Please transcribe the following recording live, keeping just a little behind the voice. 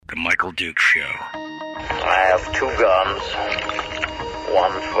The Michael Duke Show. I have 2 guns,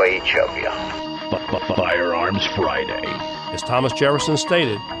 one for each of you. Firearms Friday. As Thomas Jefferson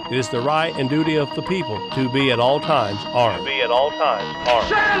stated, it is the right and duty of the people to be at all times armed. Say hello to my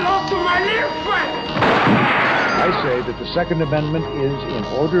little friend. I say that the Second Amendment is, in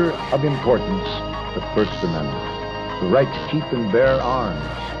order of importance, the First Amendment. The right to keep and bear arms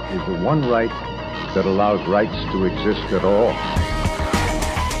is the one right that allows rights to exist at all.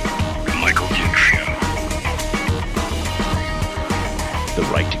 The Michael Duke Show. The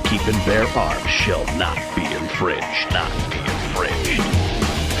right to keep and bear arms shall not be infringed. Not be infringed.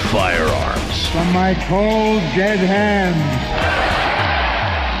 Firearms. From my cold, dead hands.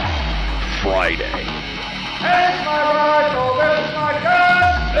 Friday. This is my rifle, this is my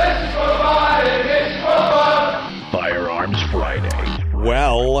gun, this is for fighting, this is for fun. Firearms Friday.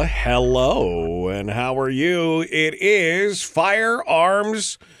 Well, hello, and how are you? It is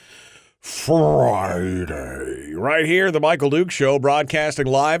Firearms Friday. Right here, the Michael Duke Show, broadcasting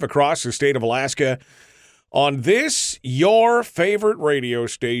live across the state of Alaska on this, your favorite radio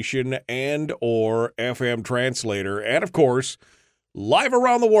station and or FM translator, and of course, live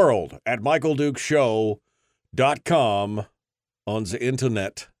around the world at michaeldukeshow.com on the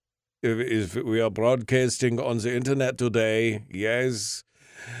internet. We are broadcasting on the internet today. Yes.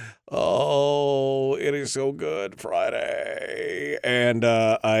 Oh, it is so good. Friday. And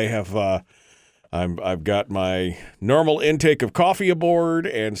I've got my normal intake of coffee aboard,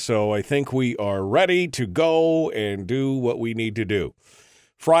 and so I think we are ready to go and do what we need to do.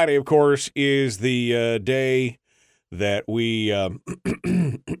 Friday, of course, is the day that we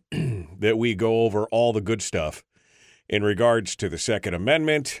that we go over all the good stuff in regards to the Second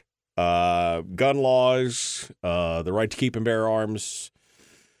Amendment, gun laws, the right to keep and bear arms,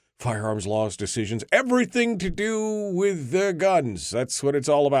 firearms laws, decisions, everything to do with the guns. That's what it's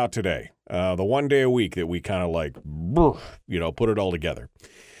all about today. The one day a week that we kind of put it all together.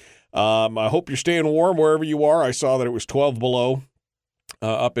 I hope you're staying warm wherever you are. I saw that it was 12 below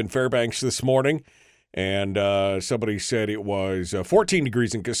up in Fairbanks this morning. And somebody said it was 14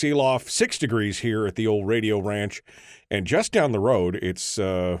 degrees in Kasilof, 6 degrees here at the old radio ranch. And just down the road, it's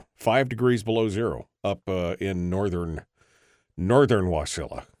 5 degrees below zero up in northern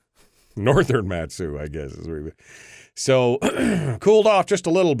Wasilla. Northern Matsu, I guess. So cooled off just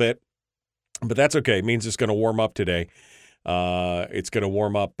a little bit, but that's okay. It means it's going to warm up today. It's going to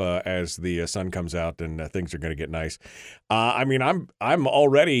warm up as the sun comes out, and things are going to get nice. I'm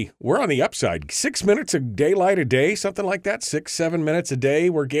already, we're on the upside. 6 minutes of daylight a day, something like that. 6-7 minutes a day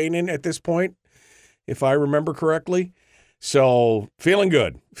we're gaining at this point, if I remember correctly. So feeling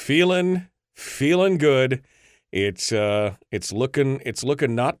good, feeling good. It's looking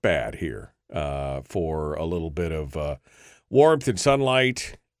not bad here for a little bit of warmth and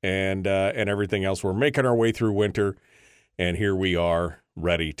sunlight and everything else. We're making our way through winter. And here we are,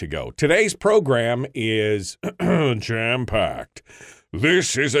 ready to go. Today's program is jam-packed.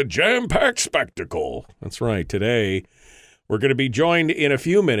 This is a jam-packed spectacle. That's right. Today, we're going to be joined in a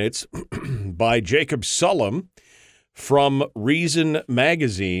few minutes by Jacob Sullum from Reason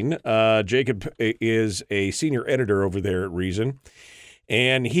Magazine. Jacob is a senior editor over there at Reason,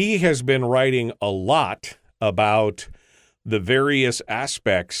 and he has been writing a lot about the various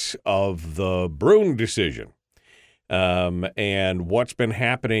aspects of the Bruen decision. And what's been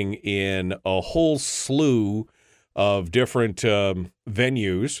happening in a whole slew of different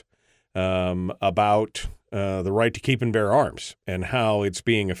venues about the right to keep and bear arms and how it's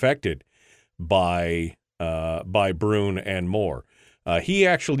being affected by Bruen and more. He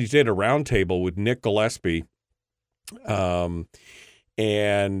actually did a roundtable with Nick Gillespie, and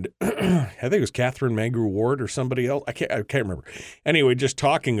I think it was Catherine Mangru Ward or somebody else. I can't remember. Anyway, just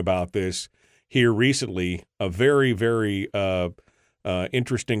talking about this here recently, a very, very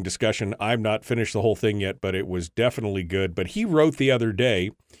interesting discussion. I've not finished the whole thing yet, but it was definitely good. But he wrote the other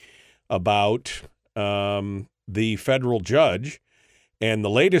day about the federal judge and the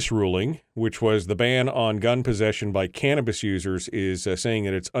latest ruling, which was the ban on gun possession by cannabis users, is saying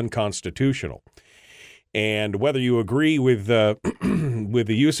that it's unconstitutional. And whether you agree with with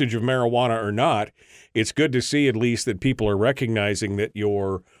the usage of marijuana or not, it's good to see at least that people are recognizing that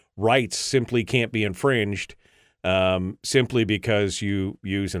your rights simply can't be infringed simply because you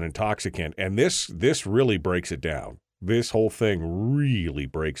use an intoxicant. And this really breaks it down. This whole thing really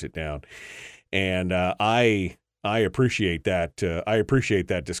breaks it down. And I appreciate that. I appreciate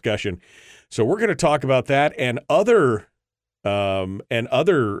that discussion. So we're going to talk about that and other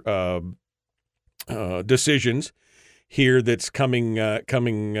decisions here that's coming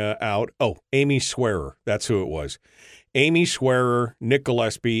out. Oh, Amy Swearer. That's who it was. Amy Swearer, Nick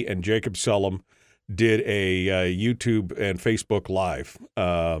Gillespie, and Jacob Sullum did a YouTube and Facebook Live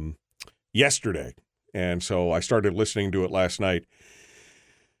yesterday. And so I started listening to it last night.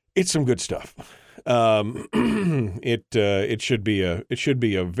 It's some good stuff. It should be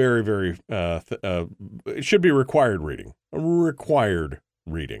a very, very it should be required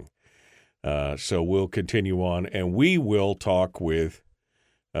reading. So we'll continue on, and we will talk with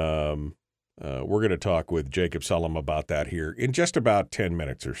we're going to talk with Jacob Sullum about that here in just about 10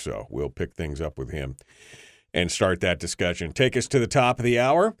 minutes or so. We'll pick things up with him and start that discussion. Take us to the top of the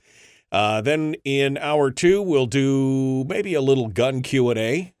hour. Then in hour 2, we'll do maybe a little gun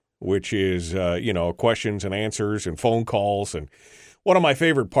Q&A, which is, questions and answers and phone calls. And one of my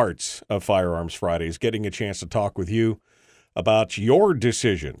favorite parts of Firearms Friday is getting a chance to talk with you about your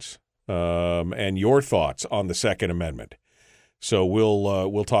decisions and your thoughts on the Second Amendment. So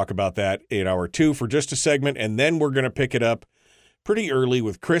we'll talk about that in hour 2 for just a segment, and then we're going to pick it up pretty early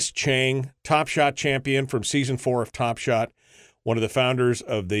with Chris Cheng, Top Shot champion from Season 4 of Top Shot, one of the founders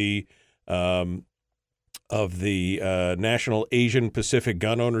of the National Asian Pacific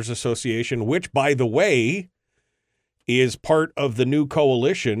Gun Owners Association, which, by the way, is part of the new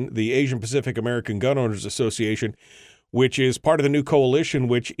coalition, the Asian Pacific American Gun Owners Association, which is part of the new coalition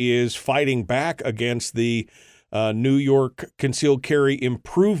which is fighting back against the New York Concealed Carry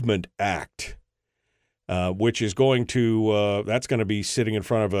Improvement Act, which is going to that's going to be sitting in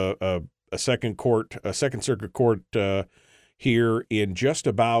front of a Second Circuit Court here in just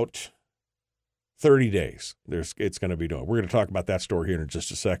about 30 days. It's going to be done. We're going to talk about that story here in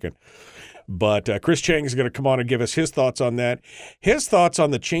just a second. But Chris Cheng is going to come on and give us his thoughts on that, his thoughts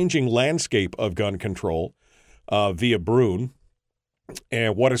on the changing landscape of gun control via Bruen,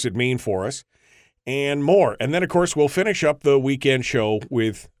 and what does it mean for us, and more. And then, of course, we'll finish up the weekend show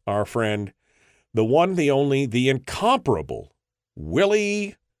with our friend, the one, the only, the incomparable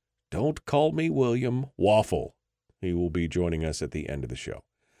Willie, don't call me William, Waffle. He will be joining us at the end of the show.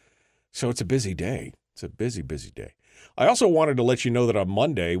 So it's a busy day. It's a busy, busy day. I also wanted to let you know that on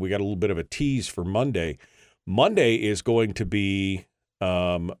Monday, we got a little bit of a tease for Monday. Monday is going to be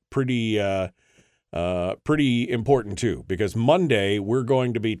pretty important too, because Monday we're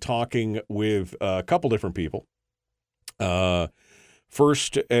going to be talking with a couple different people.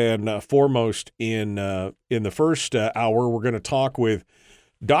 First and foremost, in the first hour, we're going to talk with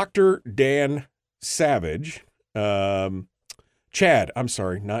Dr. Dan Savage. Chad, I'm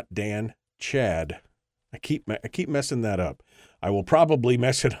sorry, not Dan, Chad. I keep messing that up. I will probably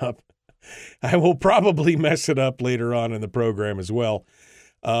mess it up. Later on in the program as well.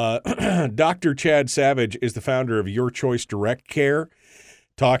 Dr. Chad Savage is the founder of Your Choice Direct Care,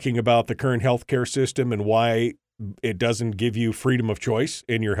 talking about the current healthcare system and why it doesn't give you freedom of choice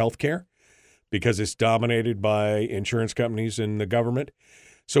in your healthcare, because it's dominated by insurance companies and the government.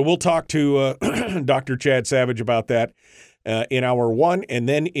 So we'll talk to Dr. Chad Savage about that in hour 1. And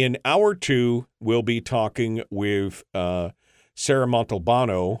then in hour 2, we'll be talking with Sarah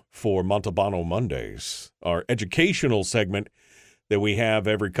Montalbano for Montalbano Mondays, our educational segment that we have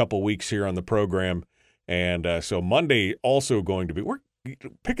every couple weeks here on the program. And so Monday also going to be, we're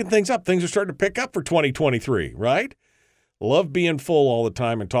picking things up. Things are starting to pick up for 2023, right? Love being full all the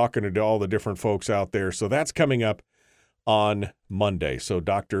time and talking to all the different folks out there. So that's coming up on Monday. So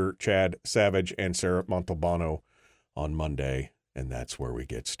Dr. Chad Savage and Sarah Montalbano on Monday, and that's where we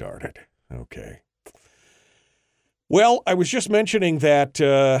get started. Okay. Well, I was just mentioning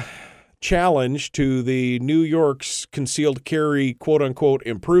that challenge to the New York's Concealed Carry, quote-unquote,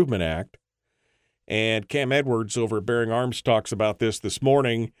 Improvement Act, and Cam Edwards over at Bearing Arms talks about this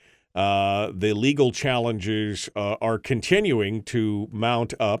morning. The legal challenges are continuing to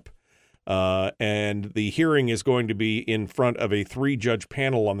mount up, and the hearing is going to be in front of a 3-judge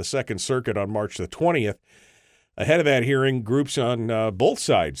panel on the Second Circuit on March the 20th. Ahead of that hearing, groups on both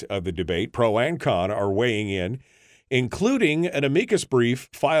sides of the debate, pro and con, are weighing in, including an amicus brief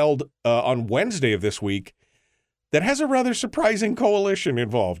filed on Wednesday of this week that has a rather surprising coalition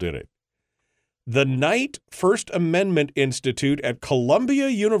involved in it. The Knight First Amendment Institute at Columbia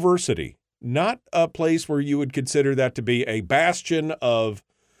University, not a place where you would consider that to be a bastion of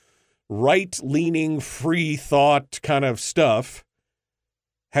right-leaning, free thought kind of stuff,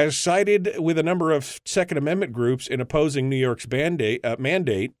 has sided with a number of Second Amendment groups in opposing New York's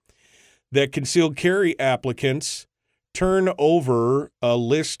mandate that concealed carry applicants turn over a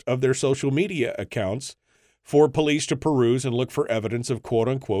list of their social media accounts for police to peruse and look for evidence of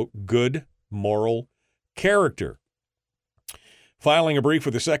quote-unquote good moral character. Filing a brief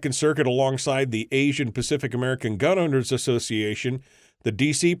with the Second Circuit alongside the Asian Pacific American Gun Owners Association, the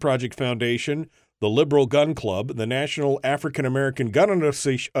D.C. Project Foundation, the Liberal Gun Club, the National African American Gun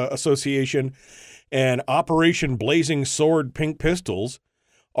Association, and Operation Blazing Sword Pink Pistols,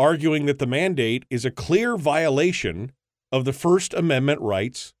 arguing that the mandate is a clear violation of the First Amendment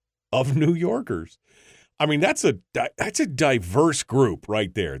rights of New Yorkers. I mean, that's a diverse group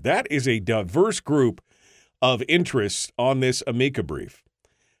right there. That is a diverse group of interests on this Amica brief.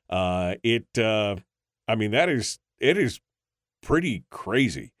 It is pretty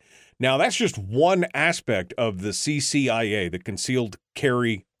crazy. Now, that's just one aspect of the CCIA, the Concealed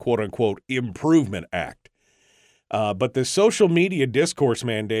Carry, quote-unquote, Improvement Act. But the social media discourse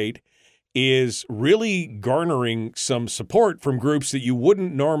mandate is really garnering some support from groups that you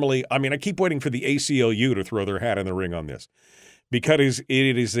wouldn't normally. I mean, I keep waiting for the ACLU to throw their hat in the ring on this, because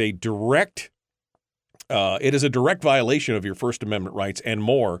it is a direct violation of your First Amendment rights and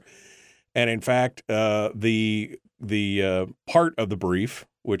more. And in fact, the part of the brief,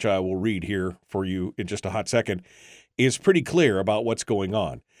 which I will read here for you in just a hot second, is pretty clear about what's going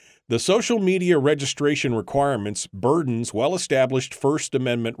on. The social media registration requirements burdens well-established First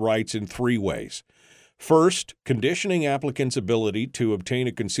Amendment rights in three ways. First, conditioning applicants' ability to obtain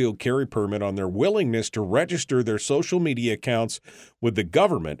a concealed carry permit on their willingness to register their social media accounts with the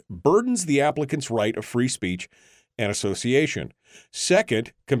government burdens the applicant's right of free speech and association.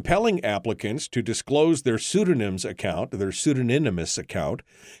 Second, compelling applicants to disclose their pseudonymous account,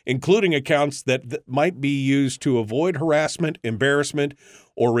 including accounts that might be used to avoid harassment, embarrassment,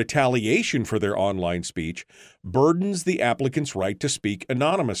 or retaliation for their online speech, burdens the applicant's right to speak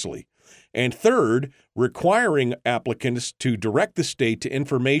anonymously. And third, requiring applicants to direct the state to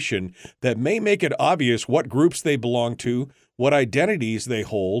information that may make it obvious what groups they belong to, what identities they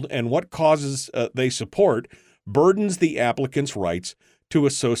hold, and what causes they support, burdens the applicant's rights to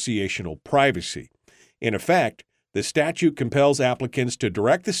associational privacy. In effect, the statute compels applicants to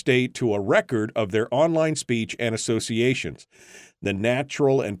direct the state to a record of their online speech and associations. The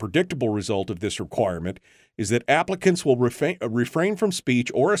natural and predictable result of this requirement is that applicants will refrain from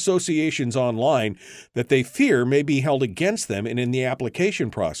speech or associations online that they fear may be held against them in the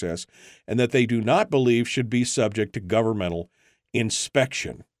application process, and that they do not believe should be subject to governmental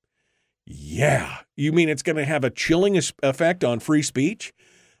inspection. Yeah. You mean it's going to have a chilling effect on free speech?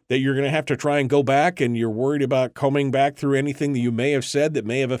 That you're going to have to try and go back and you're worried about combing back through anything that you may have said that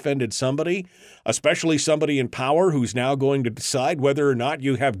may have offended somebody, especially somebody in power who's now going to decide whether or not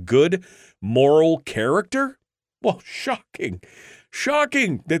you have good moral character? Well, shocking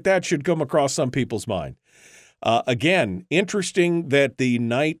that should come across some people's mind. Again, interesting that the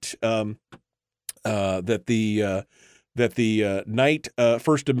Knight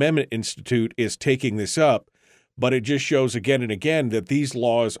First Amendment Institute is taking this up. But it just shows again and again that these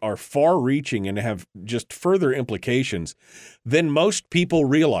laws are far-reaching and have just further implications than most people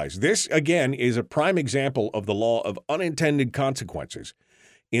realize. This, again, is a prime example of the law of unintended consequences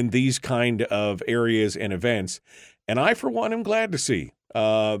in these kind of areas and events. And I, for one, am glad to see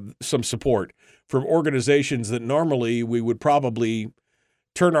some support from organizations that normally we would probably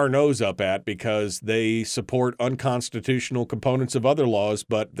turn our nose up at because they support unconstitutional components of other laws,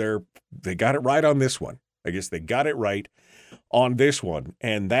 but they got it right on this one. I guess they got it right on this one,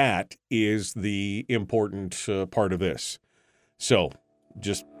 and that is the important part of this. So,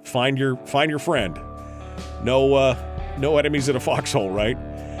 just find your friend. No enemies in a foxhole, right?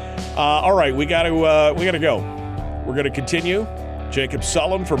 All right, we gotta go. We're gonna continue. Jacob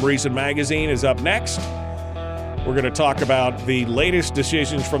Sullum from Reason Magazine is up next. We're gonna talk about the latest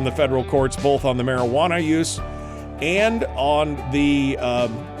decisions from the federal courts, both on the marijuana use and on the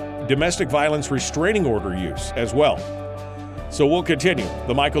domestic violence restraining order use as well. So we'll continue.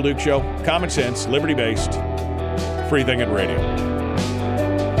 The Michael Duke Show, common sense, liberty-based, free-thinking radio.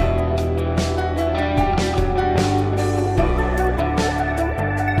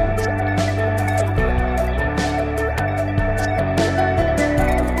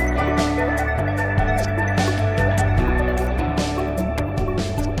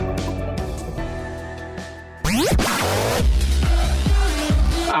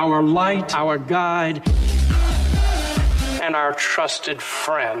 Our light, our guide, and our trusted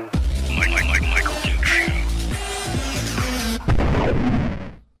friend. Michael Duke Show.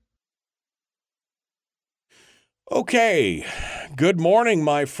 Okay, good morning,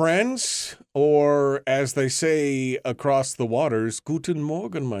 my friends, or as they say across the waters, Guten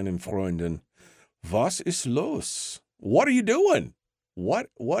Morgen, meinen Freunden. Was ist los? What are you doing? What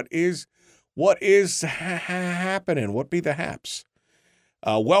is happening? What be the haps?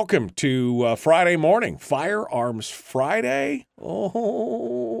 Welcome to Friday morning, Firearms Friday.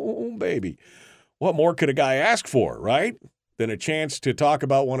 Oh, baby. What more could a guy ask for, right? than a chance to talk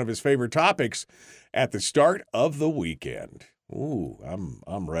about one of his favorite topics at the start of the weekend. Ooh,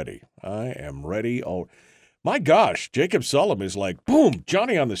 I'm ready. I am ready. Oh, my gosh, Jacob Sullum is like, boom,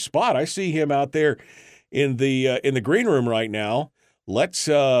 Johnny on the spot. I see him out there in the green room right now. Let's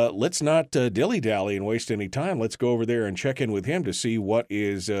not dilly-dally and waste any time. Let's go over there and check in with him to see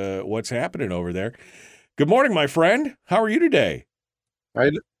what's happening over there. Good morning, my friend. How are you today?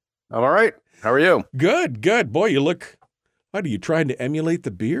 I'm all right. How are you? Good. Boy, you look. What are you trying to emulate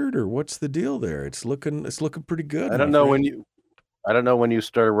the beard, or what's the deal there? It's looking pretty good. I don't know when you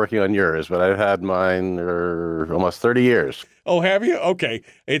started working on yours, but I've had mine for almost 30 years. Oh, have you? Okay.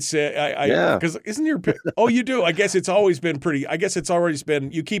 It's yeah. Because isn't your oh, you do? I guess it's always been pretty. I guess it's always been.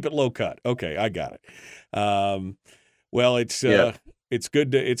 You keep it low cut. Okay, I got it. Well, it's Yeah. it's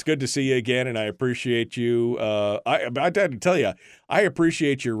good to see you again, and I appreciate you. I had to tell you, I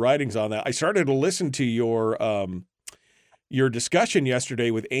appreciate your writings on that. I started to listen to your discussion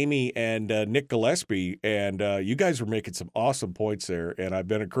yesterday with Amy and Nick Gillespie, and you guys were making some awesome points there, and I've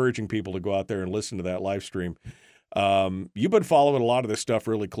been encouraging people to go out there and listen to that live stream. You've been following a lot of this stuff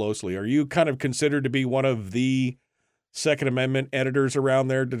really closely. Are you kind of considered to be one of the Second Amendment editors around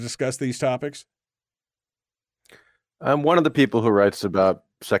there to discuss these topics? I'm one of the people who writes about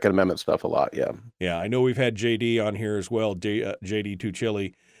Second Amendment stuff a lot, yeah. Yeah, I know we've had JD on here as well, JD Too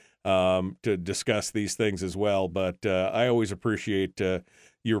Chilly, to discuss these things as well, but I always appreciate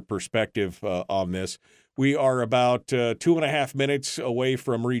your perspective on this. We are about 2.5 minutes away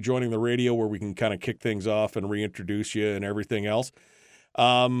from rejoining the radio, where we can kind of kick things off and reintroduce you and everything else.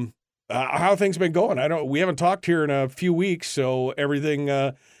 How have things been going? We haven't talked here in a few weeks, so everything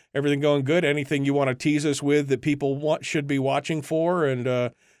going good? Anything you want to tease us with that people should be watching for,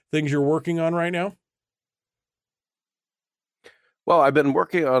 and things you're working on right now? Well, I've been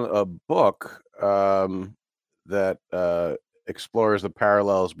working on a book that explores the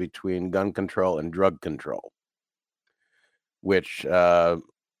parallels between gun control and drug control, which the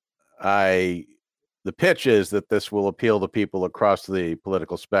pitch is that this will appeal to people across the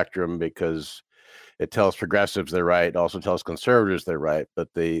political spectrum, because it tells progressives they're right, also tells conservatives they're right. But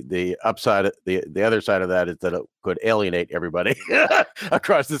the upside, the other side of that is that it could alienate everybody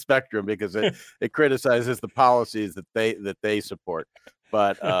across the spectrum, because it criticizes the policies that they support.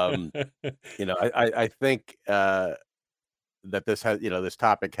 But I think that this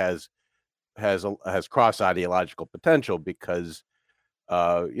topic has cross ideological potential, because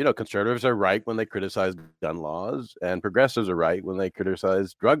conservatives are right when they criticize gun laws, and progressives are right when they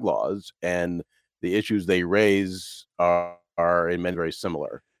criticize drug laws, and the issues they raise are in many very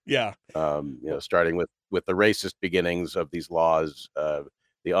similar. Yeah. Starting with the racist beginnings of these laws,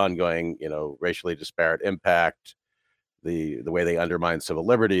 the ongoing, racially disparate impact, the way they undermine civil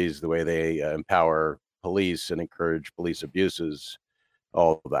liberties, the way they empower police and encourage police abuses,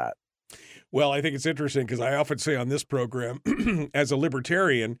 all of that. Well, I think it's interesting, because I often say on this program, as a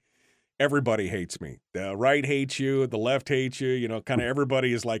libertarian, everybody hates me. The right hates you, the left hates you, kind of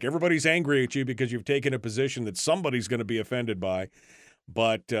everybody's angry at you because you've taken a position that somebody's going to be offended by.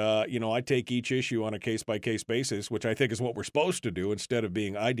 But, I take each issue on a case-by-case basis, which I think is what we're supposed to do, instead of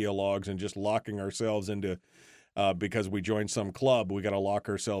being ideologues and just locking ourselves into, because we joined some club, we got to lock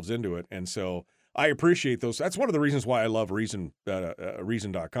ourselves into it. And so I appreciate those. That's one of the reasons why I love Reason,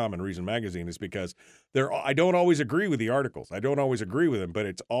 Reason.com and Reason Magazine, is because I don't always agree with the articles. I don't always agree with them, but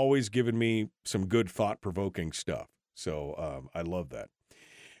it's always given me some good thought-provoking stuff. So I love that.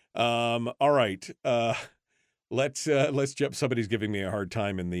 All right. Let's jump. Somebody's giving me a hard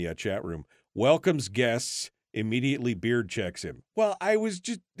time in the chat room. Welcomes guests, immediately beard checks him. Well, I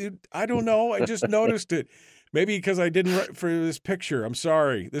don't know. I just noticed it. Maybe because I didn't write for this picture. I'm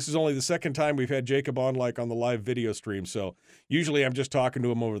sorry. This is only the second time we've had Jacob on the live video stream. So usually I'm just talking to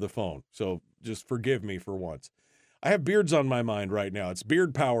him over the phone. So just forgive me for once. I have beards on my mind right now. It's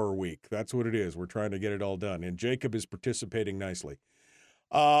Beard Power Week. That's what it is. We're trying to get it all done. And Jacob is participating nicely.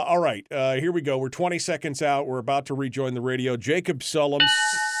 All right. Here we go. We're 20 seconds out. We're about to rejoin the radio. Jacob Sullum,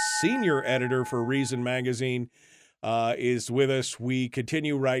 senior editor for Reason Magazine, is with us. We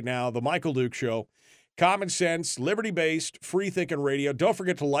continue right now. The Michael Duke Show. Common sense, liberty-based, free-thinking radio. Don't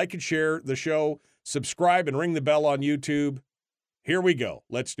forget to like and share the show, subscribe, and ring the bell on YouTube. Here we go.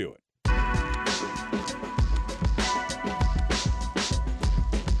 Let's do it.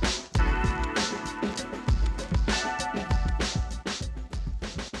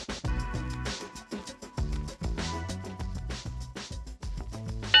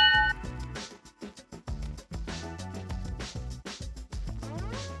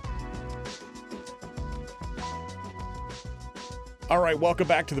 All right, welcome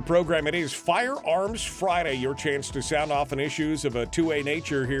back to the program. It is Firearms Friday, your chance to sound off on issues of a 2A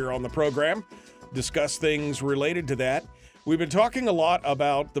nature here on the program, discuss things related to that. We've been talking a lot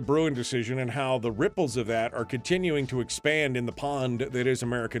about the Bruen decision and how the ripples of that are continuing to expand in the pond that is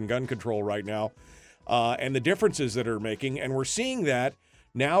American gun control right now, and the differences that are making. And we're seeing that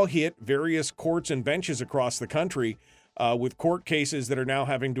now hit various courts and benches across the country, with court cases that are now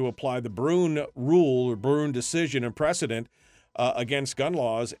having to apply the Bruen rule or Bruen decision and precedent against gun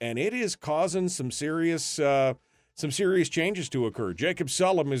laws, and it is causing some serious changes to occur. Jacob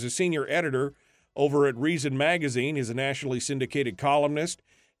Sullum is a senior editor over at Reason Magazine. He's a nationally syndicated columnist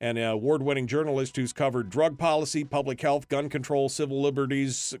and an award-winning journalist who's covered drug policy, public health, gun control, civil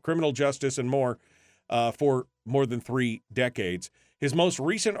liberties, criminal justice, and more for more than 3 decades. His most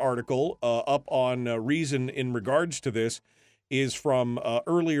recent article up on Reason in regards to this is from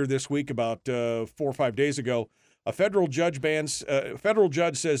earlier this week, about 4 or 5 days ago. A federal judge says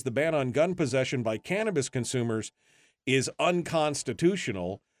the ban on gun possession by cannabis consumers is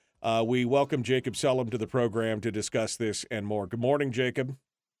unconstitutional. We welcome Jacob Sullum to the program to discuss this and more. Good morning, Jacob.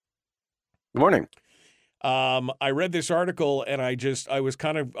 Good morning. I read this article and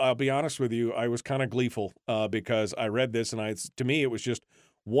I'll be honest with you, I was kind of gleeful because I read this and to me it was just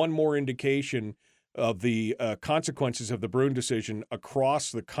one more indication of the consequences of the Bruen decision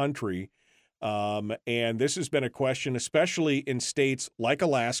across the country. And this has been a question, especially in states like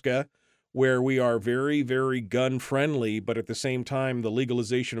Alaska, where we are very, very gun friendly, but at the same time, the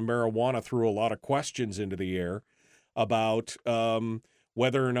legalization of marijuana threw a lot of questions into the air about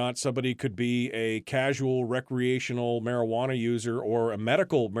whether or not somebody could be a casual recreational marijuana user or a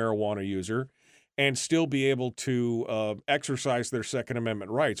medical marijuana user and still be able to exercise their Second Amendment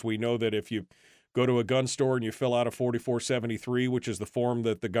rights. We know that if you go to a gun store and you fill out a 4473, which is the form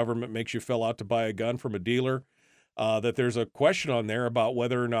that the government makes you fill out to buy a gun from a dealer, that there's a question on there about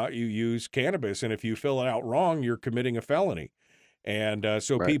whether or not you use cannabis. And if you fill it out wrong, you're committing a felony. And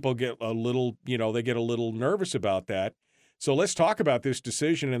so Right. people get a little, they get a little nervous about that. So let's talk about this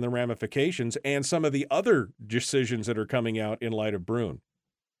decision and the ramifications and some of the other decisions that are coming out in light of Bruen.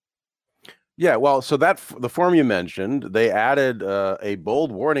 Yeah, well, so the form you mentioned, they added a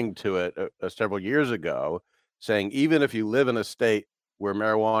bold warning to it several years ago, saying even if you live in a state where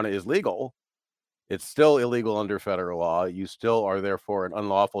marijuana is legal, it's still illegal under federal law. You still are therefore an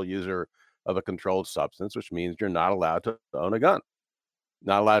unlawful user of a controlled substance, which means you're not allowed to own a gun,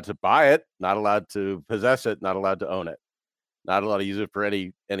 not allowed to buy it, not allowed to possess it, not allowed to own it, not allowed to use it for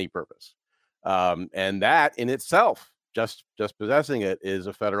any purpose. And that in itself, just possessing it, is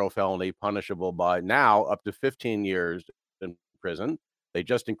a federal felony punishable by now up to 15 years in prison. They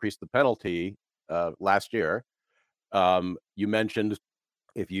just increased the penalty last year. You mentioned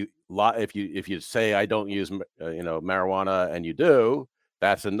if you say I don't use marijuana and you do,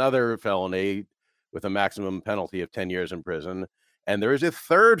 that's another felony with a maximum penalty of 10 years in prison. And there is a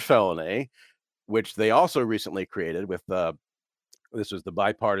third felony, which they also recently created with this was the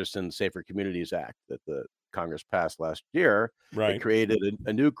Bipartisan Safer Communities Act that the Congress passed last year. Right. It created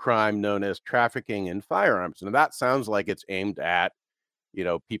a new crime known as trafficking in firearms. And that sounds like it's aimed at,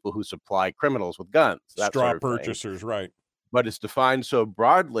 people who supply criminals with guns. That Straw sort of thing. purchasers, right. But it's defined so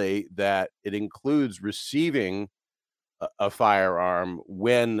broadly that it includes receiving a firearm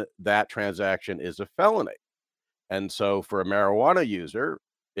when that transaction is a felony. And so for a marijuana user,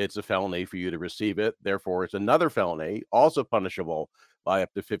 it's a felony for you to receive it. Therefore, it's another felony, also punishable by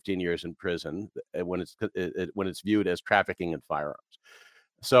up to 15 years in prison when it's viewed as trafficking in firearms.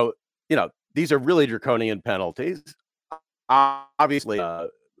 So, these are really draconian penalties. Obviously,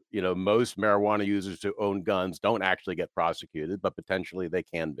 most marijuana users who own guns don't actually get prosecuted, but potentially they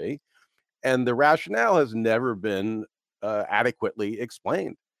can be. And the rationale has never been adequately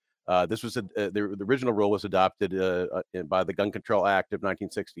explained. This was the original rule was adopted by the Gun Control Act of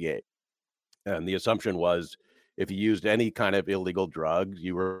 1968. And the assumption was if you used any kind of illegal drug,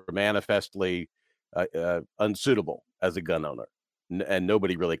 you were manifestly unsuitable as a gun owner. And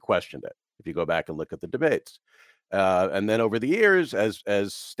nobody really questioned it, if you go back and look at the debates. And then over the years, as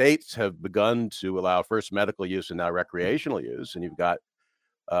states have begun to allow first medical use and now recreational use, and you've got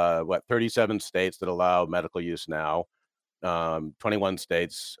 37 states that allow medical use now, 21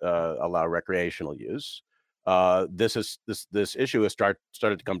 states allow recreational use. This issue has started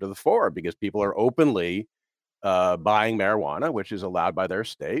to come to the fore because people are openly buying marijuana, which is allowed by their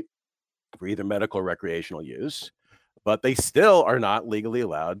state for either medical or recreational use, but they still are not legally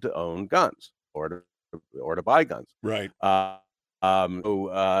allowed to own guns or to buy guns. Right. The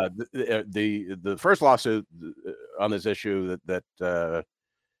first lawsuit on this issue that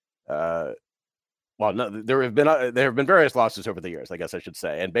well, no, there have been various lawsuits over the years, I guess I should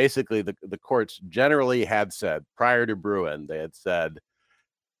say, and basically the courts generally had said prior to Bruen, they had said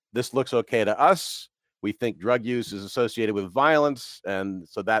this looks okay to us. We think drug use is associated with violence, and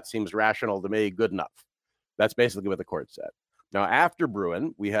so that seems rational to me. Good enough. That's basically what the court said. Now, after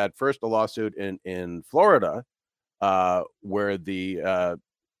Bruen, we had first a lawsuit in Florida where the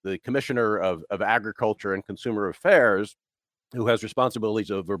commissioner of agriculture and consumer affairs, who has responsibilities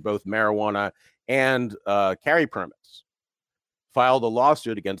over both marijuana and carry permits, filed a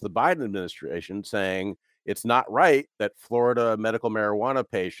lawsuit against the Biden administration saying it's not right that Florida medical marijuana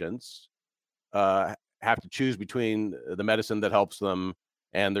patients have to choose between the medicine that helps them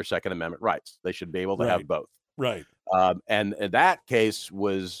and their Second Amendment rights. They should be able to have both. Right. And that case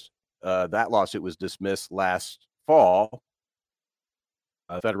was, that lawsuit was dismissed last fall.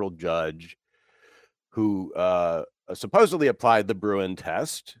 A federal judge who supposedly applied the Bruen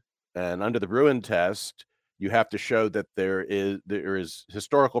test. And under the Bruen test, you have to show that there is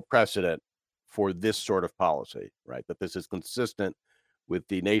historical precedent for this sort of policy, right? That this is consistent with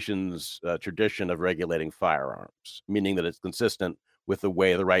the nation's tradition of regulating firearms, meaning that it's consistent with the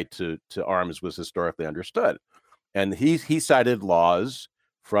way the right to arms was historically understood. And he cited laws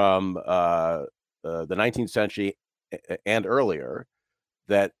from the 19th century and earlier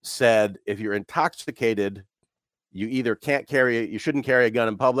that said if you're intoxicated, you either you shouldn't carry a gun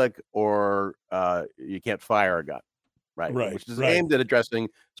in public, or you can't fire a gun, right? Which is aimed at addressing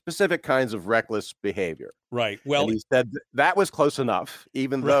specific kinds of reckless behavior. Right. Well, and he said that was close enough,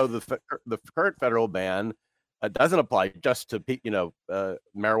 even though the current federal ban doesn't apply just to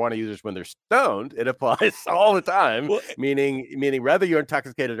marijuana users when they're stoned. It applies all the time, meaning whether you're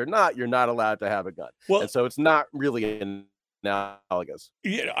intoxicated or not, you're not allowed to have a gun. Well, and so it's not really analogous.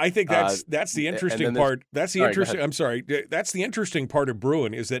 Yeah, I think that's the interesting part. That's the interesting. I'm sorry. That's the interesting part of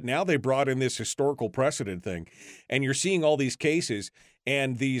Bruen, is that now they brought in this historical precedent thing, and you're seeing all these cases,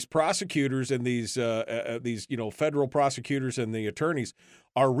 and these prosecutors and these federal prosecutors and the attorneys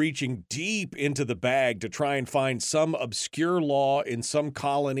are reaching deep into the bag to try and find some obscure law in some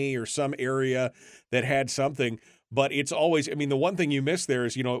colony or some area that had something. But it's always, I mean, the one thing you miss there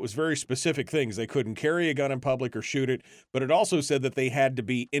is, it was very specific things. They couldn't carry a gun in public or shoot it, but it also said that they had to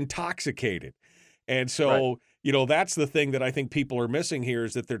be intoxicated. And so, that's the thing that I think people are missing here,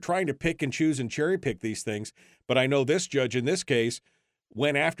 is that they're trying to pick and choose and cherry pick these things. But I know this judge in this case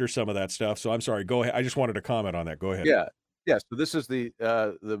went after some of that stuff. So I'm sorry, go ahead. I just wanted to comment on that. Go ahead. Yeah. Yeah. So this is the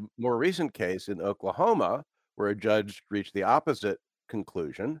more recent case in Oklahoma where a judge reached the opposite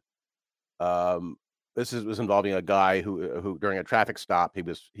conclusion. This was involving a guy who during a traffic stop,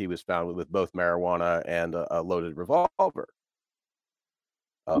 he was found with both marijuana and a loaded revolver.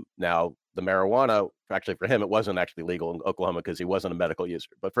 Now, the marijuana, actually for him, it wasn't actually legal in Oklahoma because he wasn't a medical user.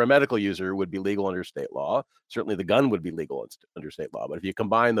 But for a medical user, it would be legal under state law. Certainly, the gun would be legal under state law. But if you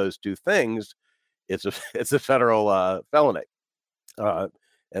combine those two things, it's a federal felony. And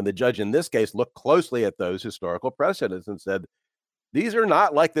the judge in this case looked closely at those historical precedents and said, these are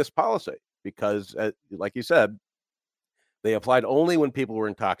not like this policy. Because, like you said, they applied only when people were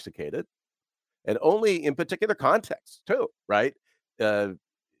intoxicated, and only in particular contexts too, right?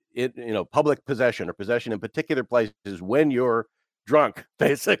 Public possession or possession in particular places when you're drunk.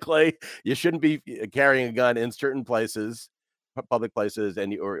 Basically, you shouldn't be carrying a gun in certain places, public places,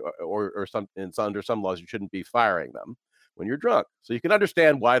 and under some laws you shouldn't be firing them when you're drunk. So you can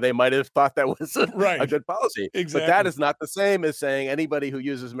understand why they might have thought that was a good policy. Exactly. But that is not the same as saying anybody who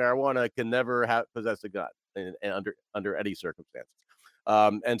uses marijuana can never possess a gun under any circumstances.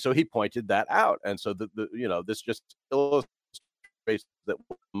 And so he pointed that out. And so this just illustrates that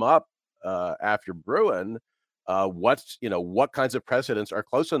come up after Bruen. What kinds of precedents are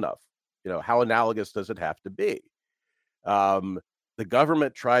close enough? How analogous does it have to be? The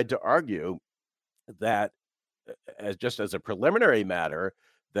government tried to argue that, as a preliminary matter,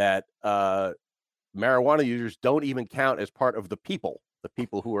 that marijuana users don't even count as part of the people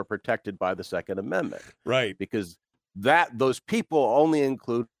who are protected by the Second Amendment. Right. Because those people only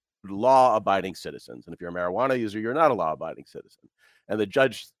include law-abiding citizens. And if you're a marijuana user, you're not a law-abiding citizen. And the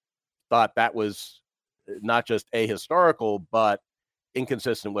judge thought that was not just ahistorical, but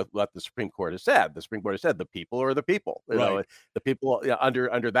inconsistent with what the Supreme Court has said. The Supreme Court has said the people are the people. The people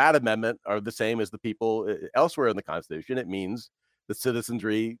under that amendment are the same as the people elsewhere in the Constitution. It means the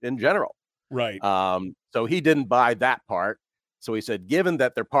citizenry in general. Right. So he didn't buy that part. So he said, given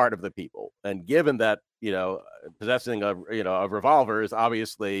that they're part of the people, and given that possessing a revolver is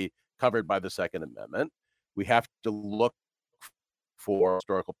obviously covered by the Second Amendment, we have to look for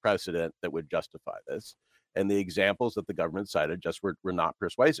historical precedent that would justify this. And the examples that the government cited just were not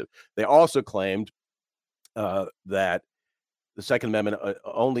persuasive. They also claimed that the Second Amendment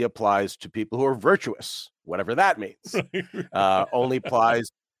only applies to people who are virtuous, whatever that means. Only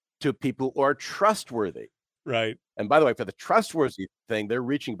applies to people who are trustworthy. Right. And by the way, for the trustworthy thing, they're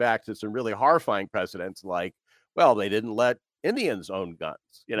reaching back to some really horrifying precedents, like, well, they didn't let Indians own guns,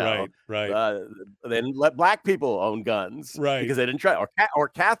 Right. They didn't let black people own guns, Right, because they didn't trust, or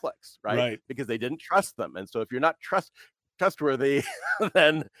Catholics, right, because they didn't trust them. And so if you're not trustworthy,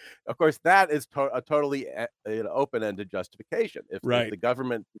 then of course that is a totally open-ended justification. If the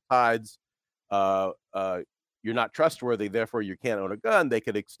government decides you're not trustworthy, therefore you can't own a gun, they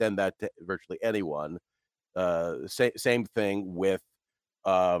could extend that to virtually anyone. Same thing with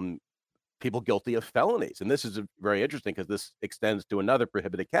people guilty of felonies. And this is very interesting because this extends to another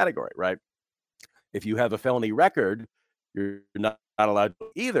prohibited category, right? If you have a felony record, you're not allowed to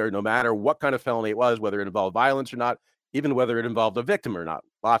either, no matter what kind of felony it was, whether it involved violence or not, even whether it involved a victim or not.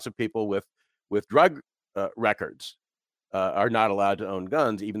 Lots of people with drug records are not allowed to own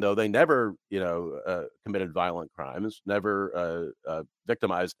guns, even though they never, committed violent crimes, never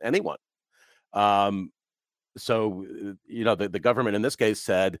victimized anyone. So, the government in this case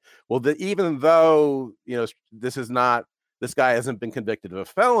said, well, even though, this guy hasn't been convicted of a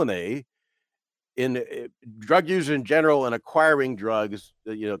felony, in drug users in general and acquiring drugs,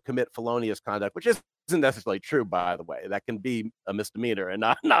 commit felonious conduct, which isn't necessarily true, by the way. That can be a misdemeanor and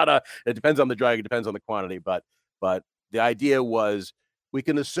it depends on the drug, it depends on the quantity. But the idea was, we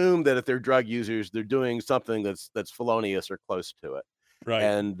can assume that if they're drug users, they're doing something that's felonious or close to it. Right.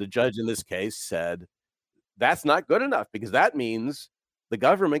 And the judge in this case said, that's not good enough, because that means the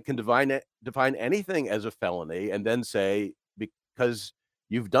government can define anything as a felony and then say, because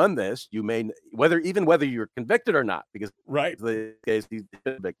you've done this, you may, whether you're convicted or not, because the case he's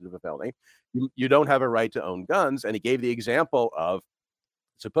convicted of a felony, you don't have a right to own guns. And he gave the example of,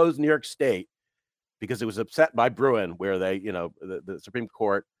 suppose New York State, because it was upset by Bruen, where they, the Supreme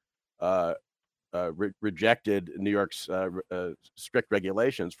Court rejected New York's strict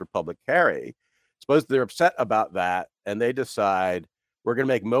regulations for public carry. Suppose they're upset about that, and they decide, we're going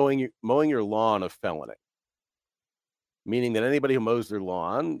to make mowing your lawn a felony, meaning that anybody who mows their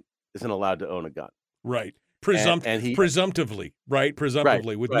lawn isn't allowed to own a gun. Right. Presumptively, right?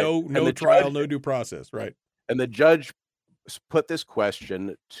 Presumptively, with no trial, no due process, right? And the judge put this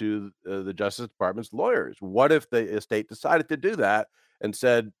question to the Justice Department's lawyers. What if the state decided to do that and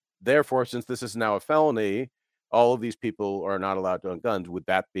said, therefore, since this is now a felony, all of these people are not allowed to own guns? Would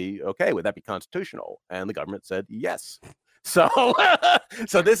that be okay? Would that be constitutional? And the government said yes. So,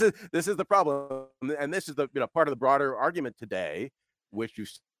 so this is the problem, and this is the part of the broader argument today, which you've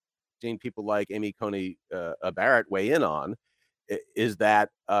seen people like Amy Coney Barrett weigh in on, is that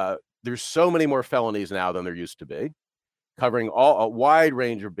there's so many more felonies now than there used to be, covering a wide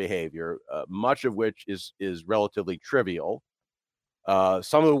range of behavior, much of which is relatively trivial,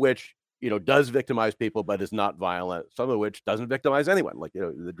 some of which does victimize people but is not violent, some of which doesn't victimize anyone, like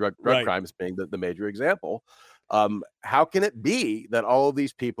the drug crimes being the major example. How can it be that all of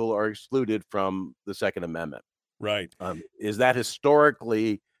these people are excluded from the Second Amendment? Right. Is that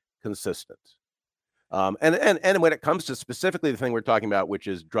historically consistent? And when it comes to specifically the thing we're talking about, which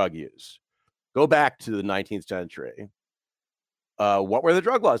is drug use, go back to the 19th century. What were the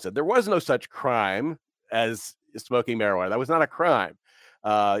drug laws? There was no such crime as smoking marijuana. That was not a crime.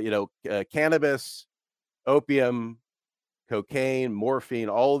 Cannabis, opium, cocaine, morphine,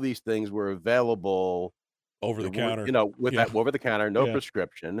 all of these things were available over the counter, that over the counter, no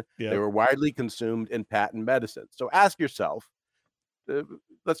prescription. They were widely consumed in patent medicine. So ask yourself,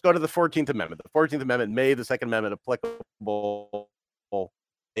 let's go to the 14th Amendment. The 14th Amendment made the Second Amendment applicable to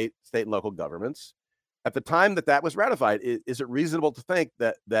state and local governments. At the time that was ratified, is it reasonable to think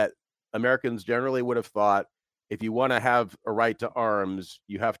that Americans generally would have thought, if you want to have a right to arms,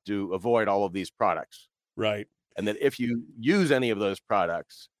 you have to avoid all of these products, right? And that if you use any of those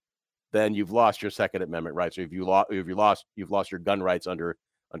products, then you've lost your Second Amendment rights, or you've lost your gun rights under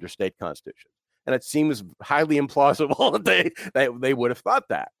state constitutions. And it seems highly implausible that they would have thought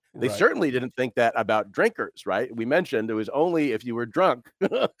that. They certainly didn't think that about drinkers, right? We mentioned it was only if you were drunk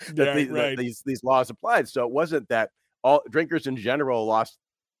that these laws applied. So it wasn't that all drinkers in general lost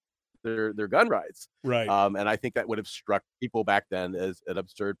their gun rights, right? And I think that would have struck people back then as an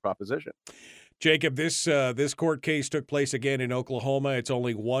absurd proposition. Jacob, this court case took place again in Oklahoma. It's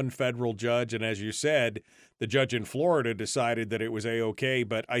only one federal judge, and as you said, the judge in Florida decided that it was A-OK.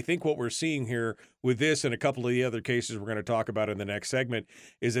 But I think what we're seeing here with this and a couple of the other cases we're going to talk about in the next segment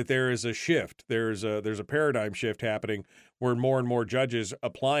is that there is a shift. There's a paradigm shift happening where more and more judges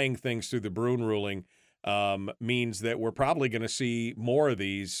applying things through the Bruen ruling means that we're probably going to see more of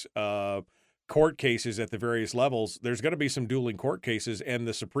these court cases at the various levels, there's going to be some dueling court cases, and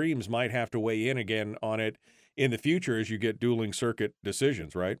the Supremes might have to weigh in again on it in the future as you get dueling circuit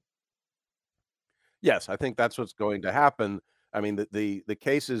decisions, right? Yes, I think that's what's going to happen. I mean, the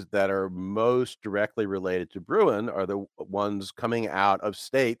cases that are most directly related to Bruen are the ones coming out of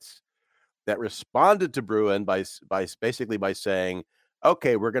states that responded to Bruen by basically by saying,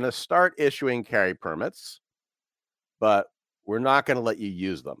 okay, we're going to start issuing carry permits, but we're not going to let you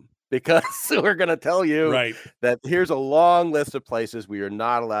use them because we're going to tell you that here's a long list of places we are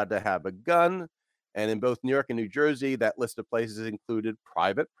not allowed to have a gun. And in both New York and New Jersey, that list of places included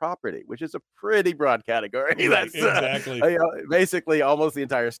private property, which is a pretty broad category. Right, That's exactly. Basically almost the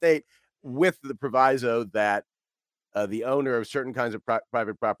entire state, with the proviso that the owner of certain kinds of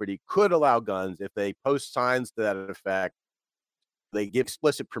private property could allow guns if they post signs to that effect. They give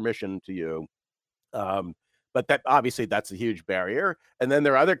explicit permission to you. But that obviously that's a huge barrier. And then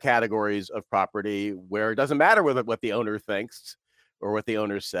there are other categories of property where it doesn't matter what the owner thinks or what the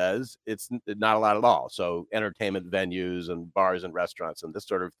owner says, it's not allowed at all. So entertainment venues and bars and restaurants and this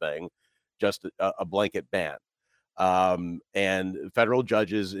sort of thing, just a blanket ban. And federal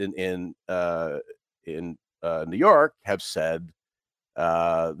judges in New York have said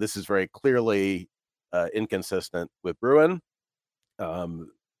this is very clearly inconsistent with Bruen.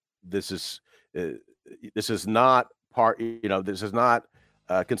 This is not this is not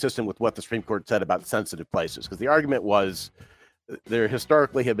consistent with what the Supreme Court said about sensitive places, because the argument was there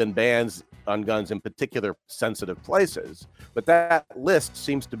historically have been bans on guns in particular sensitive places, but that list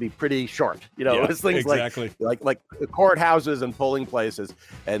seems to be pretty short. It's things like courthouses and polling places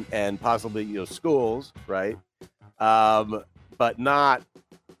and possibly schools, right? But not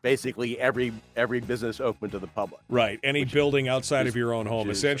basically every business open to the public. Right. Any building outside of your own home.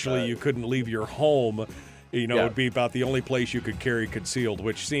 Essentially, you couldn't leave your home. It would be about the only place you could carry concealed,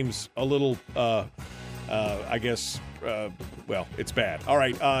 which seems a little, I guess, well, it's bad. All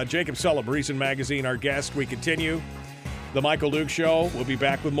right. Jacob Sullum, Reason Magazine, our guest. We continue the Michael Duke Show. We'll be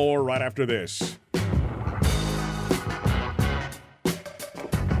back with more right after this.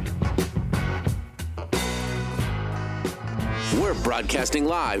 We're broadcasting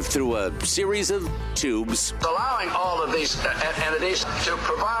live through a series of tubes. Allowing all of these entities to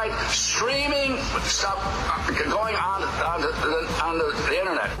provide streaming stuff going on the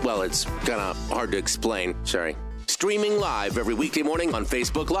internet. Well, it's kind of hard to explain. Sorry. Streaming live every weekday morning on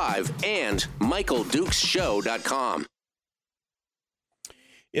Facebook Live and MichaelDukesShow.com.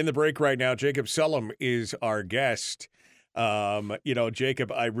 In the break right now, Jacob Sullum is our guest.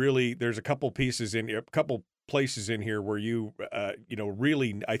 Jacob, there's a couple pieces in here, a couple places in here where you,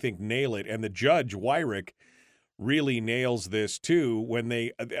 really, I think, nail it. And the judge, Wyrick, really nails this too. When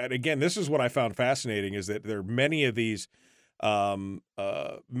they, and again, this is what I found fascinating, is that there are many of these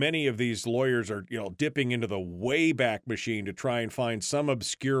lawyers are, dipping into the Wayback Machine to try and find some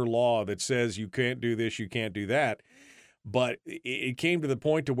obscure law that says you can't do this, you can't do that. But it came to the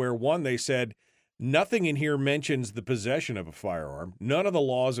point to where, one, they said, nothing in here mentions the possession of a firearm. None of the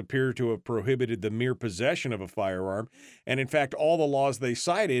laws appear to have prohibited the mere possession of a firearm. And in fact, all the laws they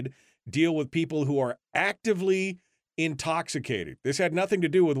cited deal with people who are actively intoxicated. This had nothing to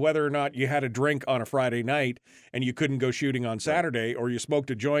do with whether or not you had a drink on a Friday night and you couldn't go shooting on Saturday, or you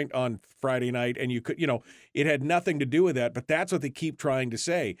smoked a joint on Friday night and you could, it had nothing to do with that. But that's what they keep trying to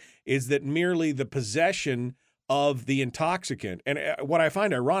say, is that merely the possession of the intoxicant. And what I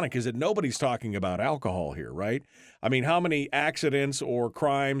find ironic is that nobody's talking about alcohol here, right? I mean, how many accidents or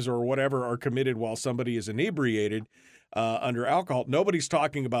crimes or whatever are committed while somebody is inebriated under alcohol? Nobody's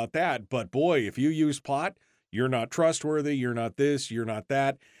talking about that. But boy, if you use pot, you're not trustworthy, you're not this, you're not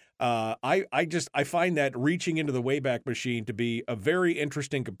that. I find that reaching into the Wayback Machine to be a very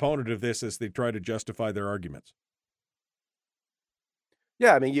interesting component of this as they try to justify their arguments.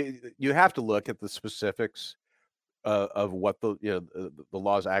 Yeah, I mean, you have to look at the specifics of what the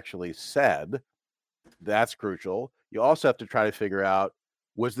laws actually said. That's crucial. You also have to try to figure out,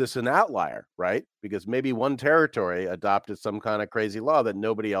 was this an outlier, right? Because maybe one territory adopted some kind of crazy law that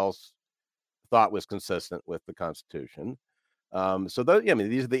nobody else thought was consistent with the Constitution. These are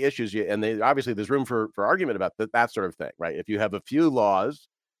the issues, obviously there's room for argument about that sort of thing, right? If you have a few laws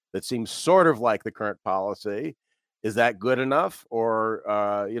that seem sort of like the current policy, is that good enough?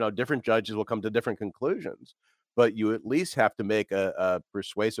 Or different judges will come to different conclusions. But you at least have to make a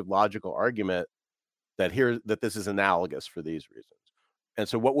persuasive, logical argument that this is analogous for these reasons. And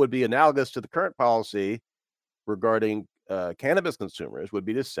so what would be analogous to the current policy regarding cannabis consumers would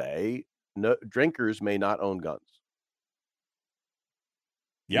be to say, no, drinkers may not own guns.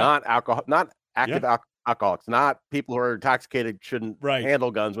 Yeah. Not alcohol, not active alcoholics, not people who are intoxicated shouldn't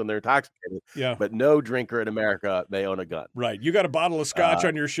handle guns when they're intoxicated. Yeah. But no drinker in America may own a gun. Right. You got a bottle of scotch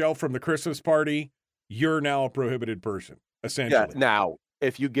on your shelf from the Christmas party, you're now a prohibited person, essentially. Yeah. Now,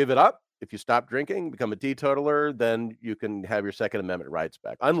 if you give it up, if you stop drinking, become a teetotaler, then you can have your Second Amendment rights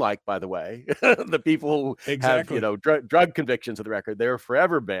back. Unlike, by the way, the people who have, drug convictions of the record, they're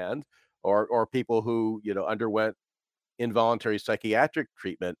forever banned, or people who, underwent involuntary psychiatric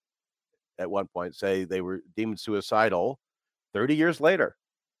treatment at one point, say they were deemed suicidal 30 years later.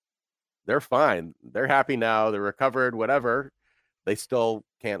 They're fine. They're happy now. They're recovered, whatever. They still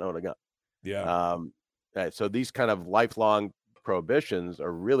can't own a gun. Yeah. So these kind of lifelong prohibitions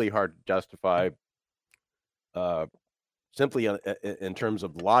are really hard to justify simply in terms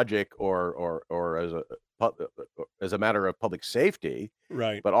of logic or as a matter of public safety,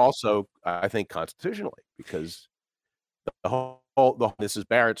 right? But also, I think, constitutionally, because this is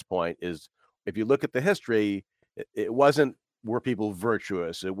Barrett's point, is if you look at the history, it wasn't were people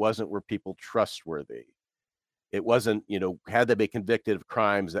virtuous, it wasn't were people trustworthy, it wasn't had they been convicted of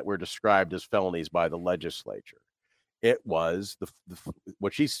crimes that were described as felonies by the legislature. It was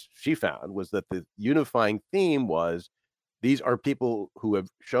what she found was that the unifying theme was these are people who have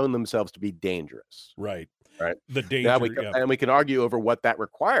shown themselves to be dangerous. Right. Right. The danger. Now and we can argue over what that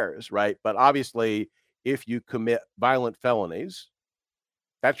requires, right? But obviously, if you commit violent felonies,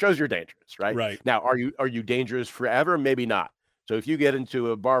 that shows you're dangerous, right? Right. Now, are you dangerous forever? Maybe not. So if you get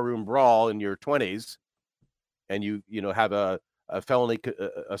into a barroom brawl in your 20s and you have a felony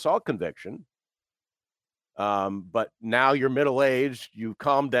assault conviction, but now you're middle-aged, you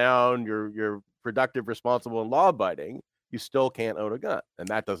calm down, you're productive, responsible, and law-abiding, you still can't own a gun, and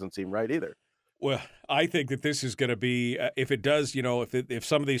that doesn't seem right either. Well, I think that this is going to be, if it does, if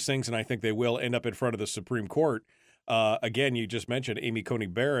some of these things, and I think they will end up in front of the Supreme Court. Again, you just mentioned Amy Coney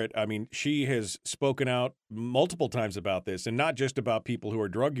Barrett. I mean, she has spoken out multiple times about this, and not just about people who are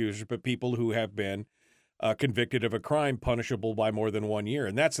drug users, but people who have been convicted of a crime punishable by more than 1 year.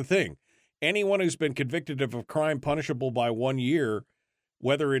 And that's the thing. Anyone who's been convicted of a crime punishable by 1 year,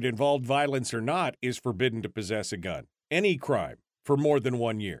 whether it involved violence or not, is forbidden to possess a gun. Any crime for more than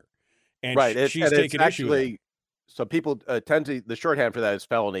 1 year. And right. She's taken issue with it. So people tend to, the shorthand for that is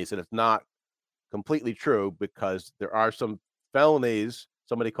felonies, and it's not completely true because there are some felonies.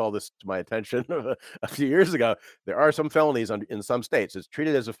 Somebody called this to my attention a few years ago. There are some felonies in some states. It's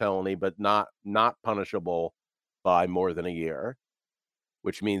treated as a felony, but not punishable by more than a year,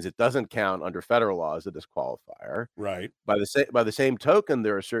 which means it doesn't count under federal law as a disqualifier. Right. By the same token,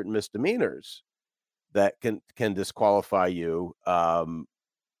 there are certain misdemeanors that can disqualify you.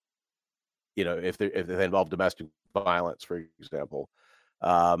 If they involve domestic violence, for example,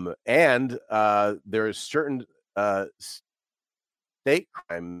 and there is certain state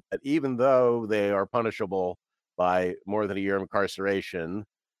crime that, even though they are punishable by more than a year of incarceration,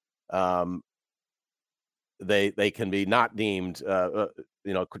 they can be not deemed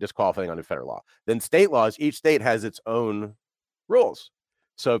disqualifying under federal law. Then state laws, each state has its own rules.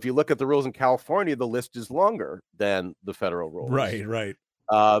 So if you look at the rules in California, the list is longer than the federal rules. Right, right.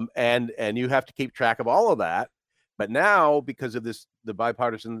 And you have to keep track of all of that. But now, because of the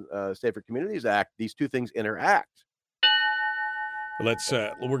Bipartisan Safer Communities Act, these two things interact. We're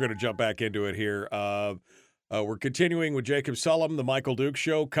going to jump back into it here. We're continuing with Jacob Sullum, The Michael Dukes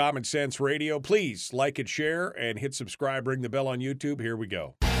Show, Common Sense Radio. Please like it, share, and hit subscribe. Ring the bell on YouTube. Here we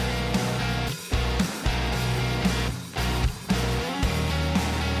go.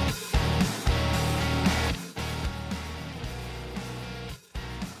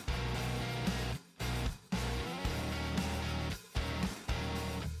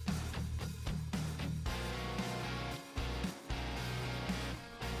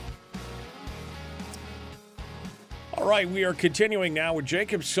 All right, we are continuing now with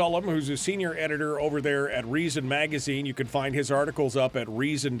Jacob Sullum, who's a senior editor over there at Reason Magazine. You can find his articles up at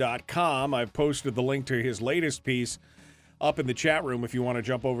Reason.com. I've posted the link to his latest piece up in the chat room if you want to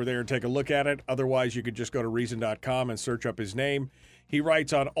jump over there and take a look at it. Otherwise, you could just go to Reason.com and search up his name. He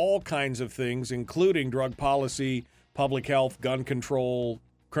writes on all kinds of things, including drug policy, public health, gun control,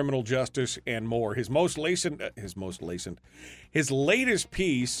 criminal justice, and more. His latest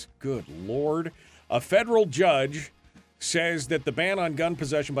piece, good Lord, a federal judge says that the ban on gun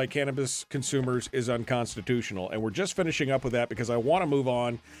possession by cannabis consumers is unconstitutional. And we're just finishing up with that because I want to move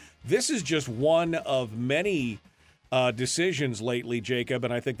on. This is just one of many decisions lately, Jacob,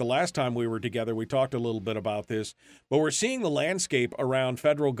 and I think the last time we were together, we talked a little bit about this, but we're seeing the landscape around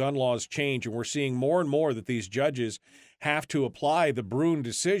federal gun laws change, and we're seeing more and more that these judges have to apply the Bruen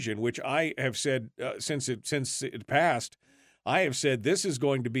decision, which I have said since it passed, I have said this is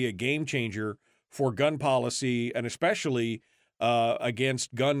going to be a game changer for gun policy, and especially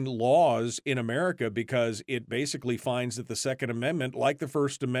against gun laws in America, because it basically finds that the Second Amendment, like the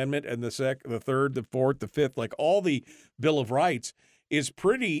First Amendment and the Third, the Fourth, the Fifth, like all the Bill of Rights, is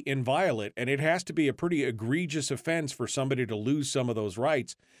pretty inviolate, and it has to be a pretty egregious offense for somebody to lose some of those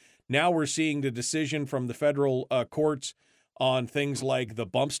rights. Now we're seeing the decision from the federal courts on things like the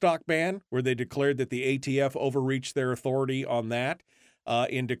bump stock ban, where they declared that the ATF overreached their authority on that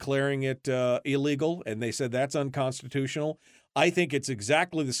in declaring it illegal, and they said that's unconstitutional. I think it's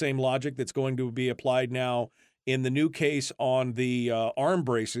exactly the same logic that's going to be applied now in the new case on the arm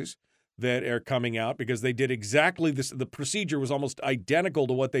braces that are coming out, because they did exactly this. The procedure was almost identical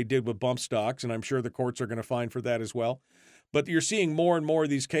to what they did with bump stocks, and I'm sure the courts are going to find for that as well. But you're seeing more and more of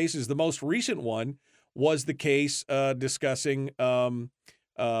these cases. The most recent one was the case discussing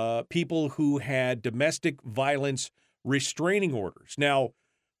people who had domestic violence restraining orders. Now,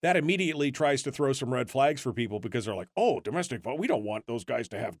 that immediately tries to throw some red flags for people, because they're like, oh, domestic violence, we don't want those guys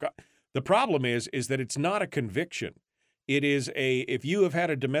to have guns. The problem is that it's not a conviction. It is if you have had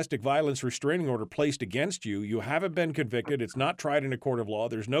a domestic violence restraining order placed against you, you haven't been convicted, it's not tried in a court of law,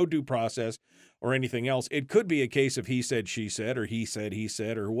 there's no due process or anything else. It could be a case of he said, she said, or he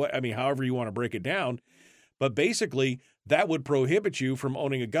said, or what, I mean, however you want to break it down. But basically, that would prohibit you from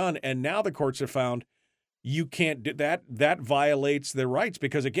owning a gun. And now the courts have found you can't do that. That violates their rights,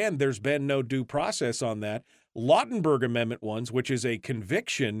 because, again, there's been no due process on that. Lautenberg Amendment ones, which is a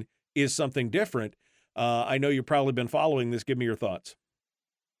conviction, is something different. I know you've probably been following this. Give me your thoughts.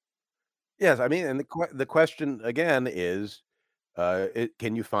 Yes, I mean, and the question again is,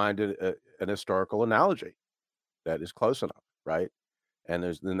 can you find an historical analogy that is close enough, right? And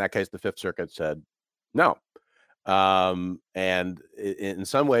in that case, the Fifth Circuit said no. And in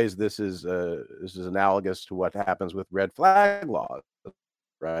some ways, this is analogous to what happens with red flag laws,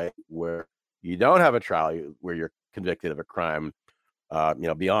 right? Where you don't have a trial, where you're convicted of a crime,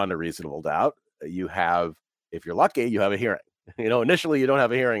 beyond a reasonable doubt. You have, if you're lucky, you have a hearing. Initially you don't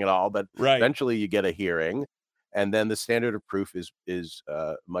have a hearing at all, but eventually you get a hearing, and then the standard of proof is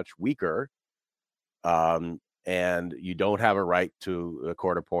much weaker, and you don't have a right to a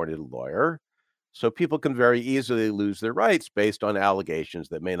court-appointed lawyer, so people can very easily lose their rights based on allegations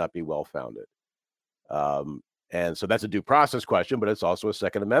that may not be well-founded. And so that's a due process question, but it's also a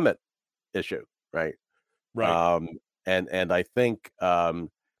Second Amendment issue, right? Right. And I think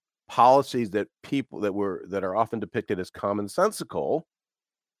policies that are often depicted as commonsensical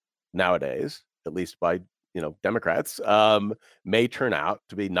nowadays, at least by Democrats, may turn out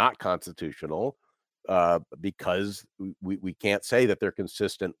to be not constitutional, because we can't say that they're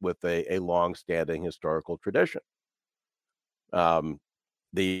consistent with a long-standing historical tradition.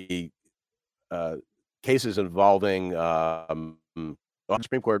 The cases involving the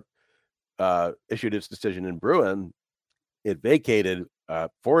Supreme Court issued its decision in Bruen. It vacated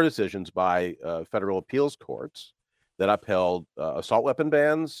 4 decisions by federal appeals courts that upheld assault weapon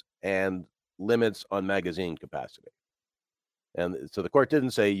bans and limits on magazine capacity. And so the court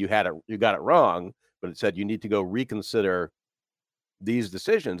didn't say you got it wrong, but it said you need to go reconsider these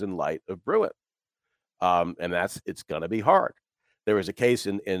decisions in light of Bruen. And it's going to be hard. There was a case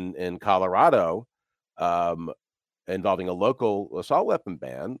in Colorado involving a local assault weapon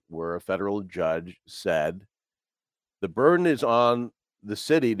ban, where a federal judge said the burden is on the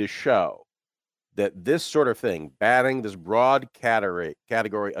city to show that this sort of thing, banning this broad category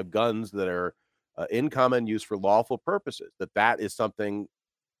of guns that are in common use for lawful purposes, that is something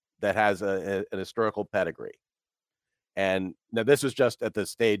that has an historical pedigree. And now this was just at the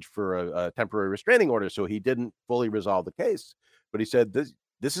stage for a temporary restraining order, so he didn't fully resolve the case. But he said,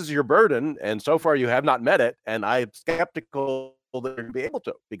 this is your burden, and so far you have not met it, and I'm skeptical that you're going to be able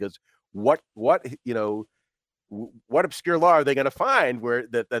to, because what obscure law are they going to find where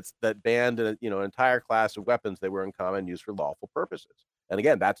that banned an entire class of weapons that were in common use for lawful purposes? And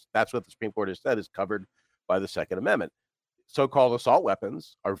again, that's what the Supreme Court has said is covered by the Second Amendment. So-called assault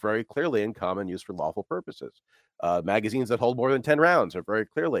weapons are very clearly in common use for lawful purposes. Magazines that hold more than 10 rounds are very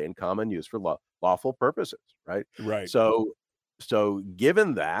clearly in common use for lawful purposes, right? Right. So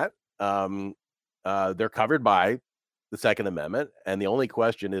given that, they're covered by the Second Amendment, and the only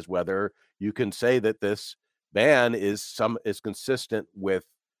question is whether you can say that this ban is consistent with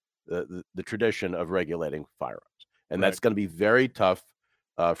the tradition of regulating firearms, and that's going to be very tough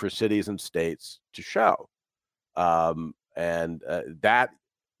for cities and states to show, that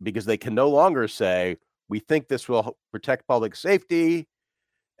because they can no longer say we think this will protect public safety,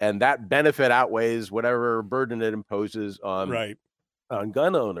 and that benefit outweighs whatever burden it imposes on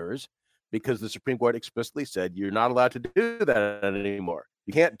gun owners, because the Supreme Court explicitly said you're not allowed to do that anymore.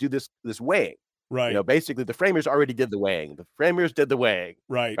 You can't do this weighing. Right. Basically, the framers already did the weighing. The framers did the weighing.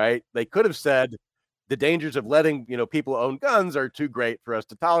 Right. Right. They could have said the dangers of letting people own guns are too great for us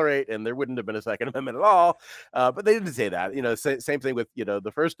to tolerate, and there wouldn't have been a Second Amendment at all. But they didn't say that. Same thing with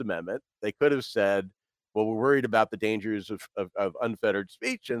the First Amendment. They could have said, well, we're worried about the dangers of unfettered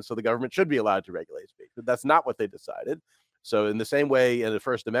speech, and so the government should be allowed to regulate speech. But that's not what they decided. So in the same way, in the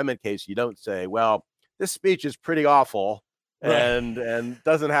First Amendment case, you don't say, well, this speech is pretty awful and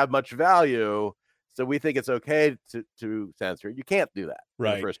doesn't have much value, so we think it's okay to censor it. You can't do that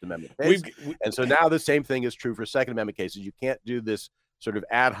in the First Amendment case. And so now the same thing is true for Second Amendment cases. You can't do this sort of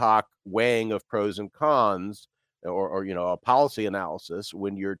ad hoc weighing of pros and cons or a policy analysis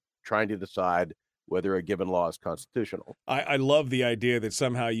when you're trying to decide whether a given law is constitutional. I love the idea that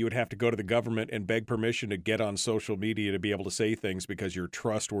somehow you would have to go to the government and beg permission to get on social media to be able to say things because you're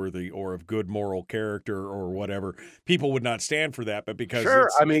trustworthy or of good moral character or whatever. People would not stand for that, but because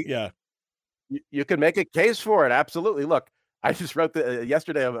you can make a case for it. Absolutely. Look, I just wrote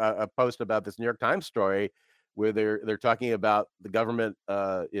yesterday a post about this New York Times story where they're talking about the government,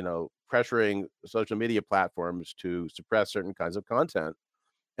 pressuring social media platforms to suppress certain kinds of content.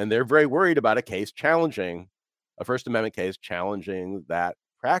 And they're very worried about a First Amendment case challenging that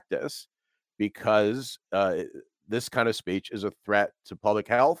practice because this kind of speech is a threat to public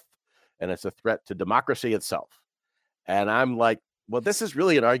health and it's a threat to democracy itself. And I'm like, well, this is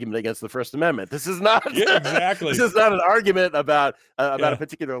really an argument against the First Amendment. This is not exactly. This is not an argument about a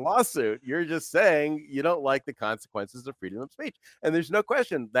particular lawsuit. You're just saying you don't like the consequences of freedom of speech, and there's no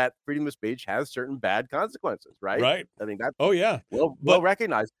question that freedom of speech has certain bad consequences, right? Right. I mean, that's well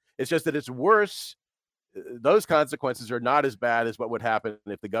recognized. It's just that it's worse. Those consequences are not as bad as what would happen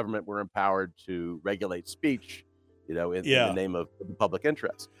if the government were empowered to regulate speech, in the name of the public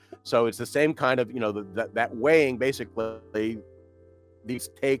interest. So it's the same kind of, that weighing basically.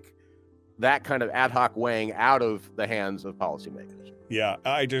 These take that kind of ad hoc weighing out of the hands of policymakers. Yeah,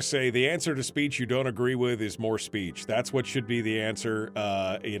 I just say the answer to speech you don't agree with is more speech. That's what should be the answer.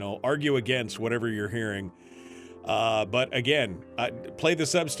 Argue against whatever you're hearing. But again, play the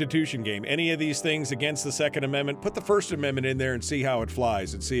substitution game. Any of these things against the Second Amendment, put the First Amendment in there and see how it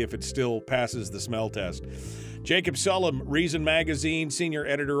flies and see if it still passes the smell test. Jacob Sullum, Reason Magazine, senior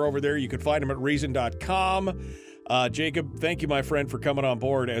editor over there. You can find him at reason.com. Jacob, thank you, my friend, for coming on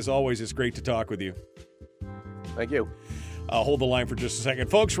board. As always, it's great to talk with you. Thank you. Hold the line for just a second.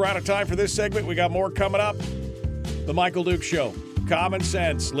 Folks, we're out of time for this segment. We got more coming up. The Michael Dukes Show. Common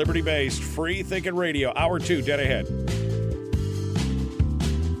sense, liberty-based, free-thinking radio. Hour 2, dead ahead.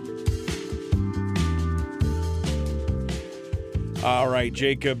 All right,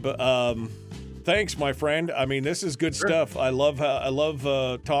 Jacob. Thanks, my friend. I mean, this is good stuff. I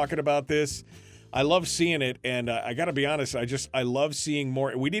love talking about this. I love seeing it, and I got to be honest, I love seeing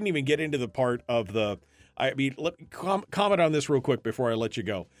more. We didn't even get into the part of let me comment on this real quick before I let you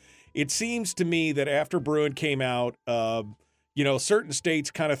go. It seems to me that after Bruen came out, certain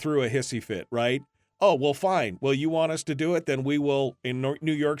states kind of threw a hissy fit, right? Oh, well, fine. Well, you want us to do it? Then we will, in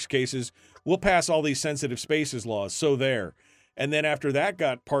New York's cases, we'll pass all these sensitive spaces laws. So there. And then after that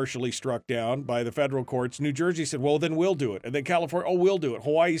got partially struck down by the federal courts, New Jersey said, well, then we'll do it. And then California, we'll do it.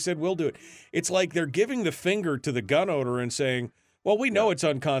 Hawaii said, we'll do it. It's like they're giving the finger to the gun owner and saying, well, we know it's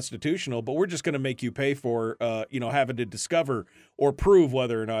unconstitutional, but we're just going to make you pay for, having to discover or prove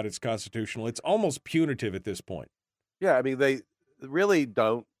whether or not it's constitutional. It's almost punitive at this point. Yeah, I mean, they really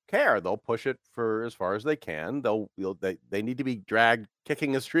don't care. They'll push it for as far as they can. They need to be dragged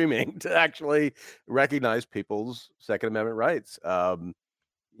kicking and screaming to actually recognize people's Second Amendment rights.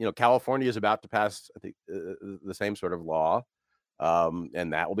 California is about to pass, I think, the same sort of law,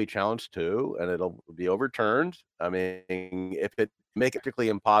 and that will be challenged too, and it'll be overturned. I mean, if it make it particularly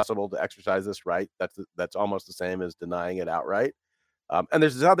impossible to exercise this right, that's almost the same as denying it outright. And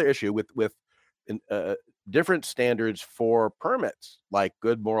there's this other issue with different standards for permits, like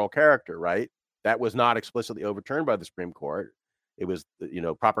good moral character, right? That was not explicitly overturned by the Supreme Court. It was,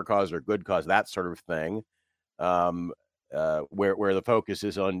 proper cause or good cause, that sort of thing, where the focus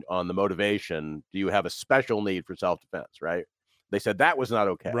is on the motivation. Do you have a special need for self-defense, right? They said that was not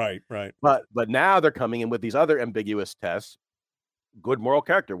okay. Right. But now they're coming in with these other ambiguous tests. Good moral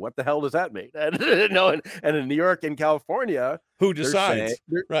character. What the hell does that mean? And in New York and California, who decides?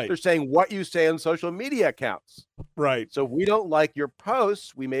 They're saying what you say on social media counts. Right. So if we don't like your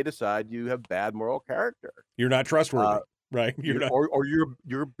posts, we may decide you have bad moral character. You're not trustworthy. Right. Or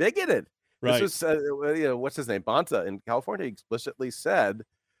you're bigoted. Right. This was, what's his name? Bonta in California explicitly said,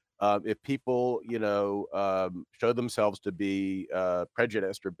 if people, show themselves to be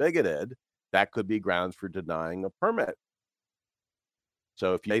prejudiced or bigoted, that could be grounds for denying a permit.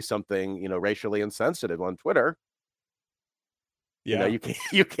 So if you say something, racially insensitive on Twitter, you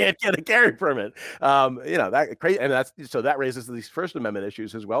can't get a carry permit. That crazy, and that raises these First Amendment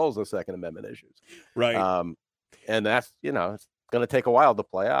issues as well as the Second Amendment issues. Right. And that's, it's going to take a while to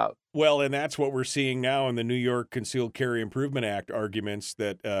play out. Well, and that's what we're seeing now in the New York Concealed Carry Improvement Act arguments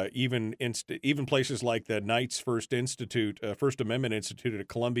that even places like the Knights First Amendment Institute at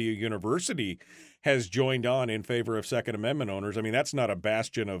Columbia University has joined on in favor of Second Amendment owners. I mean, that's not a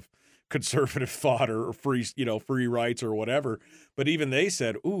bastion of conservative thought or free rights or whatever. But even they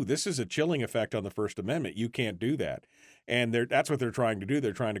said, ooh, this is a chilling effect on the First Amendment. You can't do that. And that's what they're trying to do.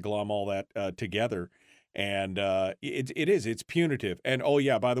 They're trying to glom all that together. And it's punitive. And, oh,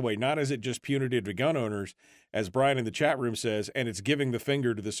 yeah, by the way, not is it just punitive to gun owners, as Brian in the chat room says, and it's giving the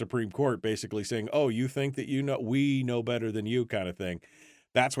finger to the Supreme Court, basically saying, oh, you think that we know better than you kind of thing.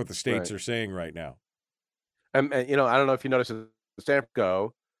 That's what the states are saying right now. And I don't know if you noticed in San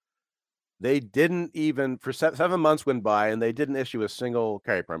Francisco, they didn't even, for 7 months went by, and they didn't issue a single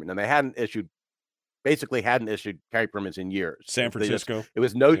carry permit. And they hadn't issued carry permits in years. San Francisco?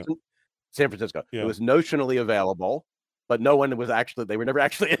 San Francisco. Yeah. It was notionally available, but they were never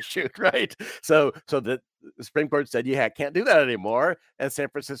actually issued, right? So the Supreme Court said, can't do that anymore. And San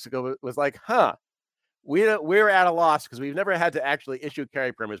Francisco was like, we're at a loss because we've never had to actually issue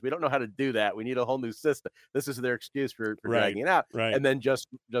carry permits. We don't know how to do that. We need a whole new system. This is their excuse for dragging it out. Right. And then just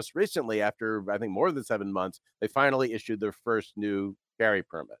recently, after I think more than 7 months, they finally issued their first new carry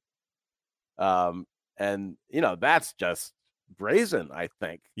permit. And that's just brazen, I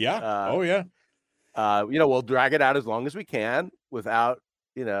think. Yeah. We'll drag it out as long as we can without,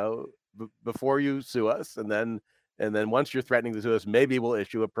 before you sue us. And then once you're threatening to sue us, maybe we'll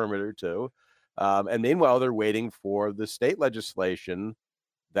issue a permit or two. And meanwhile, they're waiting for the state legislation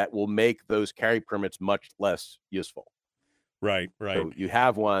that will make those carry permits much less useful. Right. So you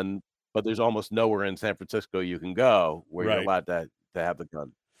have one, but there's almost nowhere in San Francisco you can go where you're allowed to have the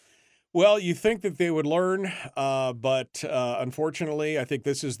gun. Well, you think that they would learn, but unfortunately, I think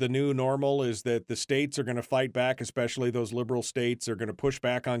this is the new normal, is that the states are going to fight back, especially those liberal states. They're going to push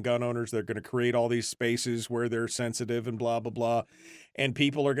back on gun owners. They're going to create all these spaces where they're sensitive and blah, blah, blah. And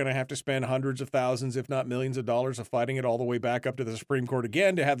people are going to have to spend hundreds of thousands, if not millions of dollars of fighting it all the way back up to the Supreme Court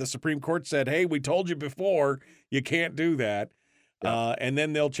again to have the Supreme Court said, hey, we told you before, you can't do that. Yeah. And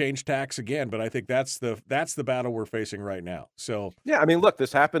then they'll change tax again. But I think that's the battle we're facing right now. So I mean, look,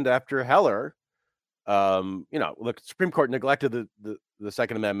 this happened after Heller. Look, Supreme Court neglected the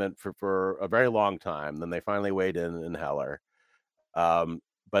Second Amendment for a very long time. Then they finally weighed in Heller.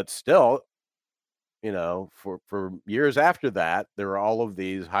 But still, for years after that, there were all of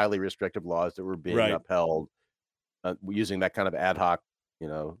these highly restrictive laws that were being upheld using that kind of ad hoc,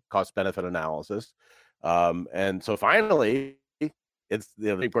 cost benefit analysis. And so finally, the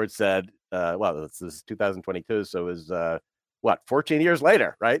Supreme Court said, this is 2022, so it was 14 years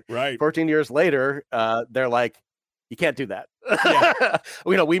later, right? Right. 14 years later, they're like, you can't do that. Yeah.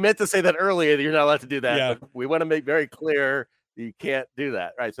 We meant to say that earlier, that you're not allowed to do that. Yeah. But we want to make very clear you can't do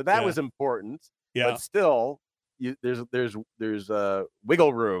that, right? So that was important. Yeah. But still, there's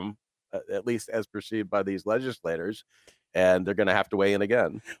wiggle room, at least as perceived by these legislators. And they're going to have to weigh in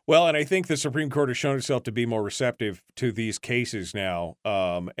again. Well, and I think the Supreme Court has shown itself to be more receptive to these cases now.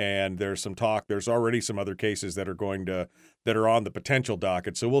 And there's some talk. There's already some other cases that are on the potential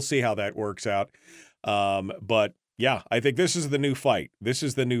docket. So we'll see how that works out. But yeah, I think this is the new fight. This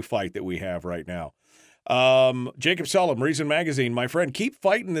is the new fight that we have right now. Jacob Sullum, Reason Magazine, my friend, keep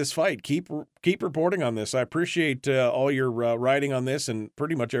fighting this fight. Keep reporting on this. I appreciate all your writing on this and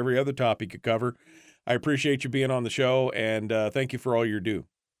pretty much every other topic you cover. I appreciate you being on the show, and thank you for all you do.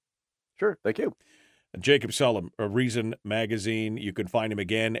 Sure, thank you. Jacob Sullum, Reason Magazine. You can find him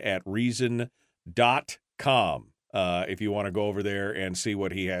again at reason.com if you want to go over there and see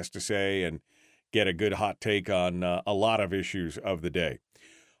what he has to say and get a good hot take on a lot of issues of the day.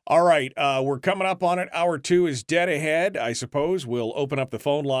 All right, we're coming up on it. Hour 2 is dead ahead. I suppose we'll open up the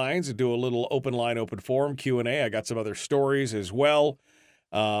phone lines and do a little open line, open forum Q&A. I got some other stories as well.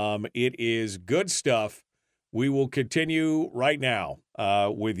 It is good stuff. We will continue right now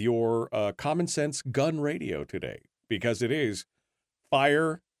with your Common Sense Gun Radio today, because it is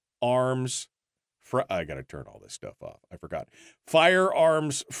Firearms I got to turn all this stuff off. I forgot.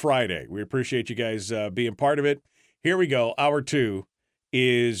 Firearms Friday. We appreciate you guys being part of it. Here we go. Hour 2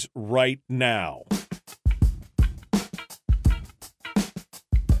 is right now.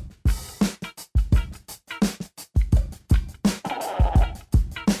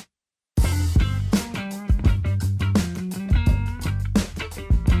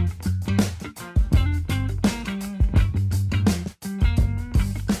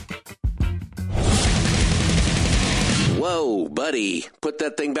 free. Put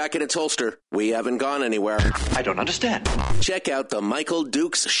that thing back in its holster. We haven't gone anywhere. I don't understand. Check out the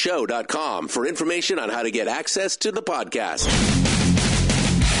MichaelDukesShow.com for information on how to get access to the podcast.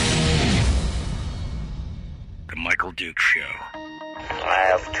 The Michael Dukes Show. I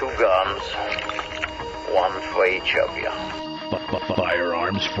have 2 guns, one for each of you.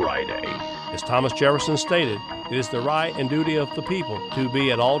 Firearms Friday. As Thomas Jefferson stated, it is the right and duty of the people to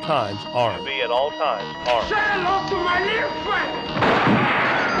be at all times armed. Say hello to my little friend.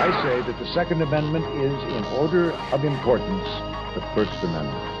 I say that the Second Amendment is, in order of importance, the First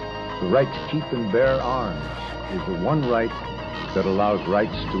Amendment. The right to keep and bear arms is the one right that allows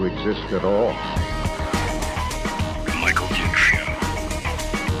rights to exist at all. The Michael Dukes Show.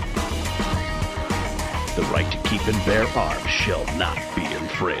 The right to keep and bear arms shall not be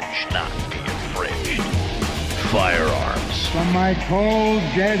infringed. Not be infringed. Firearms. From my cold,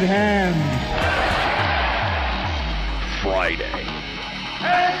 dead hands. Friday.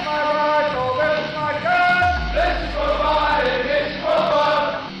 Here's my rifle, this is my gun. This is for fighting, this is for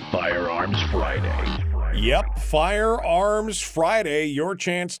fun. Firearms Friday. Yep, Firearms Friday, your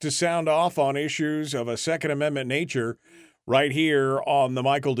chance to sound off on issues of a Second Amendment nature right here on the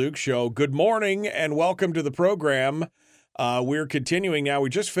Michael Dukes Show. Good morning and welcome to the program. We're continuing now. We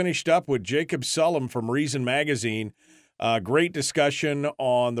just finished up with Jacob Sullum from Reason Magazine. Great discussion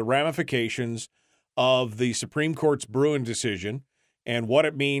on the ramifications of the Supreme Court's Bruen decision and what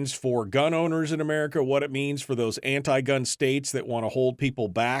it means for gun owners in America, what it means for those anti-gun states that want to hold people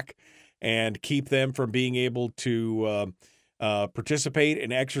back and keep them from being able to participate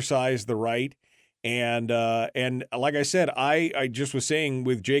and exercise the right. And like I said, I just was saying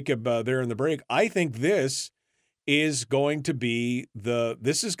with Jacob there in the break, I think this is going to be the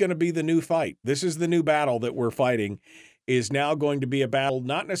new fight. This is the new battle that we're fighting, is now going to be a battle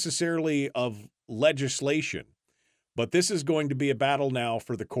not necessarily of legislation, but this is going to be a battle now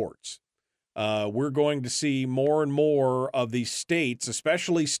for the courts. We're going to see more and more of these states,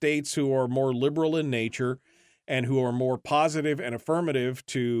 especially states who are more liberal in nature and who are more positive and affirmative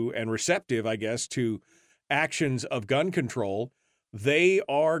to and receptive, I guess, to actions of gun control. They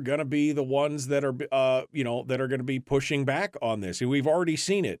are going to be the ones that are, that are going to be pushing back on this. And we've already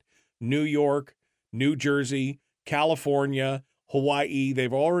seen it. New York, New Jersey, California, Hawaii,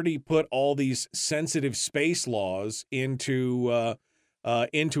 they've already put all these sensitive space laws into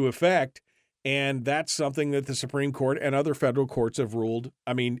effect. And that's something that the Supreme Court and other federal courts have ruled.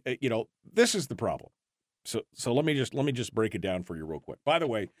 I mean, this is the problem. So let me just break it down for you real quick. By the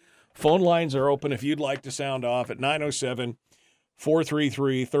way, phone lines are open if you'd like to sound off at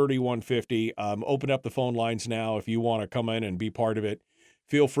 907-433-3150. Open up the phone lines now if you want to come in and be part of it.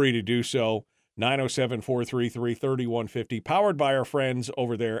 Feel free to do so. 907-433-3150. Powered by our friends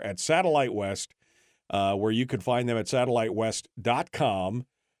over there at Satellite West, where you can find them at satellitewest.com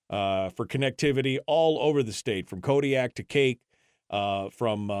for connectivity all over the state, from Kodiak to Cake,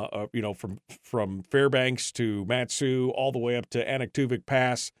 from Fairbanks to Matsu, all the way up to Anaktuvik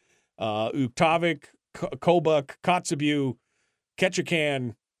Pass, Uktaavik, Kobuk, Kotzebue,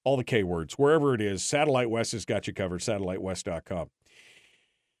 Ketchikan, all the K words, wherever it is. Satellite West has got you covered, satellitewest.com.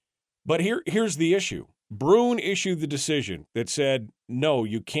 But here's the issue. Bruen issued the decision that said, no,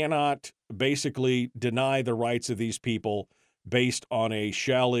 you cannot basically deny the rights of these people based on a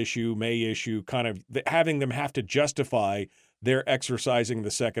shall issue, may issue, kind of having them have to justify their exercising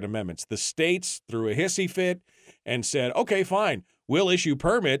the Second Amendment. The states threw a hissy fit and said, okay, fine, we'll issue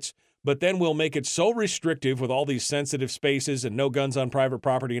permits, but then we'll make it so restrictive with all these sensitive spaces and no guns on private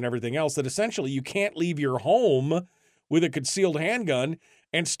property and everything else that essentially you can't leave your home with a concealed handgun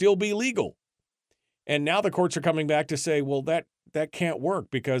and still be legal. And now the courts are coming back to say, well, that can't work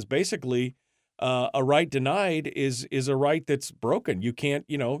because basically a right denied is a right that's broken. You can't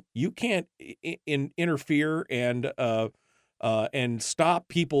interfere and stop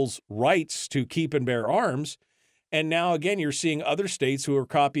people's rights to keep and bear arms. And now, again, you're seeing other states who are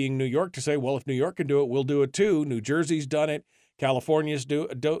copying New York to say, well, if New York can do it, we'll do it too. New Jersey's done it. California's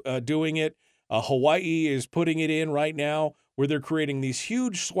doing it. Hawaii is putting it in right now, where they're creating these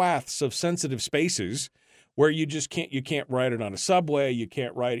huge swaths of sensitive spaces where you just can't write it on a subway. You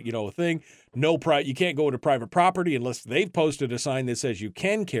can't write, a thing. You can't go to private property unless they've posted a sign that says you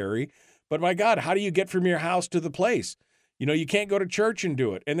can carry. But my God, how do you get from your house to the place? You can't go to church and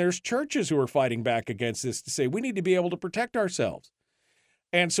do it. And there's churches who are fighting back against this to say we need to be able to protect ourselves.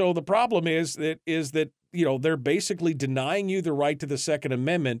 And so the problem is that they're basically denying you the right to the Second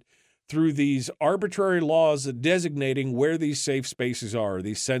Amendment through these arbitrary laws designating where these safe spaces are,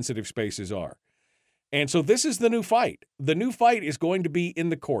 these sensitive spaces are. And so this is the new fight. The new fight is going to be in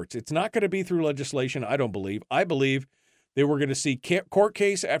the courts. It's not going to be through legislation, I don't believe. I believe that we're going to see court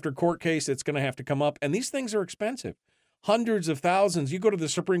case after court case that's going to have to come up. And these things are expensive. Hundreds of thousands. You go to the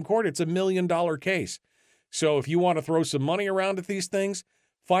Supreme Court, it's $1 million case. So if you want to throw some money around at these things,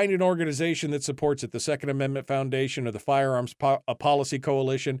 find an organization that supports it, the Second Amendment Foundation or the Firearms Policy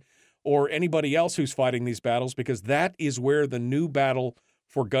Coalition or anybody else who's fighting these battles, because that is where the new battle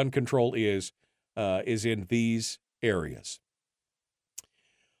for gun control is in these areas.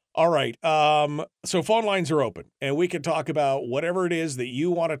 All right. So phone lines are open, and we can talk about whatever it is that you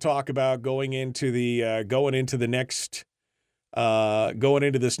want to talk about going into this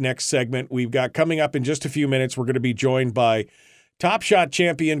next segment. We've got coming up in just a few minutes. We're going to be joined by Top Shot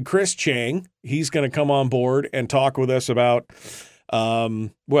champion Chris Cheng. He's going to come on board and talk with us about,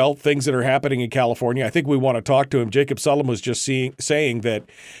 things that are happening in California. I think we want to talk to him. Jacob Sullum was just saying that,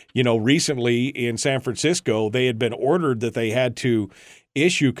 recently in San Francisco, they had been ordered that they had to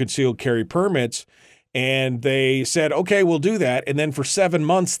issue concealed carry permits, and they said, okay, we'll do that. And then for 7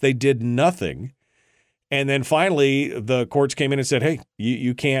 months, they did nothing. And then finally, the courts came in and said, hey,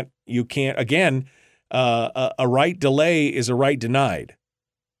 you can't again, a right delay is a right denied,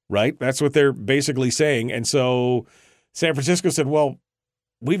 right? That's what they're basically saying. And so San Francisco said, well,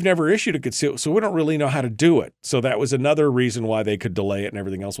 we've never issued a concealed, so we don't really know how to do it. So that was another reason why they could delay it and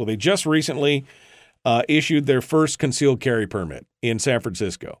everything else. Well, they just recently issued their first concealed carry permit in San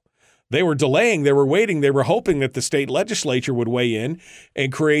Francisco. They were delaying, they were waiting, they were hoping that the state legislature would weigh in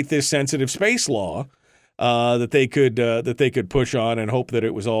and create this sensitive space law that they could push on and hope that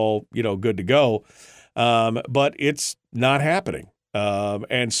it was all good to go, but it's not happening.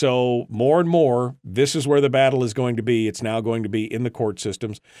 And so more and more, this is where the battle is going to be. It's now going to be in the court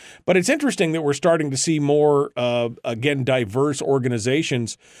systems. But it's interesting that we're starting to see more, diverse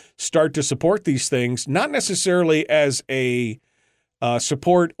organizations start to support these things, not necessarily as a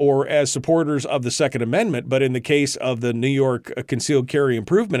support or as supporters of the Second Amendment, but in the case of the New York Concealed Carry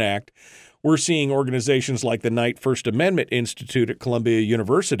Improvement Act, we're seeing organizations like the Knight First Amendment Institute at Columbia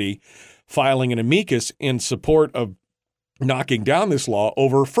University filing an amicus in support of knocking down this law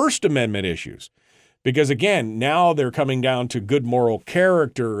over First Amendment issues. Because, again, now they're coming down to good moral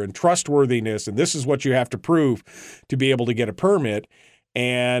character and trustworthiness, and this is what you have to prove to be able to get a permit.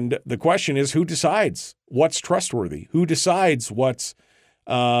 And the question is, who decides what's trustworthy? Who decides what's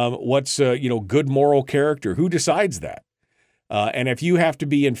good moral character? Who decides that? And if you have to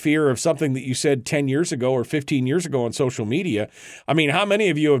be in fear of something that you said 10 years ago or 15 years ago on social media, I mean, how many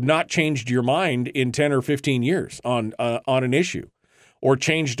of you have not changed your mind in 10 or 15 years on an issue or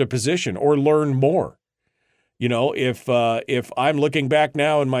changed a position or learned more? If I'm looking back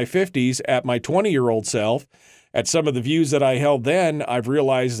now in my 50s at my 20-year-old self, at some of the views that I held then, I've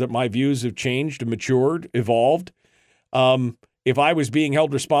realized that my views have changed, matured, evolved. If I was being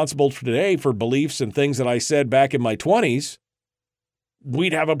held responsible today for beliefs and things that I said back in my 20s,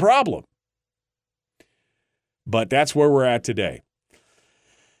 we'd have a problem. But that's where we're at today.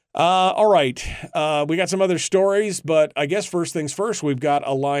 All right. We got some other stories, but I guess first things first, we've got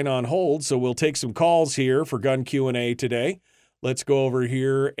a line on hold, so we'll take some calls here for Gun Q&A today. Let's go over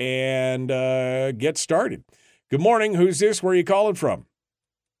here and get started. Good morning. Who's this? Where are you calling from?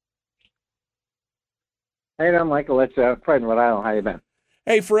 Hey there, Michael. It's Fred in Rhode Island. How you been?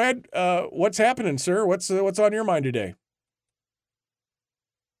 Hey, Fred. What's happening, sir? What's on your mind today?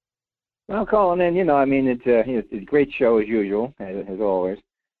 I'm calling in. It's a great show as usual, as always.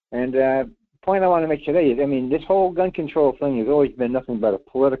 And point I want to make today is, this whole gun control thing has always been nothing but a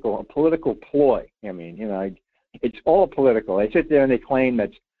political ploy. It's all political. They sit there and they claim that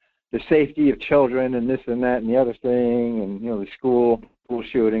the safety of children and this and that and the other thing, and the school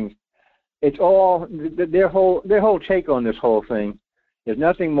shootings. It's all their whole take on this whole thing is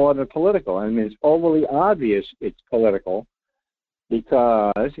nothing more than political. It's overly obvious it's political.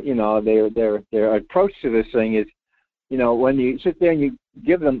 Because their approach to this thing is, when you sit there and you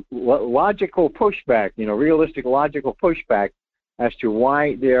give them logical pushback, realistic logical pushback as to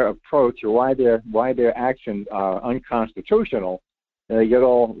why their approach or why their actions are unconstitutional, they get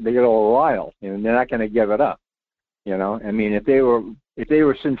all riled, and they're not going to give it up. If they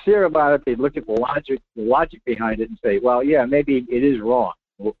were sincere about it, they'd look at the logic behind it and say, well, yeah, maybe it is wrong.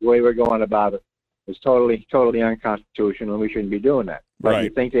 The way we're going about it. It's totally unconstitutional, and we shouldn't be doing that. But right. You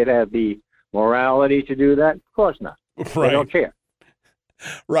think they'd have the morality to do that? Of course not. Right. They don't care.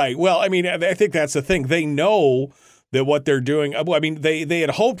 Right. Well, I think that's the thing. They know that what they're doing, they had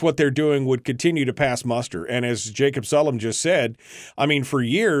hoped what they're doing would continue to pass muster. And as Jacob Sullum just said, for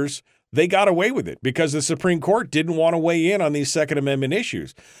years, they got away with it because the Supreme Court didn't want to weigh in on these Second Amendment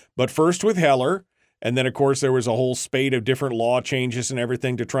issues. But first with Heller, And then, of course, there was a whole spate of different law changes and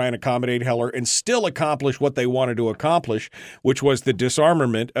everything to try and accommodate Heller and still accomplish what they wanted to accomplish, which was the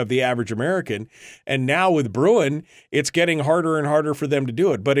disarmament of the average American. And now with Bruen, it's getting harder and harder for them to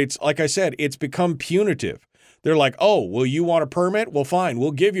do it. But it's, like I said, it's become punitive. They're like, oh, well, you want a permit? Well, fine,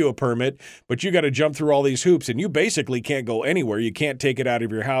 we'll give you a permit, but you got to jump through all these hoops, and you basically can't go anywhere. You can't take it out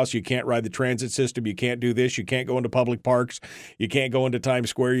of your house. You can't ride the transit system. You can't do this. You can't go into public parks. You can't go into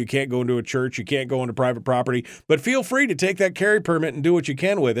Times Square. You can't go into a church. You can't go into private property. But feel free to take that carry permit and do what you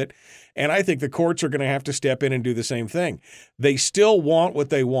can with it. And I think the courts are going to have to step in and do the same thing. They still want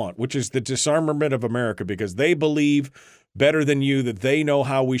what they want, which is the disarmament of America, because they believe better than you that they know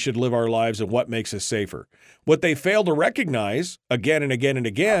how we should live our lives and what makes us safer. What they fail to recognize again and again and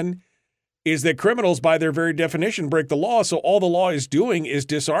again is that criminals, by their very definition, break the law. So all the law is doing is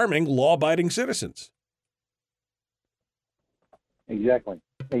disarming law-abiding citizens. Exactly.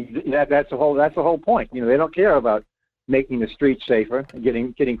 That's the whole point. You know, they don't care about making the streets safer,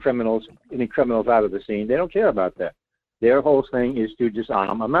 getting criminals out of the scene. They don't care about that. Their whole thing is to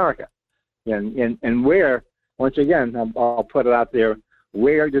disarm America. And where, once again, I'll put it out there,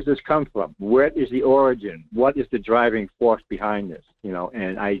 where does this come from? Where is the origin? What is the driving force behind this? You know,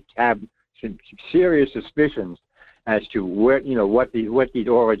 and I have some serious suspicions as to where, you know, what these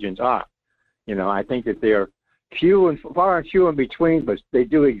origins are. You know, I think that they're far and few in between, but they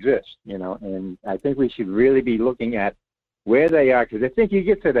do exist. You know, and I think we should really be looking at where they are, because I think you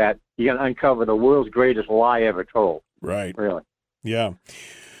get to that, you're going to uncover the world's greatest lie ever told. Right. Really. Yeah.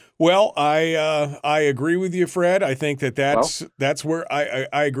 Well, I agree with you, Fred. I think that's where I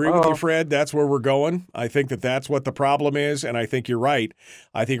agree with you, Fred. That's where we're going. I think that's what the problem is, and I think you're right.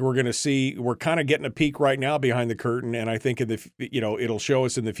 I think we're kind of getting a peek right now behind the curtain, and I think it'll show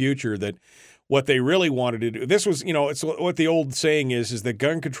us in the future that what they really wanted to do. This was, it's what the old saying is that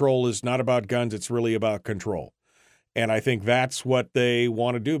gun control is not about guns; it's really about control. And I think that's what they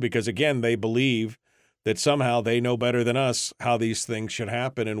want to do because, again, they believe that somehow they know better than us how these things should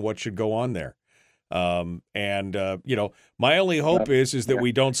happen and what should go on there. My only hope is that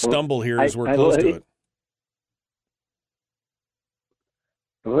we don't stumble here as we're close to it.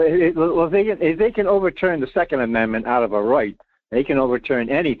 Well, if they can overturn the Second Amendment out of a right, they can overturn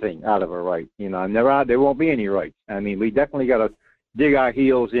anything out of a right. You know, and there won't be any rights. I mean, we definitely got to dig our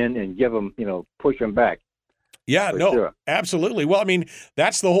heels in and give them, push them back. Yeah, Sure. Absolutely. Well, I mean,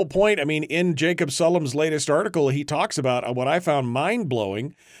 that's the whole point. I mean, in Jacob Sullum's latest article, he talks about what I found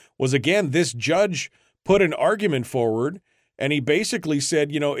mind-blowing was, again, this judge put an argument forward, and he basically said,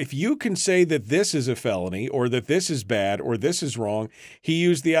 if you can say that this is a felony or that this is bad or this is wrong, he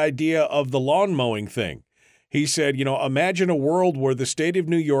used the idea of the lawn mowing thing. He said, imagine a world where the state of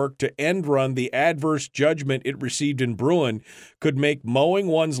New York, to end run the adverse judgment it received in Bruen, could make mowing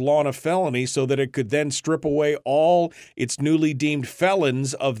one's lawn a felony so that it could then strip away all its newly deemed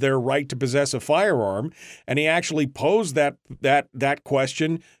felons of their right to possess a firearm. And he actually posed that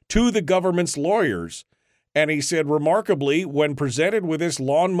question to the government's lawyers. And he said, remarkably, when presented with this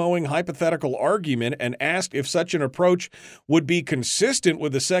lawn mowing hypothetical argument and asked if such an approach would be consistent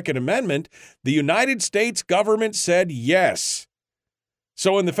with the Second Amendment, the United States government said yes.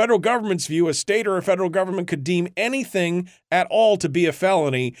 So in the federal government's view, a state or a federal government could deem anything at all to be a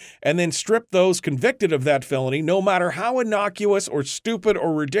felony and then strip those convicted of that felony, no matter how innocuous or stupid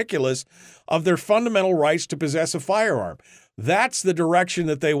or ridiculous, of their fundamental rights to possess a firearm. That's the direction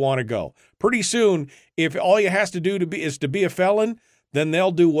that they want to go. Pretty soon, if all you has to do is to be a felon, then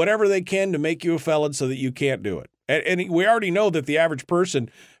they'll do whatever they can to make you a felon so that you can't do it. And we already know that the average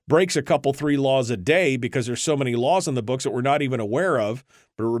person breaks a couple, 3 laws a day because there's so many laws in the books that we're not even aware of.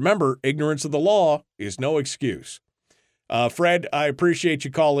 But remember, ignorance of the law is no excuse. Fred, I appreciate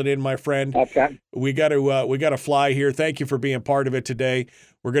you calling in, my friend. Okay. We got to fly here. Thank you for being part of it today.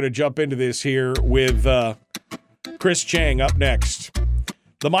 We're going to jump into this here with Chris Cheng up next.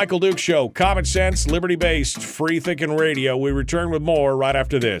 The Michael Dukes Show, common sense, liberty-based, free-thinking radio. We return with more right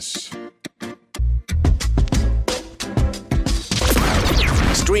after this.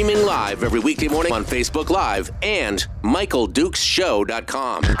 Streaming live every weekday morning on Facebook Live and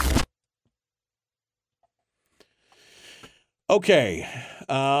MichaelDukesShow.com. Okay.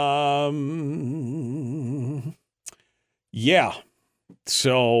 Yeah.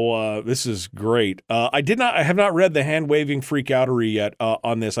 So this is great. I have not read the hand-waving freakoutery yet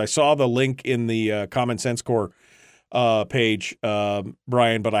on this. I saw the link in the Common Sense Corps page,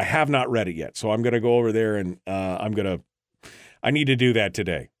 Brian, but I have not read it yet. So I'm going to go over there and I need to do that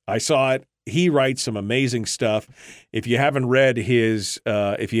today. I saw it. he writes some amazing stuff. If you haven't read his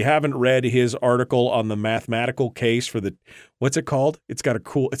article on the mathematical case for the, what's it called? It's got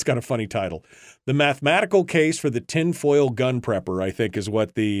a funny title. The mathematical case for the tinfoil gun prepper, I think is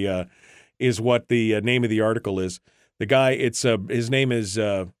what the name of the article is. The guy, his name is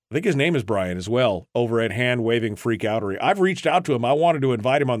Bruen as well, over at Hand Waving Freak Outery. I've reached out to him. I wanted to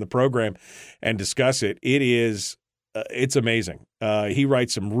invite him on the program and discuss it. It's amazing. He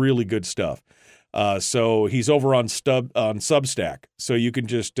writes some really good stuff. So he's over on Substack. So you can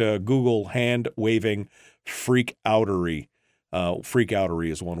just Google Hand Waving Freak Outery. Freak Outery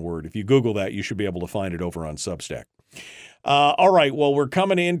is one word. If you Google that, you should be able to find it over on Substack. All right, well, we're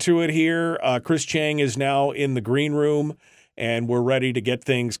coming into it here. Chris Cheng is now in the green room, and we're ready to get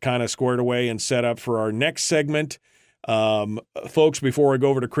things kind of squared away and set up for our next segment. Folks, before I go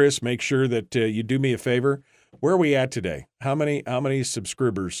over to Chris, make sure that you do me a favor. Where are we at today? How many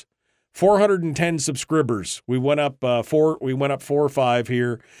subscribers? 410 subscribers. We went up 4 or 5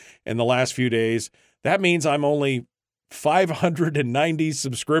 here in the last few days. That means I'm only 590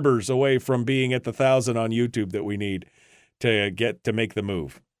 subscribers away from being at the 1,000 on YouTube that we need to make the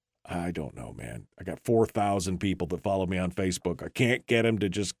move. I don't know, man. I got 4,000 people that follow me on Facebook. I can't get them to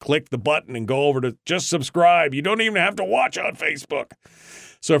just click the button and go over to just subscribe. You don't even have to watch on Facebook.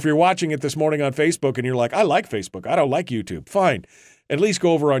 So if you're watching it this morning on Facebook and you're like, I like Facebook, I don't like YouTube, fine. At least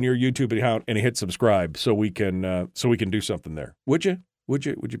go over on your YouTube account and hit subscribe so we can do something there. Would you? Would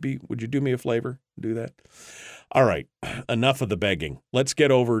you do me a favor? Do that? All right, enough of the begging. Let's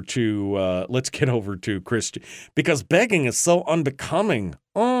get over to Chris, because begging is so unbecoming.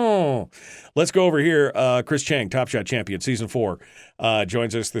 Oh, let's go over here. Chris Cheng, Top Shot champion, season 4,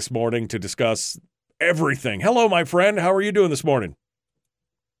 joins us this morning to discuss everything. Hello, my friend. How are you doing this morning?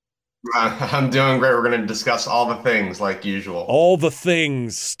 I'm doing great. We're going to discuss all the things like usual. All the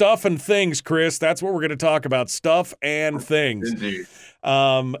things, stuff and things, Chris. That's what we're going to talk about. Stuff and things. Indeed.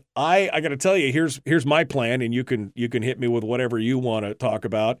 I got to tell you, here's my plan, and you can hit me with whatever you want to talk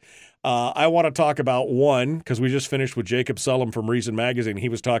about. I want to talk about one, because we just finished with Jacob Sullum from Reason Magazine. He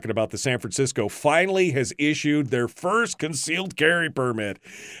was talking about the San Francisco finally has issued their first concealed carry permit.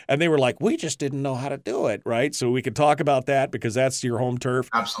 And they were like, we just didn't know how to do it, right? So we can talk about that because that's your home turf.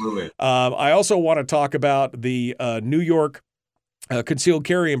 Absolutely. I also want to talk about the New York Concealed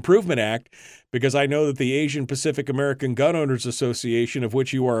Carry Improvement Act, because I know that the Asian Pacific American Gun Owners Association, of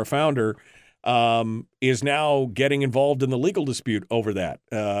which you are a founder, is now getting involved in the legal dispute over that.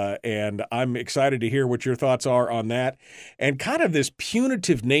 And I'm excited to hear what your thoughts are on that and kind of this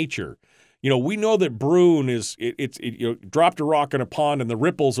punitive nature. You know, we know that Bruen dropped a rock in a pond, and the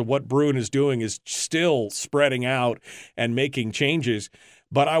ripples of what Bruen is doing is still spreading out and making changes.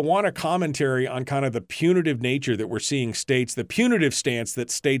 But I want a commentary on kind of the punitive nature that we're seeing states, the punitive stance that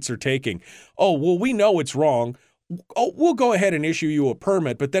states are taking. Oh, well, we know it's wrong. Oh, we'll go ahead and issue you a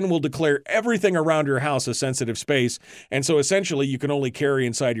permit, but then we'll declare everything around your house a sensitive space. And so essentially you can only carry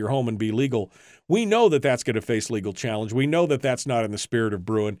inside your home and be legal. We know that that's going to face legal challenge. We know that that's not in the spirit of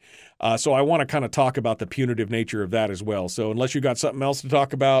Bruen. So I want to kind of talk about the punitive nature of that as well. So unless you got something else to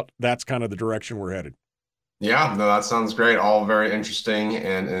talk about, that's kind of the direction we're headed. Yeah, no, that sounds great. All very interesting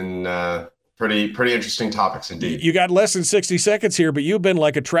and pretty interesting topics indeed. You got less than 60 seconds here, but you've been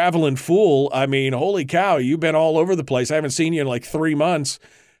like a traveling fool. I mean, holy cow, you've been all over the place. I haven't seen you in like 3 months.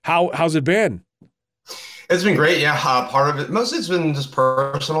 How's it been? It's been great. Yeah. Part of it, most of it's been just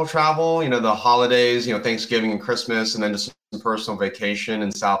personal travel, the holidays, Thanksgiving and Christmas, and then just some personal vacation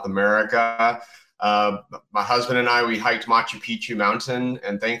in South America. My husband and I, we hiked Machu Picchu Mountain,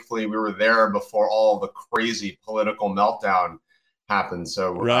 and thankfully we were there before all the crazy political meltdown happened.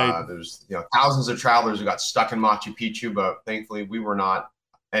 So there's thousands of travelers who got stuck in Machu Picchu, but thankfully we were not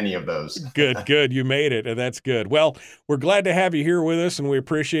any of those. Good. You made it, and that's good. Well, we're glad to have you here with us, and we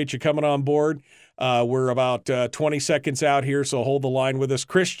appreciate you coming on board. We're about 20 seconds out here, so hold the line with us.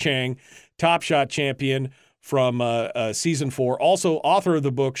 Chris Cheng, Top Shot champion from Season 4, also author of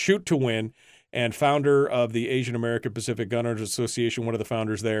the book Shoot to Win, and founder of the Asian American Pacific Gun Owners Association, one of the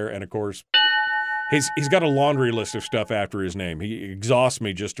founders there. And, of course, he's got a laundry list of stuff after his name. He exhausts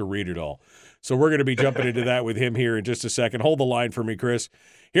me just to read it all. So we're going to be jumping into that with him here in just a second. Hold the line for me, Chris.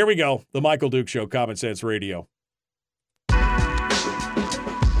 Here we go. The Michael Duke Show, Common Sense Radio.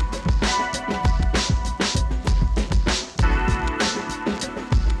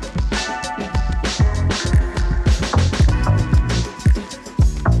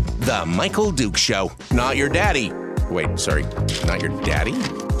 The Michael Duke Show. Not your daddy. Wait, sorry. Not your daddy?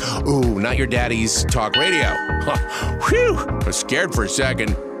 Ooh, not your daddy's talk radio. Whew. I was scared for a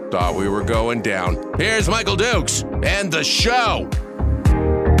second. Thought we were going down. Here's Michael Dukes and the show.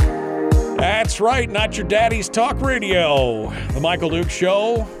 That's right, Not Your Daddy's Talk Radio. The Michael Duke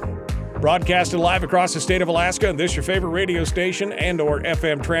Show, broadcasted live across the state of Alaska, and this your favorite radio station and or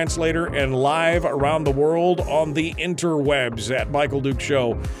FM translator, and live around the world on the interwebs at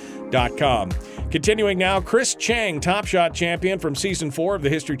michaeldukeshow.com. Continuing now, Chris Cheng, Top Shot champion from Season 4 of the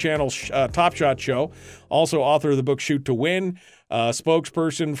History Channel's Top Shot show. Also author of the book Shoot to Win,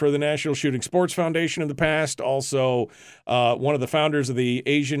 spokesperson for the National Shooting Sports Foundation in the past. Also one of the founders of the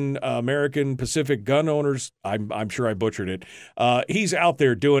Asian American Pacific Gun Owners. I'm sure I butchered it. He's out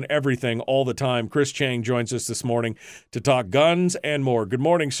there doing everything all the time. Chris Cheng joins us this morning to talk guns and more. Good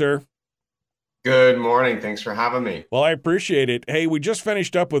morning, sir. Good morning. Thanks for having me. Well, I appreciate it. Hey, we just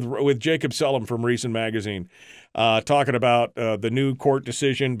finished up with Jacob Sullum from Reason Magazine, talking about the new court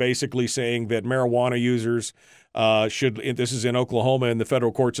decision, basically saying that marijuana users should, this is in Oklahoma, and the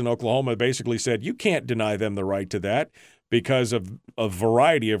federal courts in Oklahoma basically said you can't deny them the right to that because of a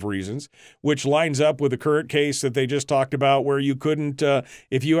variety of reasons, which lines up with the current case that they just talked about where you couldn't,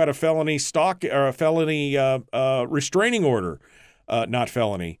 if you had a felony restraining order, not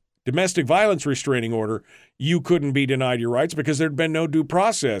felony, domestic violence restraining order, you couldn't be denied your rights because there'd been no due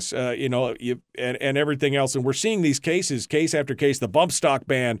process, and everything else. And we're seeing these cases, case after case. The bump stock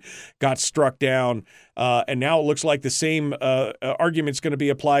ban got struck down, and now it looks like the same argument's going to be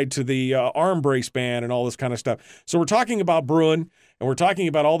applied to the arm brace ban and all this kind of stuff. So we're talking about Bruen, and we're talking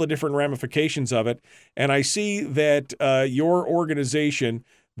about all the different ramifications of it. And I see that your organization,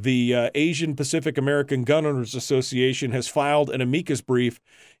 the Asian Pacific American Gun Owners Association, has filed an amicus brief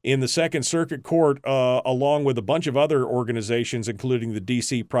in the Second Circuit Court, along with a bunch of other organizations, including the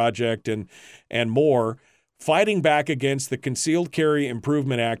DC Project and more, fighting back against the Concealed Carry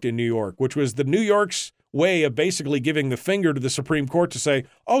Improvement Act in New York, which was the New York's way of basically giving the finger to the Supreme Court to say,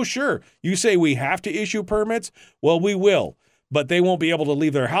 oh, sure, you say we have to issue permits? Well, we will. But they won't be able to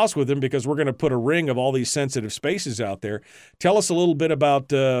leave their house with them because we're going to put a ring of all these sensitive spaces out there. Tell us a little bit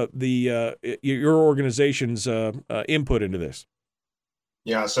about your organization's input into this.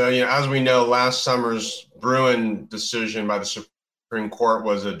 Yeah, so as we know, last summer's Bruen decision by the Supreme Court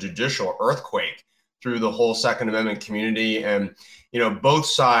was a judicial earthquake through the whole Second Amendment community, and both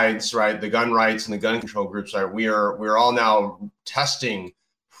sides, right, the gun rights and the gun control groups, right, we're all now testing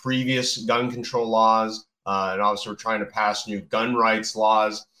previous gun control laws. And obviously, we're trying to pass new gun rights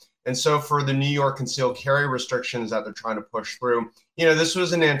laws. And so for the New York concealed carry restrictions that they're trying to push through, this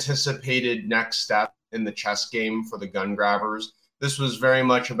was an anticipated next step in the chess game for the gun grabbers. This was very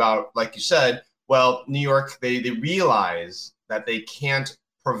much about, like you said, well, New York, they realize that they can't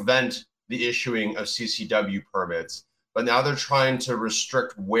prevent the issuing of CCW permits, but now they're trying to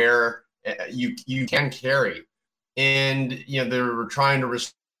restrict where you can carry. And, they're trying to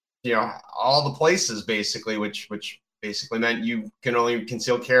restrict all the places basically, which basically meant you can only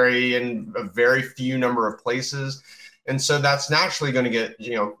conceal carry in a very few number of places. And so that's naturally going to get,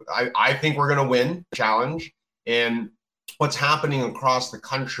 I think we're going to win the challenge. And what's happening across the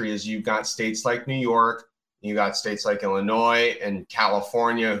country is you've got states like New York, you got states like Illinois and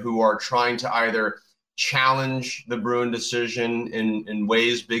California who are trying to either challenge the Bruen decision in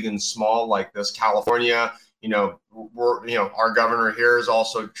ways big and small, like this. California, our governor here is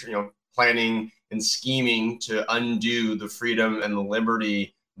also, planning and scheming to undo the freedom and the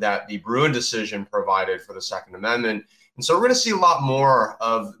liberty that the Bruen decision provided for the Second Amendment. And so we're going to see a lot more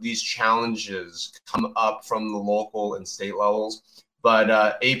of these challenges come up from the local and state levels. But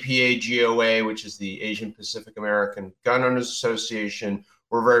APA-GOA, which is the Asian Pacific American Gun Owners Association,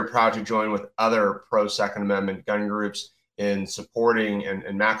 we're very proud to join with other pro-Second Amendment gun groups in supporting and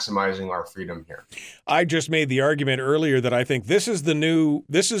maximizing our freedom here. I just made the argument earlier that I think this is the new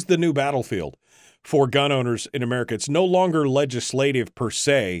battlefield for gun owners in America. It's no longer legislative per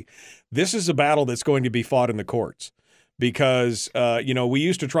se. This is a battle that's going to be fought in the courts. Because, we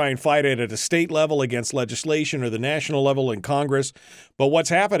used to try and fight it at a state level against legislation or the national level in Congress. But what's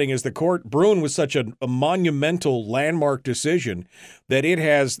happening is Bruen was such a monumental landmark decision that it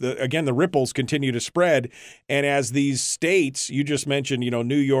has, the ripples continue to spread. And as these states, you just mentioned,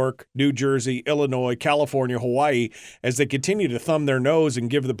 New York, New Jersey, Illinois, California, Hawaii, as they continue to thumb their nose and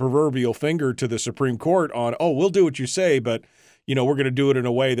give the proverbial finger to the Supreme Court on, oh, we'll do what you say, but, we're going to do it in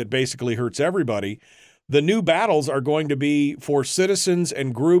a way that basically hurts everybody. The new battles are going to be for citizens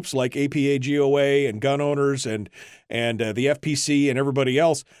and groups like APA-GOA and gun owners and the FPC and everybody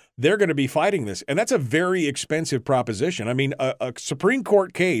else. They're going to be fighting this. And that's a very expensive proposition. I mean, a Supreme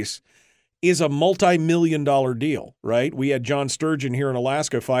Court case is a multi-million-dollar deal, right? We had John Sturgeon here in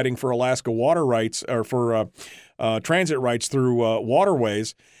Alaska fighting for Alaska water rights or for transit rights through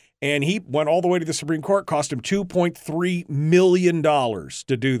waterways. And he went all the way to the Supreme Court, cost him $2.3 million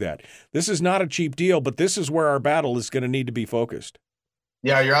to do that. This is not a cheap deal, but this is where our battle is going to need to be focused.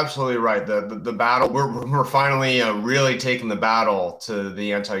 Yeah, you're absolutely right. The battle, we're finally really taking the battle to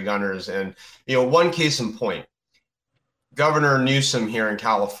the anti-gunners. And, one case in point, Governor Newsom here in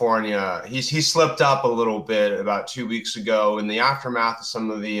California, he slipped up a little bit about 2 weeks ago in the aftermath of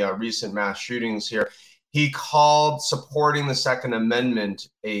some of the recent mass shootings here. He called supporting the Second Amendment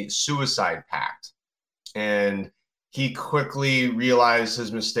a suicide pact. And he quickly realized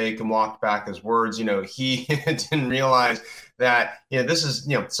his mistake and walked back his words. He didn't realize that, this is,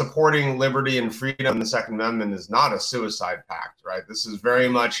 supporting liberty and freedom. The Second Amendment is not a suicide pact, right? This is very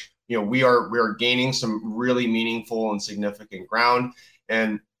much, we are gaining some really meaningful and significant ground.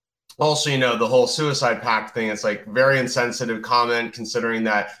 And also, the whole suicide pact thing, it's like very insensitive comment considering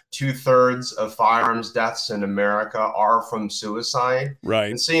that 2/3 of firearms deaths in America are from suicide. Right.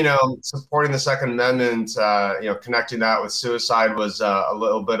 And so, supporting the Second Amendment, connecting that with suicide was a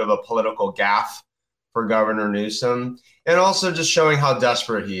little bit of a political gaffe for Governor Newsom. And also just showing how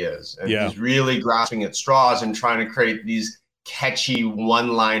desperate he is. And he's really grasping at straws and trying to create these catchy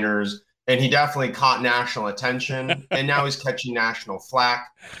one-liners. And he definitely caught national attention, and now he's catching national flack.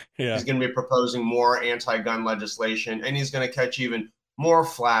 Yeah. He's going to be proposing more anti-gun legislation, and he's going to catch even more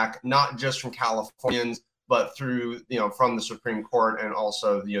flack, not just from Californians, but through, from the Supreme Court and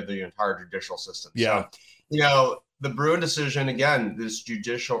also the entire judicial system. Yeah. So, the Bruen decision, again, this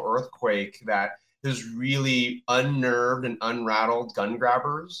judicial earthquake that has really unnerved and unrattled gun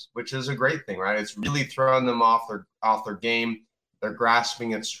grabbers, which is a great thing, right? It's really throwing them off their game. They're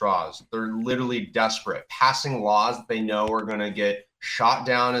grasping at straws. They're literally desperate, passing laws that they know are going to get shot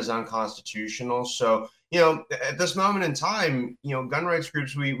down as unconstitutional. So, at this moment in time, gun rights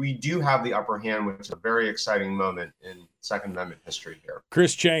groups, we do have the upper hand, which is a very exciting moment in Second Amendment history here.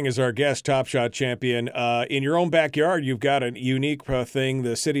 Chris Cheng is our guest, Top Shot champion. In your own backyard, you've got a unique thing.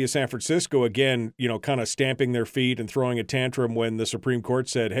 The city of San Francisco, again, kind of stamping their feet and throwing a tantrum when the Supreme Court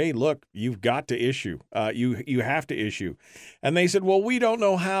said, hey, look, you've got to issue. You have to issue. And they said, well, we don't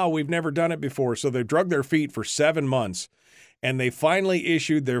know how. We've never done it before. So they drug their feet for 7 months. And they finally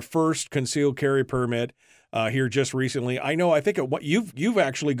issued their first concealed carry permit here just recently. I know. I think you've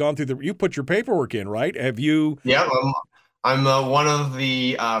actually gone through you put your paperwork in, right? Have you? Yeah, I'm one of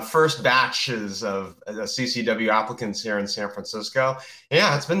the first batches of CCW applicants here in San Francisco.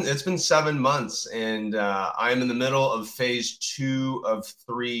 Yeah, it's been 7 months, and I'm in the middle of phase 2 of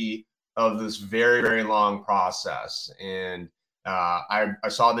 3 of this very, very long process. And I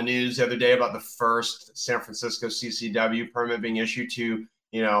saw the news the other day about the first San Francisco CCW permit being issued to,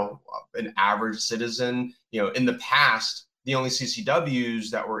 an average citizen. In the past, the only CCWs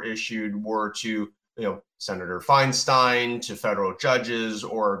that were issued were to, Senator Feinstein, to federal judges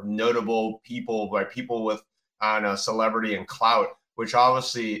or notable people, like people with celebrity and clout, which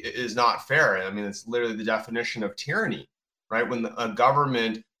obviously is not fair. I mean, it's literally the definition of tyranny, right? When a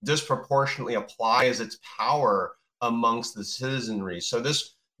government disproportionately applies its power amongst the citizenry. So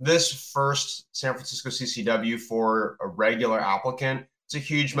this first San Francisco CCW for a regular applicant, it's a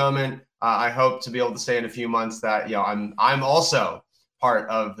huge moment. I hope to be able to say in a few months that I'm also part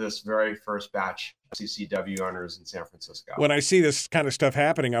of this very first batch of CCW owners in San Francisco. When I see this kind of stuff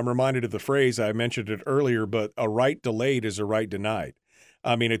happening, I'm reminded of the phrase, I mentioned it earlier, but a right delayed is a right denied.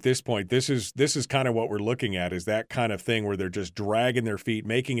 I mean, at this point, this is kind of what we're looking at, is that kind of thing where they're just dragging their feet,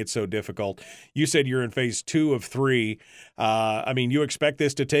 making it so difficult. You said you're in phase 2 of 3. I mean, you expect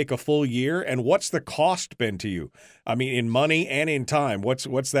this to take a full year, and what's the cost been to you? I mean, in money and in time, what's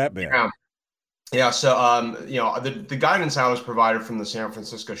that been? Yeah. So, the guidance I was provided from the San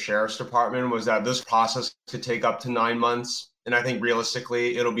Francisco Sheriff's Department was that this process could take up to 9 months. And I think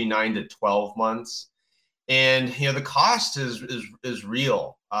realistically, it'll be 9 to 12 months. And, the cost is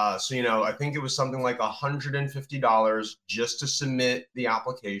real. So, I think it was something like $150 just to submit the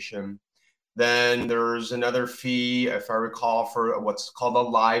application. Then there's another fee, if I recall, for what's called a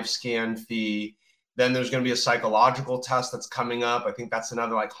live scan fee. Then there's going to be a psychological test that's coming up. I think that's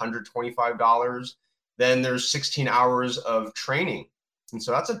another like $125. Then there's 16 hours of training. And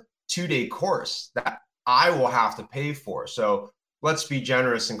so that's a 2-day course that I will have to pay for. So let's be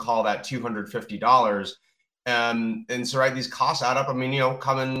generous and call that $250. And so, right, these costs add up. I mean,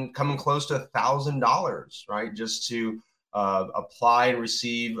 coming close to $1,000, right, just to apply and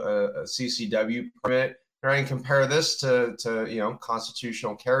receive a CCW permit. Right, and compare this to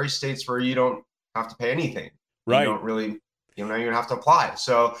constitutional carry states where you don't have to pay anything. Right. You don't really, you don't even have to apply.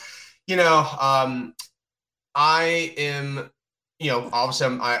 So, I am, obviously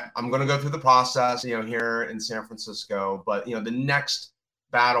I'm going to go through the process, here in San Francisco, but, the next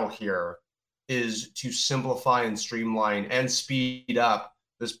battle here is to simplify and streamline and speed up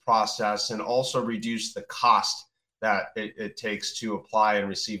this process, and also reduce the cost that it takes to apply and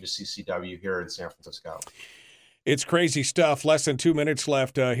receive a CCW here in San Francisco. It's crazy stuff. Less than 2 minutes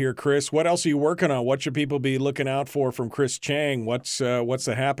left here, Chris. What else are you working on? What should people be looking out for from Chris Cheng? What's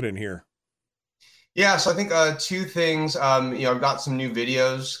happening here? Yeah, so I think two things. I've got some new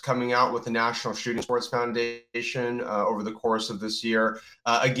videos coming out with the National Shooting Sports Foundation over the course of this year.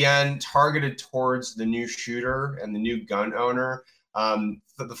 Again, targeted towards the new shooter and the new gun owner.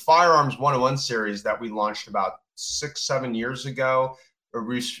 The Firearms 101 series that we launched about 6-7 years ago,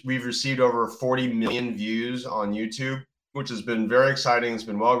 we've received over 40 million views on YouTube, which has been very exciting. It's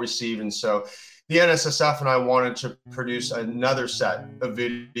been well received. And so the NSSF and I wanted to produce another set of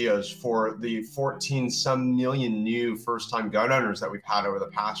videos for the 14-some million new first-time gun owners that we've had over the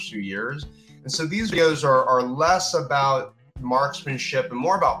past few years. And so these videos are less about marksmanship and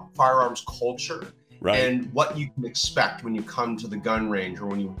more about firearms culture. Right. And what you can expect when you come to the gun range or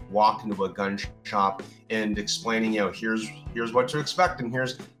when you walk into a gun shop, and explaining, here's what to expect and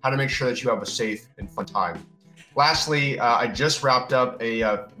here's how to make sure that you have a safe and fun time. Lastly, I just wrapped up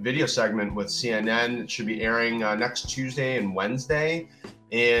a video segment with CNN. It should be airing next Tuesday and Wednesday.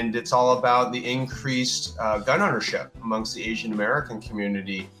 And it's all about the increased gun ownership amongst the Asian American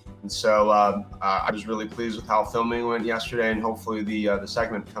community. And so I was really pleased with how filming went yesterday, and hopefully the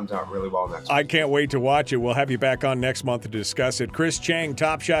segment comes out really well next week. I can't wait to watch it. We'll have you back on next month to discuss it. Chris Cheng,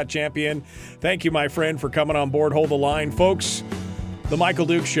 Top Shot champion. Thank you, my friend, for coming on board. Hold the line, folks. The Michael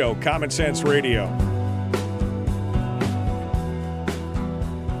Duke Show, Common Sense Radio.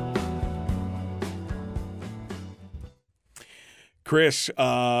 Chris,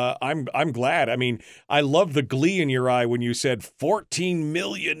 I'm glad. I mean, I love the glee in your eye when you said 14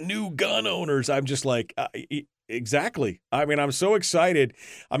 million new gun owners. I'm just like, exactly. I mean, I'm so excited.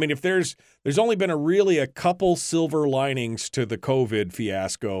 I mean, if there's only been a couple silver linings to the COVID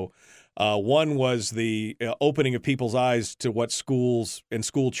fiasco. One was the opening of people's eyes to what schools and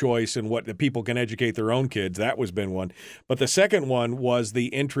school choice and what the people can educate their own kids. That was been one. But the second one was the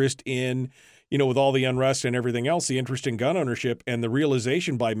interest in, with all the unrest and everything else, the interest in gun ownership and the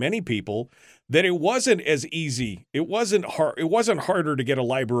realization by many people that it wasn't as easy. It wasn't hard. It wasn't harder to get a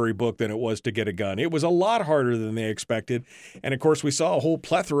library book than it was to get a gun. It was a lot harder than they expected. And of course, we saw a whole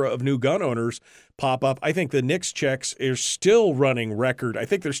plethora of new gun owners pop up. I think the NICS checks are still running record. I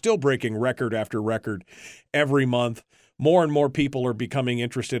think they're still breaking record after record every month. More and more people are becoming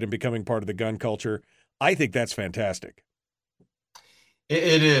interested in becoming part of the gun culture. I think that's fantastic.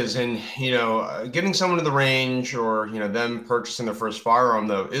 It is. And, getting someone to the range or, them purchasing their first firearm,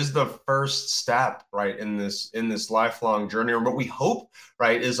 though, is the first step, right, in this lifelong journey, or what we hope,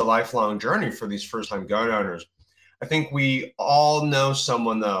 right, is a lifelong journey for these first-time gun owners. I think we all know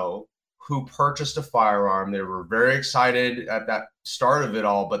someone, though, who purchased a firearm. They were very excited at that start of it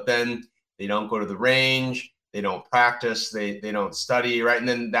all, but then they don't go to the range, they don't practice, they don't study, right, and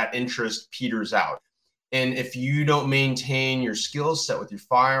then that interest peters out. And if you don't maintain your skill set with your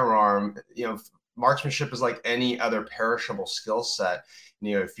firearm, marksmanship is like any other perishable skill set.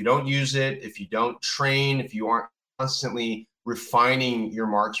 If you don't use it, if you don't train, if you aren't constantly refining your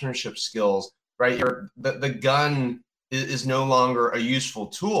marksmanship skills, right, the gun is no longer a useful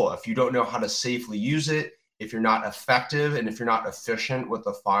tool if you don't know how to safely use it, if you're not effective, and if you're not efficient with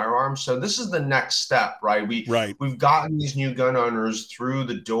the firearm. So this is the next step, right? We've gotten these new gun owners through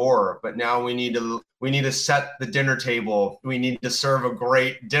the door, but now we need to set the dinner table. We need to serve a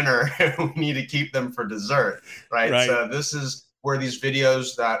great dinner. We need to keep them for dessert, right? So this is where these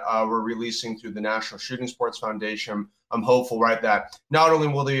videos that we're releasing through the National Shooting Sports Foundation, I'm hopeful, right, that not only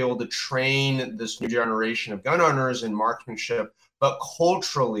will they be able to train this new generation of gun owners in marksmanship, but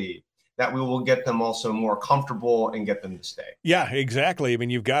culturally, that we will get them also more comfortable and get them to stay. Yeah, exactly. I mean,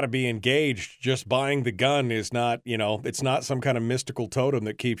 you've got to be engaged. Just buying the gun is not, it's not some kind of mystical totem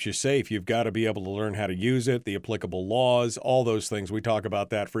that keeps you safe. You've got to be able to learn how to use it, the applicable laws, all those things. We talk about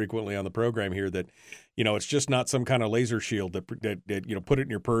that frequently on the program here, that, it's just not some kind of laser shield that put it in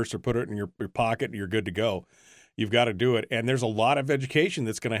your purse or put it in your pocket and you're good to go. You've got to do it. And there's a lot of education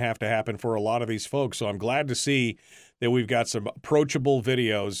that's going to have to happen for a lot of these folks. So I'm glad to see that we've got some approachable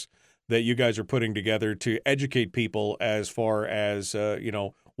videos that you guys are putting together to educate people as far as,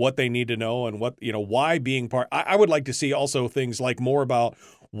 what they need to know and what, why being part. I would like to see also things like more about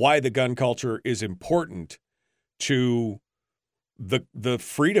why the gun culture is important to the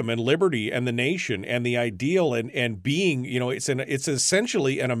freedom and liberty and the nation and the ideal and being, it's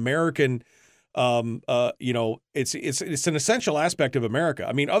essentially an American it's an essential aspect of America.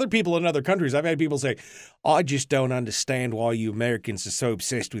 I mean, other people in other countries, I've had people say, I just don't understand why you Americans are so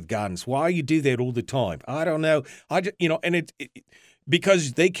obsessed with guns. Why you do that all the time? I don't know.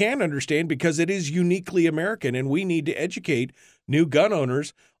 Because they can understand, because it is uniquely American, and we need to educate new gun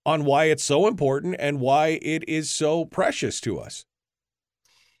owners on why it's so important and why it is so precious to us.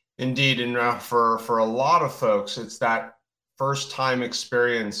 Indeed, and for a lot of folks, it's that first time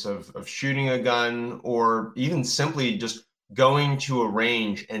experience of shooting a gun, or even simply just going to a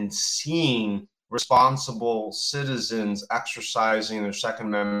range and seeing responsible citizens exercising their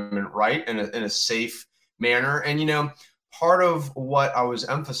Second Amendment right in a safe manner. And, part of what I was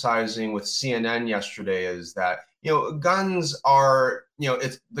emphasizing with CNN yesterday is that, guns are,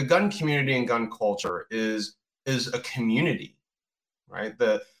 it's the gun community and gun culture is a community, right?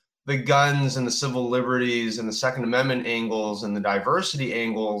 The guns and the civil liberties and the Second Amendment angles and the diversity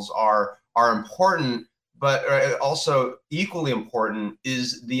angles are important, but also equally important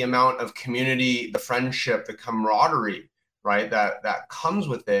is the amount of community, the friendship, the camaraderie, right, that comes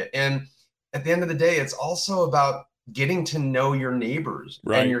with it. And at the end of the day, it's also about getting to know your neighbors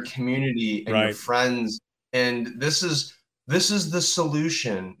and your community and your friends. And this is the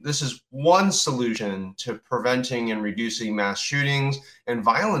solution. This is one solution to preventing and reducing mass shootings and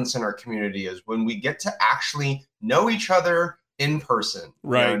violence in our community, is when we get to actually know each other in person.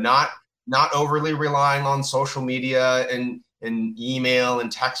 Right. Not overly relying on social media and email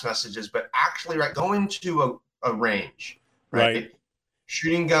and text messages, but actually going to a range. Right.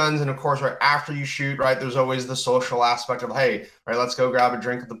 Shooting guns, and of course, right after you shoot, right, there's always the social aspect of, hey, right, let's go grab a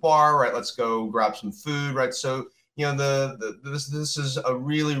drink at the bar, right, let's go grab some food, right. So, this is a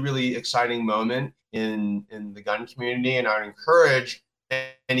really, really exciting moment in the gun community, and I would encourage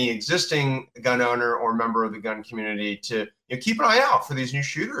any existing gun owner or member of the gun community to keep an eye out for these new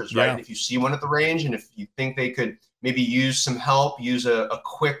shooters, right? And if you see one at the range, and if you think they could maybe use some help, use a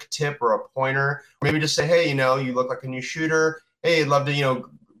quick tip or a pointer, or maybe just say, hey, you look like a new shooter. Hey, I'd love to,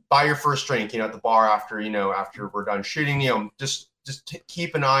 buy your first drink, at the bar after we're done shooting. Just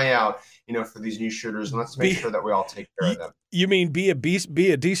keep an eye out, for these new shooters, and let's make sure that we all take care of them. You mean be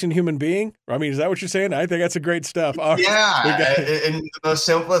a decent human being? I mean, is that what you're saying? I think that's a great stuff. Yeah, in the most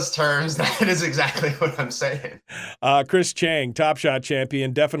simplest terms, that is exactly what I'm saying. Chris Cheng, Top Shot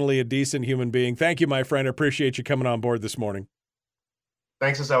champion, definitely a decent human being. Thank you, my friend. I appreciate you coming on board this morning.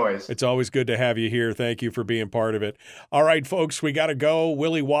 Thanks as always. It's always good to have you here. Thank you for being part of it. All right, folks, we got to go.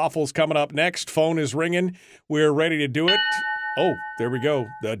 Willie Waffle's coming up next. Phone is ringing. We're ready to do it. Oh, there we go.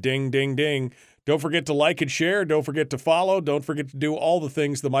 The ding, ding, ding. Don't forget to like and share. Don't forget to follow. Don't forget to do all the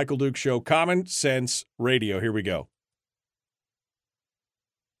things The Michael Duke Show. Common Sense Radio. Here we go.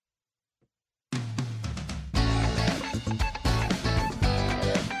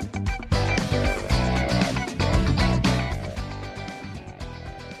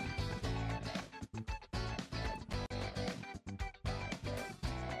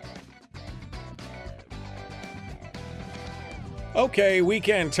 Okay,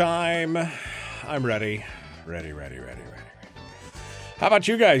 weekend time. I'm ready. Ready. How about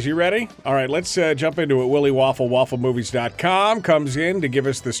you guys? You ready? All right, let's jump into it. Willie Waffle, wafflemovies.com, comes in to give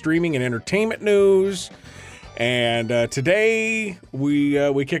us the streaming and entertainment news. And today,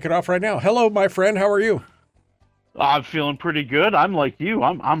 we kick it off right now. Hello, my friend. How are you? I'm feeling pretty good. I'm like you.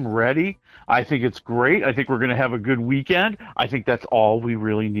 I'm ready. I think it's great. I think we're going to have a good weekend. I think that's all we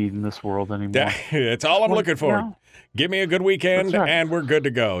really need in this world anymore. It's all I'm looking for. Yeah. Give me a good weekend, and we're good to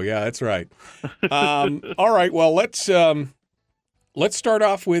go. Yeah, that's right. All right. Well, let's start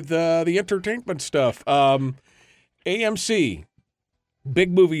off with the entertainment stuff. AMC,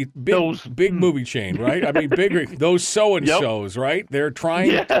 big movie chain, right? I mean, those so-and-sos, right? They're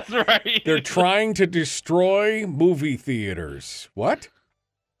trying. Yeah, that's right. They're trying to destroy movie theaters. What?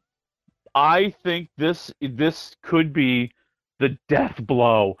 I think this could be the death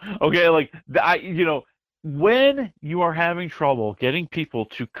blow. Okay, when you are having trouble getting people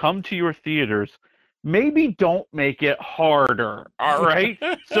to come to your theaters, maybe don't make it harder, all right?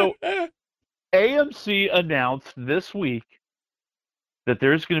 So AMC announced this week that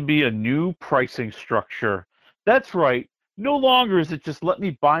there's going to be a new pricing structure. That's right. No longer is it just let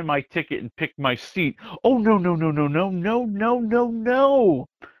me buy my ticket and pick my seat. Oh, no.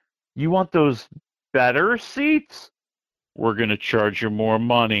 You want those better seats? We're going to charge you more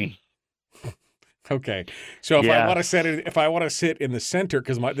money. Okay, so if I want to sit in the center,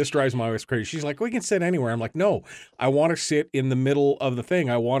 because this drives my wife crazy. She's like, "We can sit anywhere." I'm like, "No, I want to sit in the middle of the thing.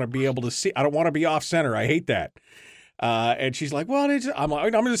 I want to be able to see. I don't want to be off center. I hate that." And she's like, "Well, I'm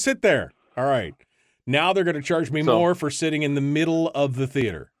going to sit there." All right, now they're going to charge me more for sitting in the middle of the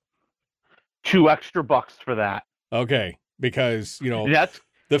theater. $2 extra for that. Okay, because That's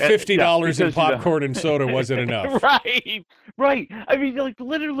the $50 in because, popcorn and soda wasn't enough. Right. I mean, like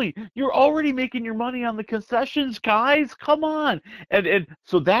literally, you're already making your money on the concessions, guys. Come on. And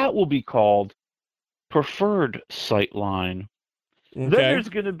so that will be called preferred sightline. Okay. Then there's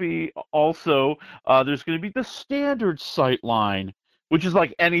going to be also there's going to be the standard sightline, which is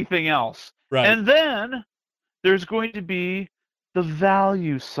like anything else. Right. And then there's going to be the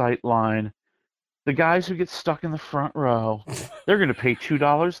value sightline. The guys who get stuck in the front row, they're going to pay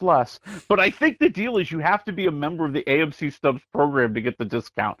 $2 less. But I think the deal is you have to be a member of the AMC Stubs program to get the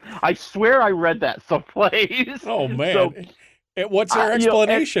discount. I swear I read that someplace. Oh, man. So, what's their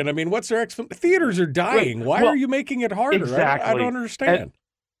explanation? I mean, what's their explanation? Theaters are dying. Right. Why are you making it harder? Exactly. I don't understand.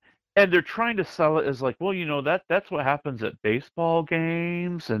 And they're trying to sell it as like, well, that's what happens at baseball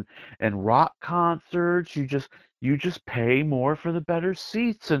games and rock concerts. You just pay more for the better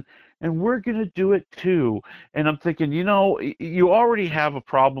seats, and we're going to do it too. And I'm thinking, you already have a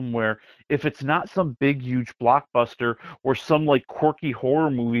problem where if it's not some big, huge blockbuster or some like quirky horror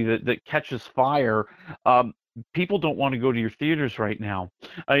movie that catches fire, people don't want to go to your theaters right now.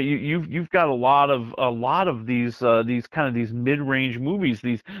 You've got a lot of these mid-range movies,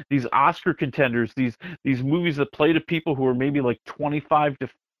 these Oscar contenders, these movies that play to people who are maybe like 25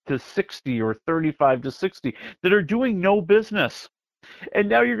 to 60 or 35 to 60 that are doing no business. And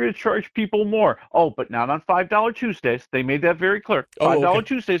now you're going to charge people more. Oh, but not on $5 Tuesdays. They made that very clear. $5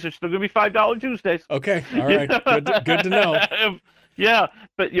 Tuesdays are still going to be $5 Tuesdays. Okay, all right. Good to know. Yeah,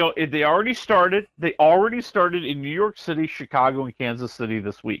 but they already started. They already started in New York City, Chicago, and Kansas City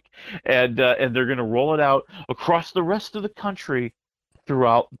this week, and they're going to roll it out across the rest of the country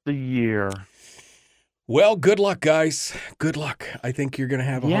throughout the year. Well, good luck, guys. Good luck. I think you're going to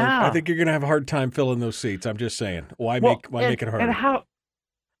have a hard time filling those seats. I'm just saying. Why make it harder? And how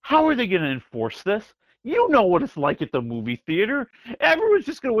are they going to enforce this? You know what it's like at the movie theater. Everyone's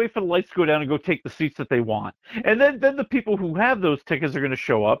just going to wait for the lights to go down and go take the seats that they want. And then the people who have those tickets are going to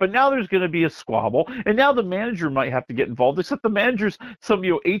show up, and now there's going to be a squabble, and now the manager might have to get involved, except the manager's some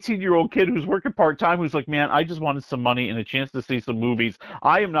 18-year-old kid who's working part-time who's like, man, I just wanted some money and a chance to see some movies.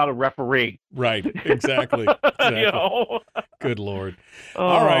 I am not a referee. Right, exactly. Good Lord. Oh,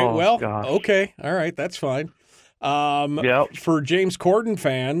 all right, well, gosh. Okay, all right, that's fine. For James Corden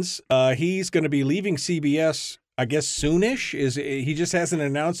fans, he's going to be leaving CBS, I guess, soonish. He just hasn't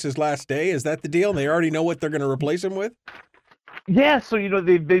announced his last day? Is that the deal? And they already know what they're going to replace him with? Yeah, so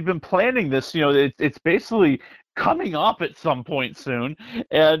they've been planning this. It's basically coming up at some point soon,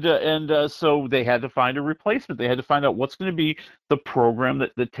 and so they had to find a replacement. They had to find out what's going to be the program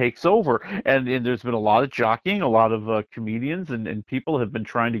that takes over. And there's been a lot of jockeying, a lot of comedians and people have been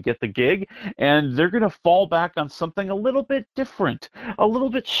trying to get the gig, and they're going to fall back on something a little bit different, a little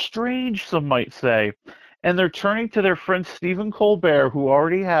bit strange, some might say. And they're turning to their friend Stephen Colbert, who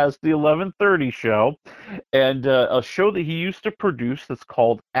already has the 11:30 show, and a show that he used to produce that's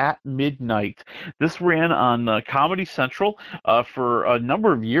called At Midnight. This ran on Comedy Central for a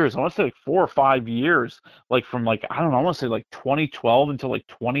number of years. I want to say like 4 or 5 years, like from I want to say like 2012 until like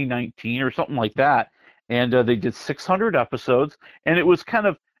 2019 or something like that. And they did 600 episodes, and it was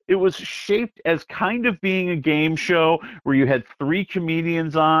shaped as kind of being a game show where you had 3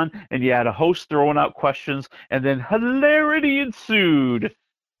 comedians on and you had a host throwing out questions, and then hilarity ensued.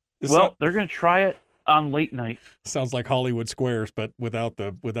 They're going to try it on late night. Sounds like Hollywood Squares, but without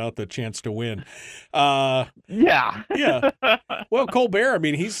the chance to win. Yeah. Well, Colbert, I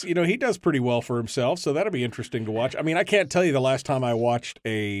mean, he does pretty well for himself, so that'll be interesting to watch. I mean, I can't tell you the last time I watched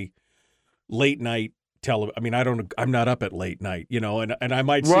a late night I'm not up at late night, and I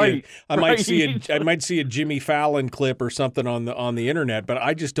might see a Jimmy Fallon clip or something on the internet, but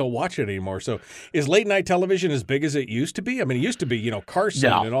I just don't watch it anymore. So is late night television as big as it used to be? I mean, it used to be,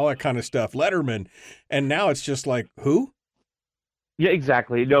 Carson and all that kind of stuff, Letterman, and now it's just like, who? Yeah,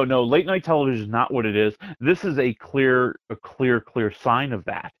 exactly. No, late night television is not what it is. This is a clear sign of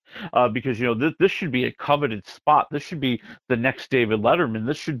that. Because this should be a coveted spot. This should be the next David Letterman.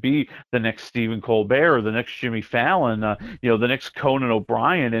 This should be the next Stephen Colbert, or the next Jimmy Fallon. The next Conan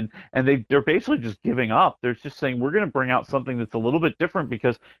O'Brien, and they're basically just giving up. They're just saying we're going to bring out something that's a little bit different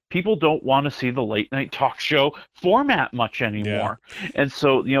because people don't want to see the late night talk show format much anymore. Yeah. And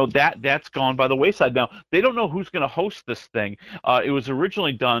so that's gone by the wayside. Now they don't know who's going to host this thing. It was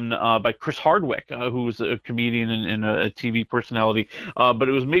originally done by Chris Hardwick, who was a comedian and a TV personality, but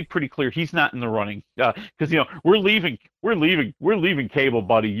it was made pretty clear he's not in the running because we're leaving cable,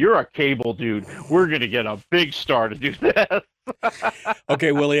 buddy. You're a cable dude. We're gonna get a big star to do this.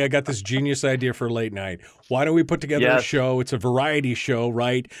 Okay, Willie, I got this genius idea for late night. Why don't we put together a show? It's a variety show,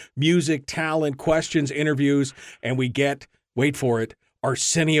 right? Music, talent, questions, interviews, and we get, wait for it,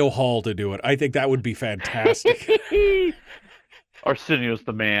 Arsenio Hall to do it. I think that would be fantastic. Arsenio's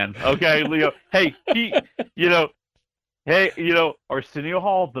the man. Okay, Leo. Hey, Arsenio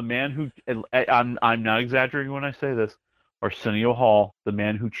Hall, the man who, I'm not exaggerating when I say this, Arsenio Hall, the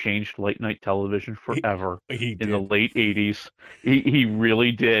man who changed late night television forever in the late 80s. He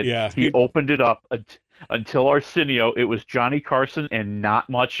really did. Yeah. He opened it up until Arsenio. It was Johnny Carson and not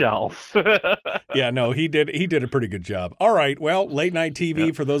much else. Yeah, no, he did a pretty good job. All right, well, late night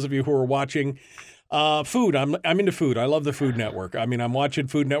TV, for those of you who are watching. Food. I'm into food. I love the Food Network. I mean, I'm watching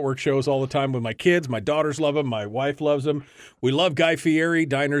Food Network shows all the time with my kids. My daughters love them. My wife loves them. We love Guy Fieri,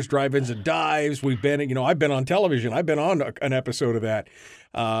 Diners, Drive-Ins, and Dives. We've been, I've been on television. I've been on an episode of that,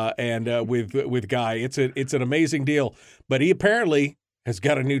 and with Guy. It's an amazing deal. But he apparently has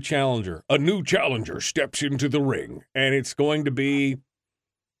got a new challenger. A new challenger steps into the ring, and it's going to be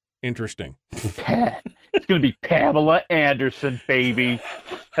interesting. It's going to be Pamela Anderson, baby.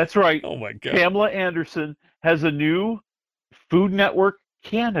 That's right. Oh, my God. Pamela Anderson has a new Food Network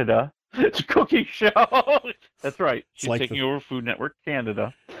Canada cooking show. That's right. She's taking over Food Network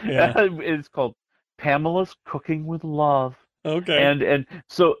Canada. Yeah. It's called Pamela's Cooking with Love. Okay. And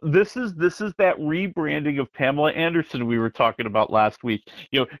so this is that rebranding of Pamela Anderson we were talking about last week.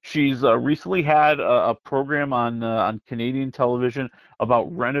 She's recently had a program on Canadian television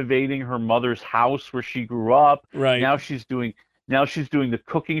about renovating her mother's house where she grew up. Right. Now she's doing the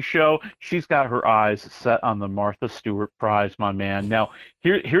cooking show. She's got her eyes set on the Martha Stewart Prize, my man. Now,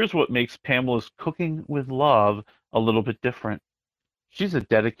 here's what makes Pamela's Cooking with Love a little bit different. She's a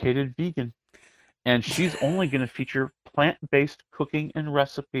dedicated vegan, and she's only going to feature plant-based cooking and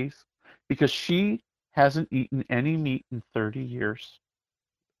recipes because she hasn't eaten any meat in 30 years.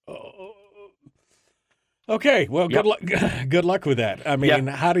 Okay, well, good luck. Good luck with that. I mean,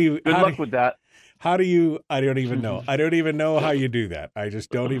 how do you? Good luck with that. How do you? I don't even know. I don't even know how you do that. I just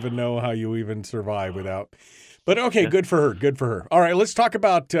don't even know how you even survive without. But okay, good for her. Good for her. All right, let's talk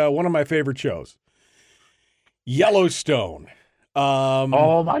about one of my favorite shows, Yellowstone.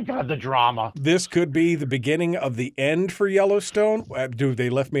 Oh my God, the drama. This could be the beginning of the end for Yellowstone. Dude, they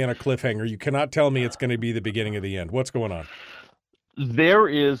left me on a cliffhanger. You cannot tell me it's going to be the beginning of the end. What's going on? There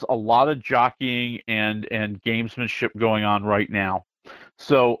is a lot of jockeying and gamesmanship going on right now.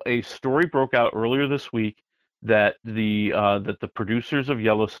 So a story broke out earlier this week that the producers of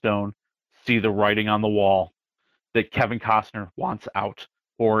Yellowstone see the writing on the wall that Kevin Costner wants out,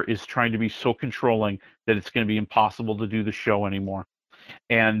 or is trying to be so controlling that it's going to be impossible to do the show anymore.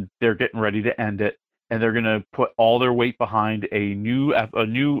 And they're getting ready to end it, and they're going to put all their weight behind a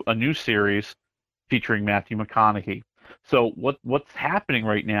new series featuring Matthew McConaughey. So what's happening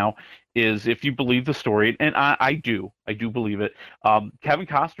right now is, if you believe the story, and I do believe it, Kevin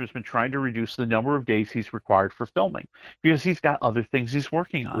Costner has been trying to reduce the number of days he's required for filming because he's got other things he's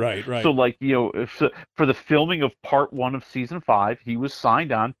working on. Right. So for the filming of part 1 of season 5, he was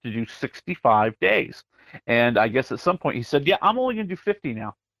signed on to do 65 days. And I guess at some point he said, yeah, I'm only going to do 50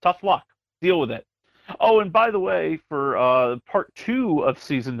 now. Tough luck. Deal with it. Oh, and by the way, for part 2 of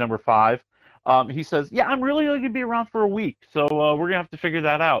season number 5, he says, yeah, I'm really only going to be around for a week, so we're going to have to figure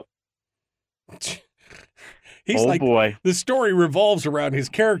that out. Boy. The story revolves around his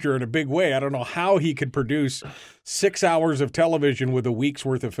character in a big way. I don't know how he could produce 6 hours of television with a week's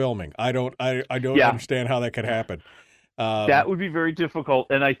worth of filming. I don't understand how that could happen. That would be very difficult,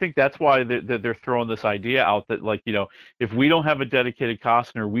 and I think that's why they're throwing this idea out that, if we don't have a dedicated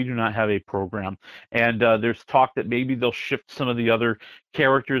Costner, we do not have a program. And there's talk that maybe they'll shift some of the other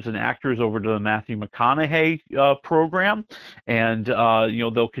characters and actors over to the Matthew McConaughey program, and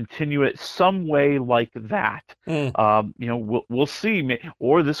they'll continue it some way like that. We'll see.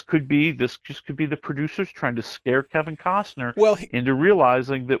 Or this just could be the producers trying to scare Kevin Costner into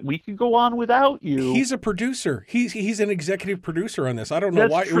realizing that we can go on without you. He's a producer. He's an executive producer on this. I don't know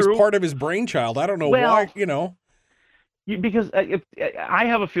why. True. It was part of his brainchild. I don't know why. Because I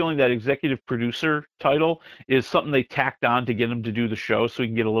have a feeling that executive producer title is something they tacked on to get him to do the show, so he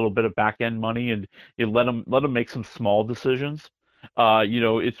can get a little bit of back end money, and you let him make some small decisions.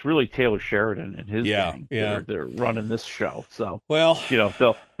 It's really Taylor Sheridan and his gang. They're running this show. So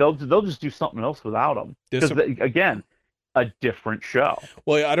they'll just do something else without him, because again, a different show.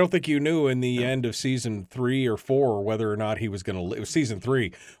 Well, I don't think you knew in the end of season 3 or 4 whether or not he was going to live. Season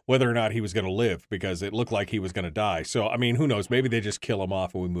 3, whether or not he was going to live, because it looked like he was going to die. So, I mean, who knows? Maybe they just kill him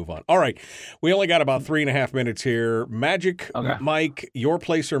off and we move on. All right. We only got about 3.5 minutes here. Magic Mike, your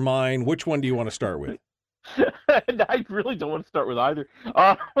place or mine? Which one do you want to start with? And I really don't want to start with either.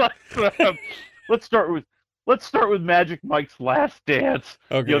 Let's start with Magic Mike's Last Dance.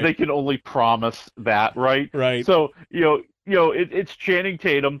 Okay. They can only promise that, right? Right. So it's Channing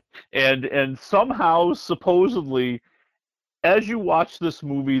Tatum, and somehow, supposedly, as you watch this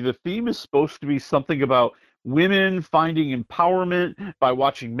movie, the theme is supposed to be something about women finding empowerment by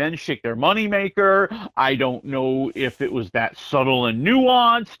watching men shake their moneymaker. I don't know if it was that subtle and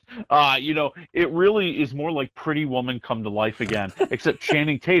nuanced. It really is more like Pretty Woman come to life again, except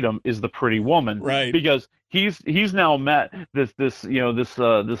Channing Tatum is the pretty woman, right? Because he's now met this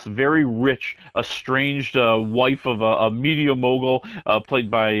very rich, estranged wife of a media mogul, played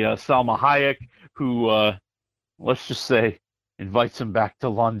by Salma Hayek, who let's just say invites him back to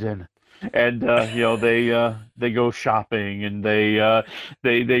London. And they go shopping, and they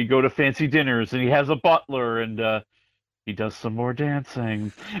go to fancy dinners, and he has a butler, and he does some more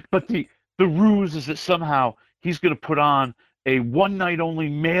dancing. But the ruse is that somehow he's going to put on a one night only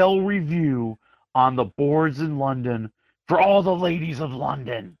male review on the boards in London for all the ladies of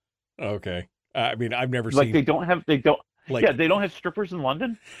London. Okay, I mean, I've never seen. They don't have strippers in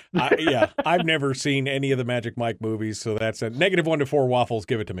London. Yeah, I've never seen any of the Magic Mike movies, so that's a -1 to 4 waffles.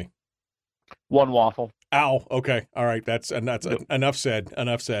 Give it to me. 1 waffle. Ow. Okay. All right. That's enough said.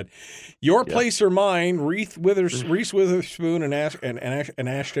 Enough said. Your place or mine? Reese Witherspoon and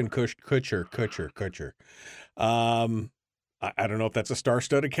Ashton Kutcher. I don't know if that's a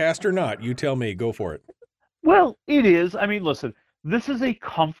star-studded cast or not. You tell me. Go for it. Well, it is. I mean, listen. This is a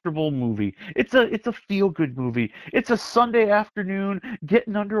comfortable movie. It's a feel-good movie. It's a Sunday afternoon,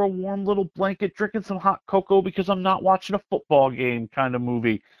 getting under a warm little blanket, drinking some hot cocoa because I'm not watching a football game kind of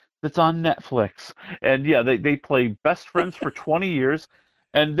movie. That's on Netflix. And yeah, they play best friends for 20 years,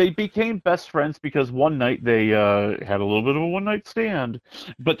 and they became best friends because one night they had a little bit of a one-night stand,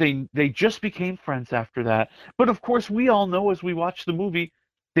 but they just became friends after that. But of course, we all know as we watch the movie,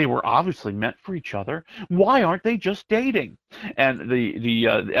 they were obviously meant for each other. Why aren't they just dating? And the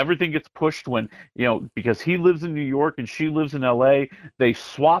everything gets pushed when, because he lives in New York and she lives in LA, they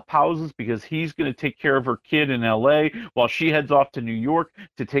swap houses because he's going to take care of her kid in LA while she heads off to New York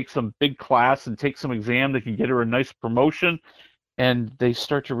to take some big class and take some exam that can get her a nice promotion. And they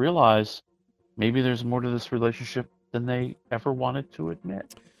start to realize maybe there's more to this relationship than they ever wanted to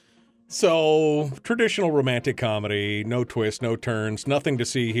admit. So, traditional romantic comedy, no twists, no turns, nothing to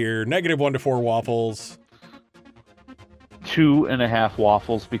see here. -1 to 4 waffles. 2.5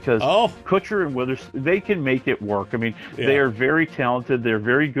 waffles because Kutcher and Withers, they can make it work. I mean, they are very talented. They're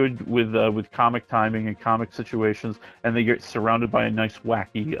very good with comic timing and comic situations, and they get surrounded by a nice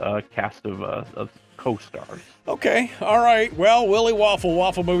wacky cast of co-stars. Okay, all right. Well, Willie Waffle,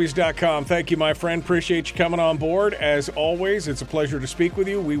 wafflemovies.com. Thank you, my friend. Appreciate you coming on board. As always, it's a pleasure to speak with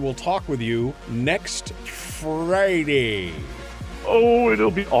you. We will talk with you next Friday. Oh,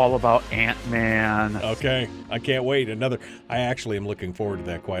 it'll be all about Ant-Man. Okay, I can't wait. I actually am looking forward to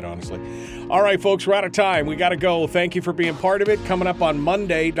that, quite honestly. All right, folks, we're out of time. We got to go. Thank you for being part of it. Coming up on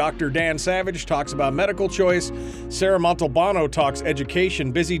Monday, Dr. Dan Savage talks about medical choice. Sarah Montalbano talks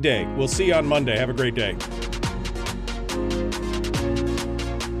education. Busy day. We'll see you on Monday. Have a great day.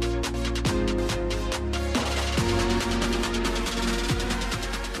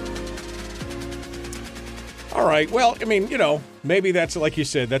 All right. Well, I mean, maybe that's, like you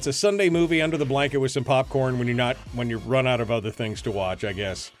said, that's a Sunday movie under the blanket with some popcorn when you run out of other things to watch, I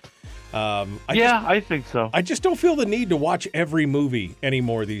guess. I think so. I just don't feel the need to watch every movie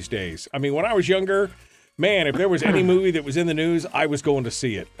anymore these days. I mean, when I was younger, man, if there was any movie that was in the news, I was going to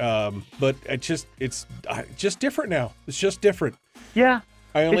see it. But it's just different now. It's just different. Yeah.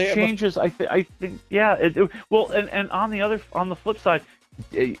 It changes. I think. Yeah. And on the flip side,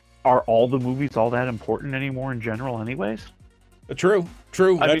 are all the movies all that important anymore in general, anyways? True. That's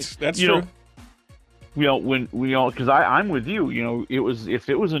true. Because I'm with you. If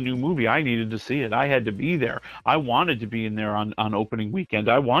it was a new movie, I needed to see it. I had to be there. I wanted to be in there on opening weekend.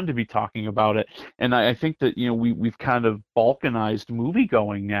 I wanted to be talking about it. And I think that we've kind of balkanized movie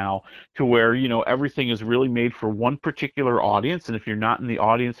going now to where everything is really made for one particular audience. And if you're not in the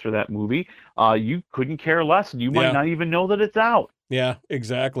audience for that movie, you couldn't care less, and you might not even know that it's out. Yeah,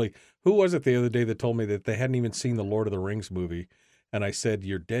 exactly. Who was it the other day that told me that they hadn't even seen the Lord of the Rings movie? And I said,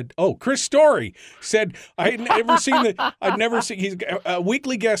 "You're dead." Oh, Chris Story said, I had never seen I've never seen, he's a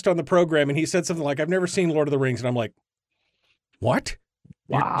weekly guest on the program, and he said something like, "I've never seen Lord of the Rings." And I'm like, what?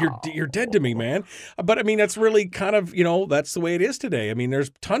 Wow. You're dead to me, man. But I mean, that's really kind of, that's the way it is today. I mean,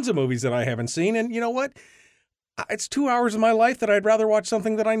 there's tons of movies that I haven't seen, and you know what? It's 2 hours of my life that I'd rather watch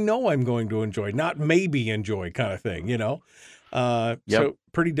something that I know I'm going to enjoy, not maybe enjoy kind of thing, So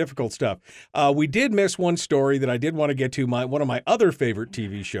pretty difficult stuff. We did miss one story that I did want to get to. One of my other favorite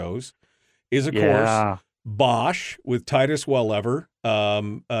TV shows is, of course, Bosch with Titus Welliver,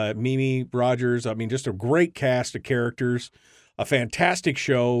 Mimi Rogers. I mean, just a great cast of characters, a fantastic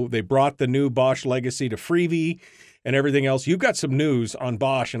show. They brought the new Bosch legacy to Freevee and everything else. You've got some news on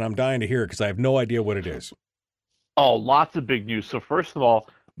Bosch, and I'm dying to hear it because I have no idea what it is. Oh, lots of big news. So first of all,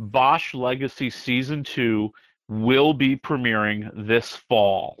 Bosch Legacy Season 2 will be premiering this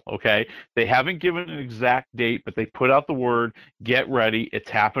fall, okay? They haven't given an exact date, but they put out the word, get ready, it's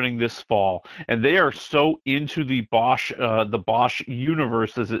happening this fall. And they are so into the Bosch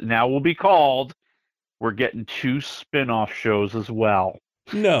universe, as it now will be called, we're getting 2 spin-off shows as well.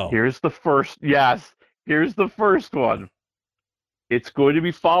 No. Here's the first one. It's going to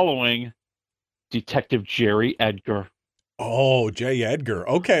be following Detective Jerry Edgar. Oh, J. Edgar.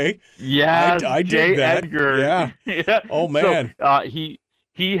 Okay. Yeah, I dig that. Edgar. Yeah. Oh, man. So, he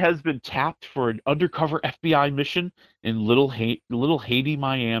has been tapped for an undercover FBI mission in Little Haiti,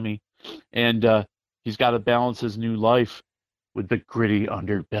 Miami, and he's got to balance his new life with the gritty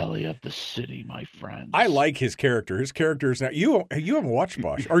underbelly of the city, my friend. I like his character. His character is now. You haven't watched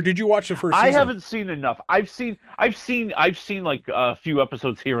Bosch, or did you watch the first season? I haven't seen enough. I've seen like a few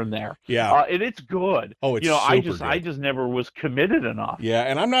episodes here and there. Yeah, and it's good. Oh, it's good. I just never was committed enough. Yeah,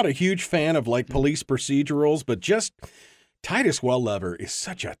 and I'm not a huge fan of like police procedurals, but just Titus Welliver is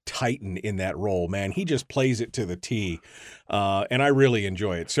such a titan in that role, man. He just plays it to the T, and I really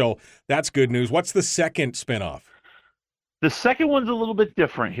enjoy it. So that's good news. What's the second spinoff? The second one's a little bit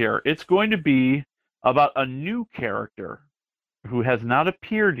different here. It's going to be about a new character who has not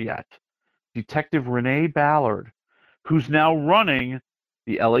appeared yet, Detective Renee Ballard, who's now running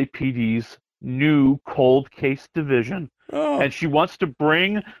the LAPD's new cold case division. Oh. And she wants to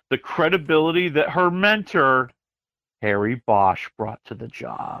bring the credibility that her mentor, Harry Bosch, brought to the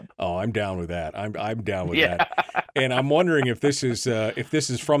job. Oh, I'm down with that. I'm down with that. And I'm wondering if this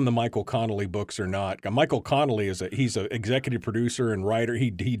is from the Michael Connelly books or not. Michael Connelly he's an executive producer and writer. He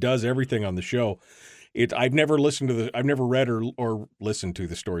does everything on the show. I've never read or listened to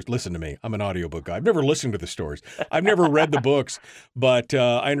the stories. Listen to me. I'm an audiobook guy. I've never listened to the stories. I've never read the books, but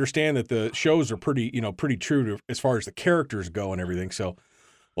I understand that the shows are pretty true to as far as the characters go and everything. So,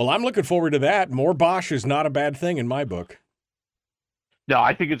 well, I'm looking forward to that. More Bosch is not a bad thing in my book. No,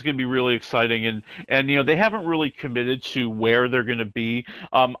 I think it's going to be really exciting, and they haven't really committed to where they're going to be.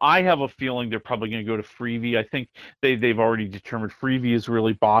 I have a feeling they're probably going to go to Freevee. I think they've already determined Freevee is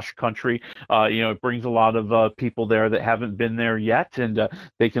really Bosch country. It brings a lot of people there that haven't been there yet, and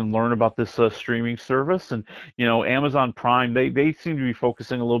they can learn about this streaming service. And Amazon Prime, they seem to be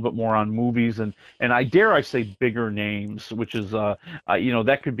focusing a little bit more on movies and I dare I say bigger names, which is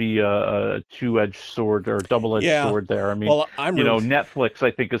that could be a two-edged sword or a double-edged sword there. I mean, well, Netflix,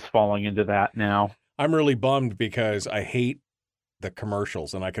 I think, is falling into that now. I'm really bummed because I hate the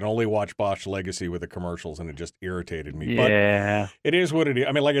commercials, and I can only watch Bosch Legacy with the commercials, and it just irritated me. Yeah. But it is what it is.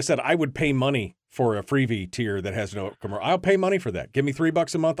 I mean, like I said, I would pay money for a Freevee tier that has no commercial. I'll pay money for that. Give me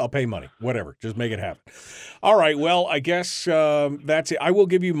 $3 a month. I'll pay money. Whatever. Just make it happen. All right. Well, I guess that's it. I will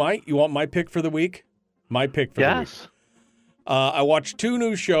give you you want my pick for the week? My pick for the week. I watched 2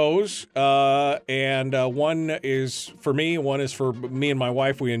 new shows, and one is for me, one is for me and my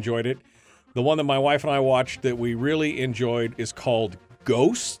wife. We enjoyed it. The one that my wife and I watched that we really enjoyed is called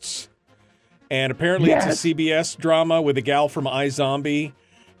Ghosts, and apparently it's a CBS drama with a gal from iZombie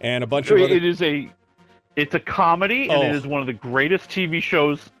and a bunch of other... It's a comedy, and it is one of the greatest TV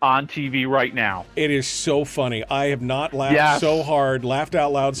shows on TV right now. It is so funny. I have not laughed laughed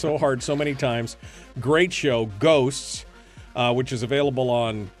out loud so hard so many times. Great show, Ghosts. Which is available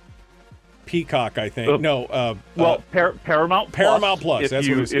on Peacock, I think. Paramount Plus. That's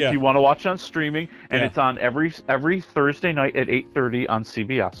what it is. If you want to watch on streaming, and it's on every Thursday night at 8:30 on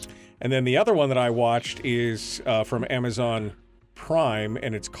CBS. And then the other one that I watched is from Amazon Prime,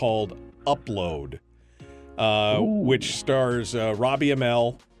 and it's called Upload, which stars Robbie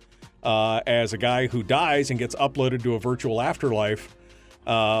Amell as a guy who dies and gets uploaded to a virtual afterlife,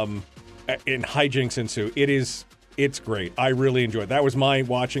 and hijinks ensue. It's great. I really enjoyed it. That was my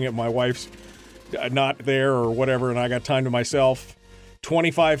watching it. My wife's not there or whatever, and I got time to myself.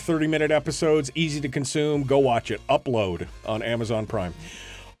 25, 30-minute episodes, easy to consume. Go watch it. Upload on Amazon Prime.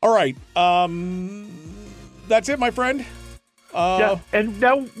 All right. That's it, my friend. And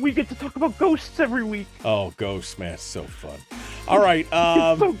now we get to talk about ghosts every week. Oh, ghosts, man. It's so fun. All right.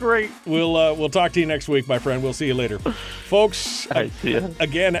 It's so great. We'll talk to you next week, my friend. We'll see you later. Folks,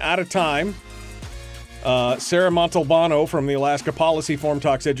 again, out of time. Sarah Montalbano from the Alaska Policy Forum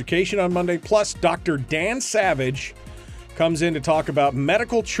talks education on Monday, plus Dr. Dan Savage comes in to talk about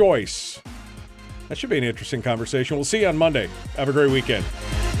medical choice. That should be an interesting conversation. We'll see you on Monday. Have a great weekend.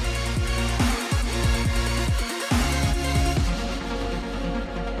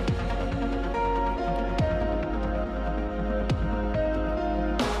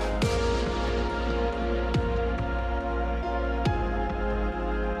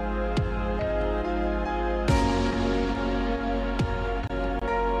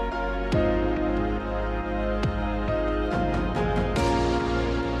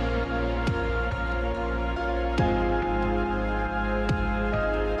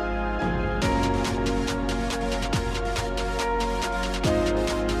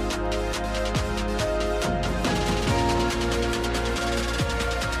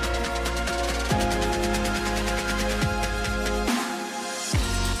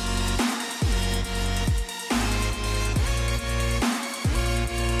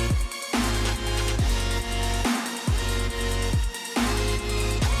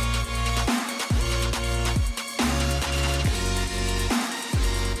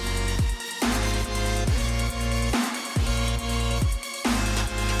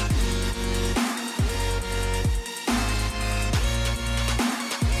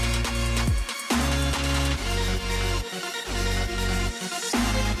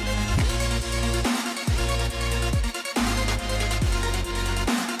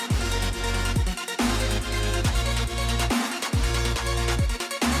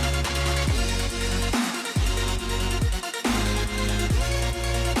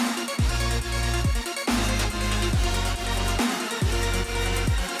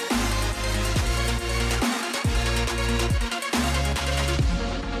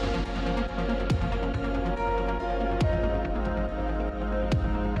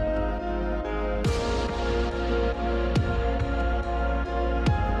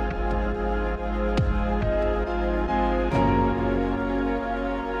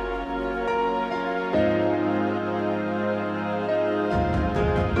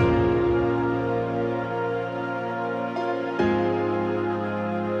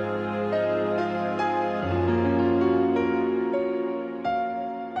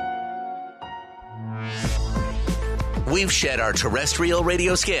 We've shed our terrestrial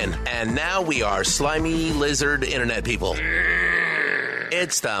radio skin, and now we are slimy lizard internet people.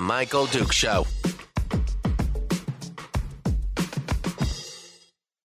 It's the Michael Duke Show.